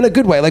 and like in a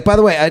good way. Like, by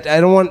the way, I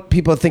don't want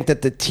people to think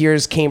that the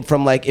tears came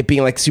from like it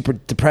being like super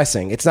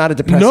depressing. It's not a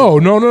depressing. No.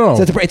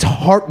 It's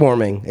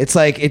heartwarming. It's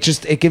like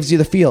it gives you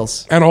the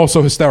feels, and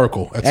also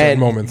hysterical at certain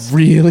moments.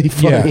 Really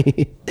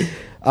funny.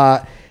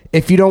 Yeah.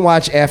 If you don't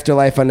watch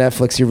Afterlife on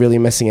Netflix, you're really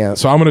missing out.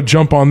 So I'm gonna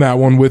jump on that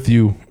one with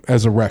you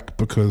as a rec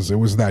because it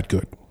was that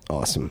good.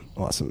 Awesome.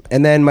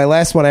 And then my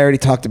last one I already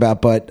talked about,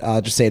 but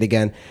I'll just say it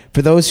again.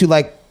 For those who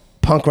like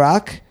punk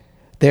rock,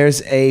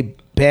 there's a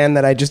band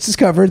that I just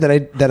discovered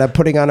that I'm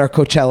putting on our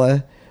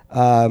Coachella,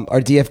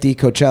 our DFD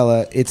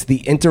Coachella. It's the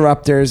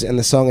Interrupters, and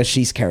the song is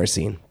She's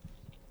Kerosene.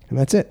 And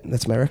that's it.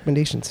 That's my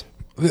recommendations.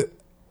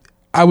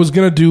 I was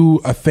going to do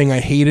a thing I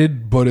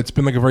hated, but it's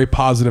been like a very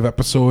positive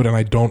episode, and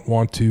I don't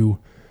want to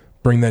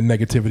bring that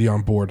negativity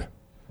on board.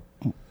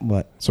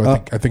 What? So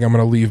I think I'm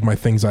going to leave my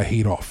things I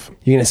hate off.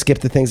 You're going to skip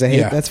the things I hate?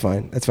 Yeah. That's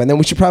fine. Then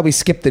we should probably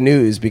skip the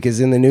news, because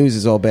in the news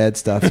is all bad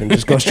stuff, and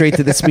just go straight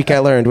to This Week I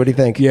Learned. What do you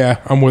think?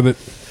 Yeah, I'm with it.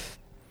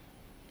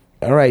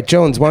 All right,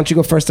 Jones, why don't you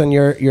go first on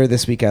your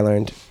This Week I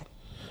Learned?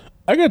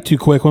 I got 2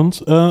 quick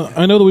ones.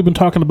 I know that we've been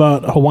talking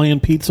about Hawaiian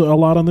pizza a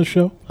lot on this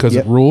show. Because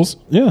it rules?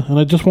 Yeah, and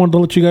I just wanted to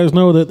let you guys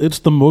know that it's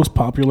the most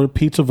popular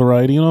pizza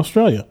variety in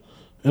Australia.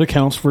 It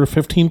accounts for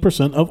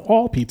 15% of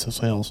all pizza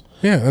sales.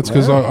 Yeah, that's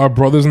because our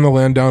brothers in the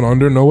land down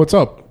under know what's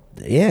up.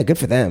 Yeah, good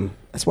for them.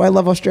 That's why I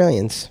love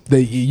Australians.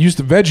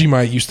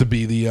 Vegemite used to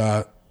be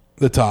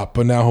the top,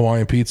 but now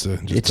Hawaiian pizza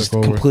Just took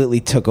over. completely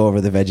took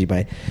over the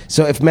Vegemite.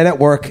 So if Men at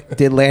Work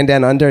did Land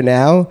Down Under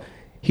now,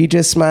 he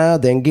just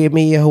smiled and gave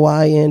me a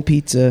Hawaiian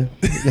pizza.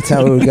 That's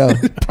how it would go.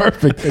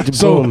 Perfect.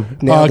 Boom,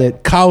 nailed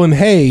it. Colin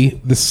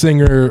Hay, the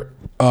singer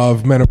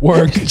of Men at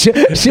Work.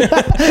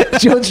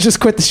 Jones just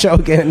quit the show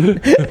again.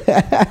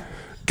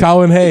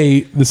 Colin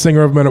Hay, the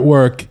singer of Men at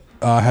Work,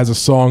 has a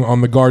song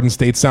on the Garden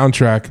State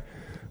soundtrack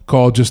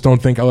called Just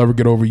Don't Think I'll Ever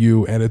Get Over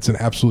You, and it's an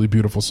absolutely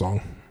beautiful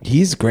song.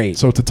 He's great.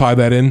 So to tie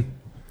that in,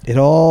 it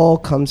all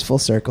comes full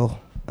circle.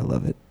 I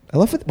love it. I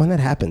love it when that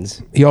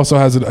happens. He also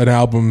has an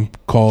album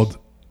called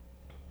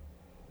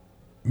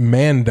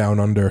Man Down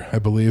Under, I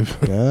believe.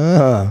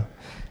 Ah,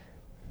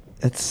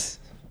 that's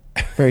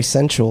very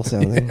sensual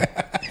sounding.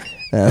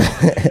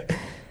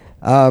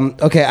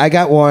 Okay, I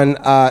got one.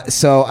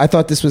 So I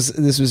thought this was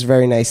a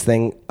very nice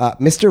thing.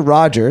 Mr.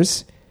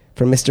 Rogers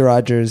from Mr.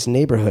 Rogers'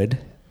 Neighborhood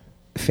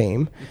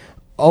fame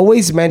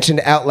always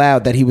mentioned out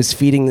loud that he was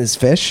feeding his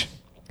fish.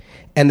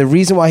 And the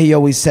reason why he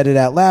always said it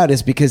out loud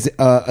is because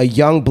a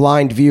young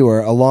blind viewer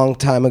a long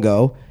time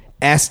ago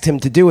asked him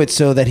to do it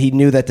so that he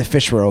knew that the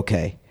fish were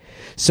okay.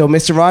 So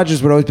Mr.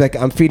 Rogers would always be like,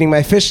 I'm feeding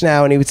my fish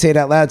now, and he would say it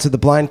out loud so the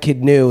blind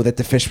kid knew that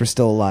the fish were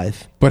still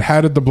alive. But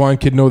how did the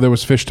blind kid know there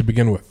was fish to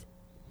begin with?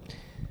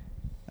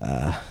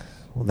 Well,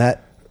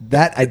 that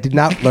I did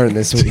not learn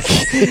this week.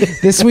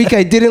 This week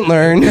I didn't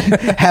learn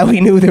how he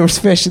knew there was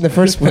fish in the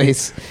first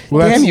place.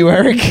 Well, damn you,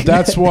 Eric.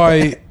 That's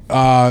why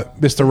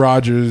Mr.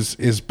 Rogers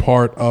is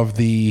part of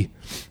the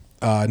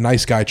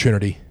nice guy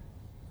Trinity.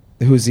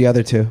 Who's the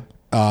other two?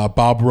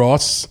 Bob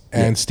Ross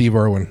and Steve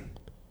Irwin.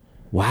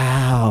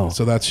 Wow.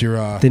 So that's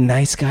your... the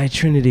nice guy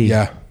Trinity.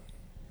 Yeah.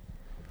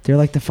 They're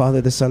like the Father,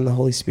 the Son, and the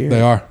Holy Spirit.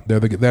 They are.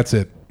 That's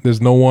it.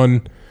 There's no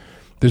one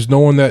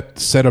that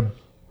set a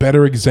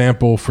better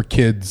example for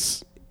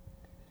kids.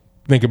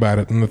 Think about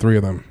it, than the three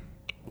of them.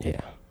 Yeah,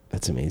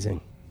 that's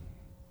amazing.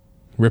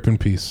 Rip in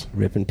peace.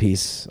 Rip in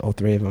peace, all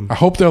three of them. I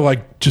hope they're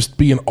like just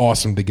being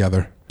awesome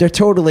together. They're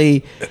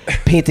totally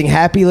painting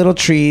happy little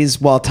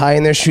trees while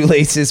tying their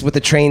shoelaces with a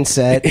train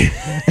set,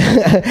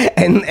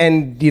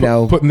 and you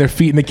know, putting their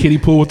feet in the kiddie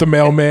pool with the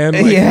mailman.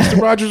 Like, yeah.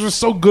 Mr. Rogers was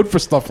so good for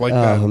stuff like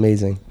that. Oh,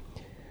 amazing!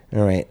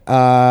 All right,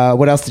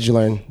 what else did you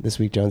learn this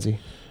week, Jonesy?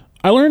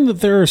 I learned that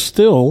there are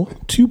still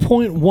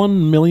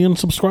 2.1 million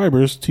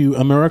subscribers to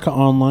America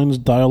Online's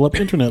dial-up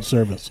internet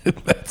service.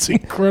 That's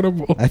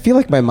incredible. I feel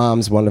like my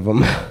mom's one of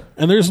them.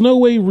 And there's no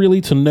way really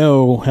to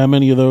know how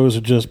many of those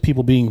are just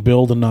people being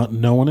billed and not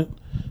knowing it,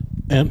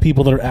 and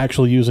people that are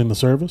actually using the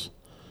service.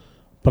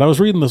 But I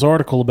was reading this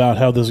article about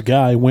how this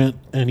guy went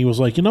and he was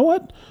like, you know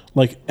what?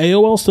 Like,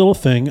 AOL's still a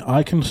thing.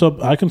 I can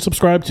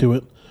subscribe to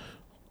it.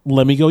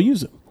 Let me go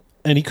use it.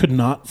 And he could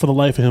not, for the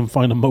life of him,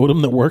 find a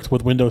modem that worked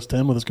with Windows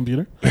 10 with his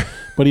computer.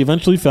 But he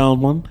eventually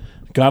found one,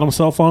 got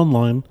himself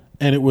online,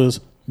 and it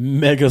was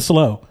mega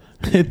slow.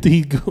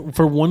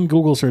 For one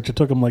Google search, it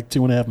took him like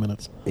 2.5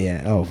 minutes.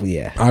 Yeah. Oh,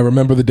 yeah. I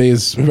remember the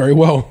days very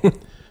well.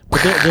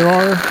 But there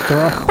are.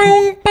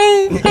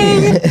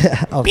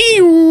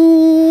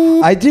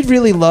 Oh. I did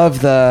really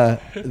love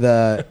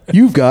the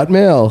 "You've Got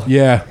Mail."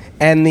 Yeah.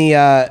 And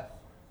the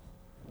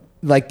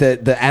like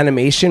the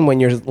animation when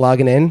you're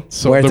logging in,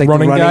 so where it's the like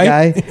running the running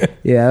guy. guy.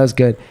 Yeah, that was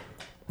good.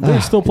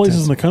 There's still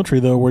places in the country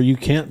though where you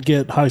can't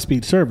get high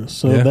speed service,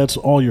 so that's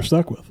all you're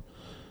stuck with.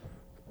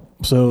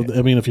 So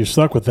I mean, if you're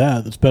stuck with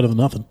that, it's better than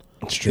nothing.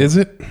 It's true. Is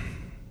it?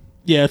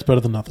 Yeah, it's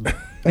better than nothing.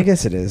 I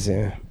guess it is.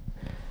 Yeah.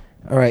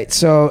 All right.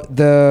 So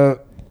the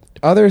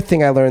other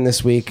thing I learned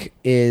this week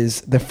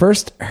is the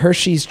first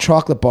Hershey's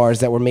chocolate bars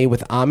that were made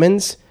with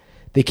almonds.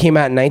 They came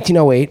out in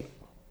 1908,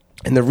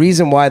 and the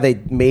reason why they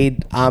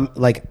made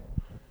like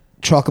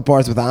chocolate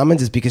bars with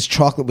almonds is because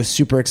chocolate was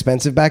super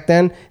expensive back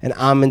then, and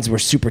almonds were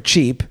super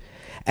cheap,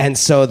 and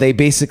so they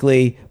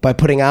basically, by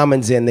putting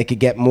almonds in, they could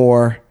get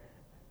more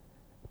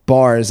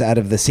bars out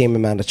of the same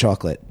amount of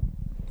chocolate.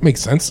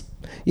 Makes sense.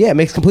 Yeah, it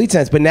makes complete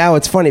sense. But now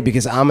it's funny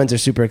because almonds are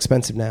super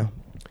expensive now.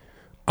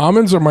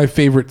 Almonds are my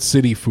favorite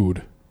city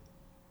food.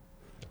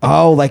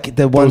 Oh, like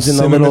the ones in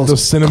the little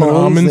those cinnamon cones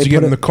almonds they you get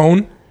put in the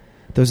cone.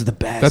 Those are the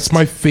best. That's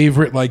my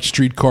favorite, like,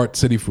 street cart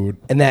city food.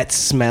 And that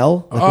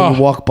smell, like when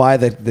you walk by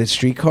the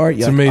street cart,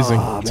 it's amazing.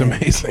 It's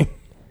amazing.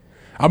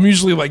 I'm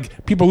usually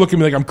like, people look at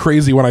me like I'm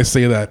crazy when I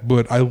say that,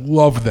 but I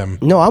love them.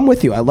 No, I'm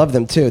with you. I love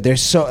them too. They're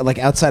so, like,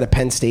 outside of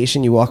Penn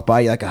Station, you walk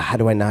by, you're like, how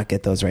do I not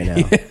get those right now?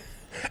 Yeah.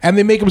 And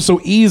they make them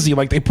so easy.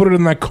 Like, they put it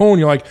in that cone.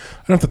 You're like,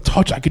 I don't have to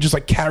touch. I could just,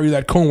 like, carry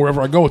that cone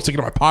wherever I go. Stick it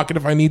in my pocket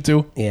if I need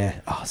to.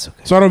 Yeah. Oh, so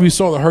good. So I don't know if you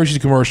saw the Hershey's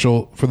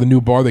commercial for the new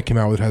bar that came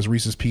out that has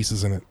Reese's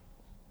Pieces in it.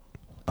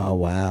 Oh,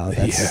 wow.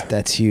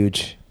 That's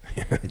huge.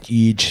 It's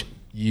huge.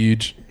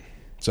 Huge.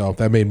 So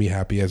that made me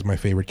happy as my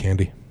favorite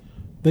candy.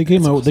 They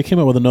came out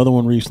with another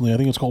one recently. I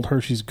think it's called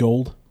Hershey's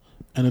Gold,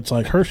 and it's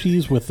like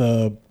Hershey's with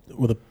a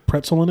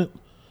pretzel in it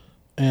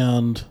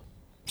and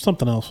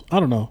something else. I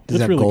don't know. Does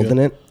it's that really gold good. in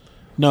it?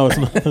 No, it's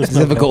not. Does it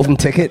have a golden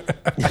ticket?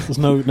 There's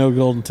no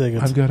golden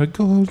tickets. I've got a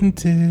golden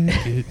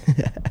ticket.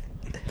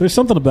 There's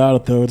something about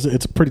it though.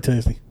 It's pretty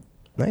tasty.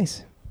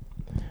 Nice.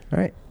 All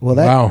right. Well,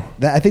 Wow.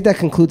 I think that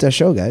concludes our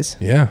show, guys.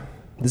 Yeah.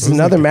 This is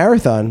another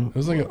marathon. It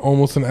was like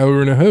almost an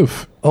hour and a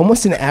half.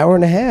 Almost an hour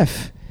and a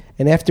half.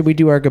 And after we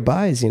do our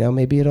goodbyes,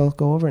 maybe it'll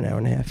go over an hour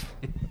and a half.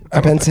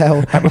 Depends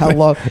how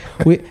long.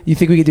 You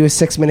think we could do a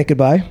 6-minute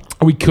goodbye?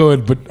 We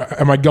could, but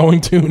am I going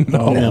to? No.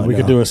 Oh, man, we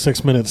could do a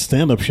 6-minute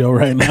stand-up show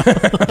right now.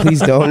 Please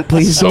don't.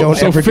 Please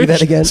don't ever do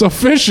that again. So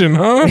fishing,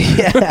 huh?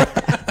 Yeah.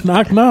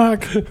 Knock,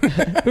 knock.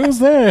 Who's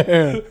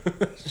there?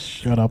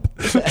 Shut up.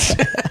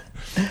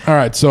 All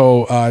right,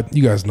 so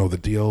you guys know the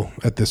deal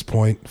at this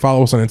point.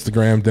 Follow us on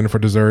Instagram, Dinner for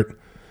Dessert.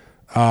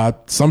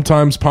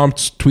 Sometimes Pomp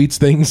tweets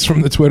things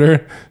from the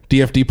Twitter,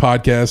 DFD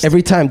Podcast.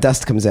 Every time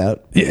dust comes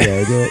out, I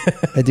do it.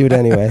 I do it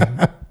anyway.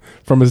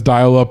 From his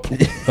dial-up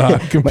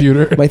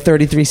computer. My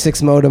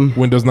 33.6 modem.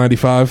 Windows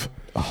 95.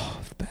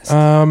 Oh, the best.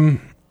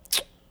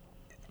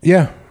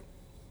 Yeah.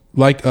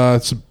 Like,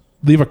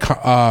 leave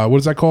a, what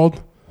is that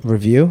called?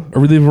 Review?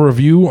 Or leave a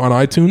review on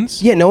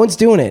iTunes? Yeah, no one's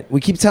doing it.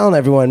 We keep telling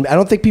everyone. I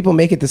don't think people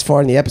make it this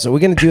far in the episode. We're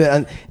going to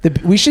do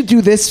it. We should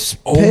do this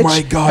pitch Oh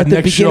my God! at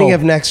the beginning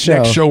of next show.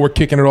 Next show, we're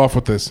kicking it off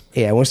with this.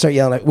 Yeah, we're going to start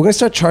yelling. We're going to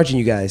start charging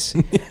you guys.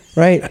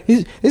 Right?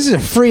 This is a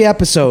free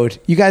episode.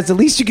 You guys, the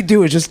least you can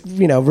do is just,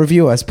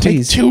 review us,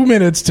 please. Take 2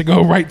 minutes to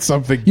go write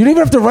something. You don't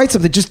even have to write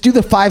something. Just do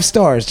the 5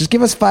 stars. Just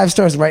give us 5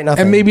 stars and write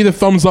nothing. And maybe the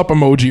thumbs up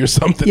emoji or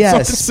something. Yes,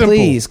 something simple.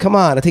 please. Come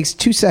on. It takes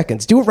 2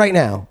 seconds. Do it right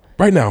now.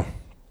 Right now.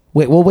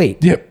 Wait, we'll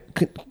wait.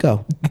 Yep.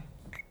 Go.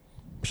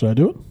 Should I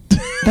do it?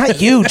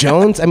 Not you,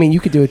 Jones. I mean,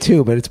 you could do it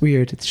too, but it's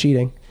weird. It's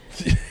cheating.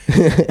 You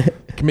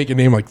can make a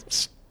name like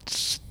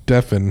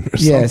Stefan or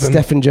Yeah,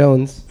 something. Stephen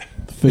Jones.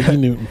 Figgy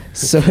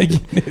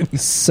Newton.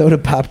 Soda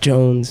Pop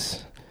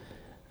Jones.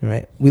 All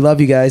right. We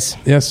love you guys.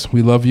 Yes,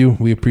 we love you.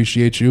 We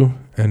appreciate you.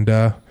 And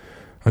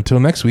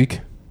until next week,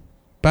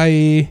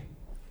 bye.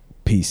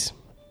 Peace.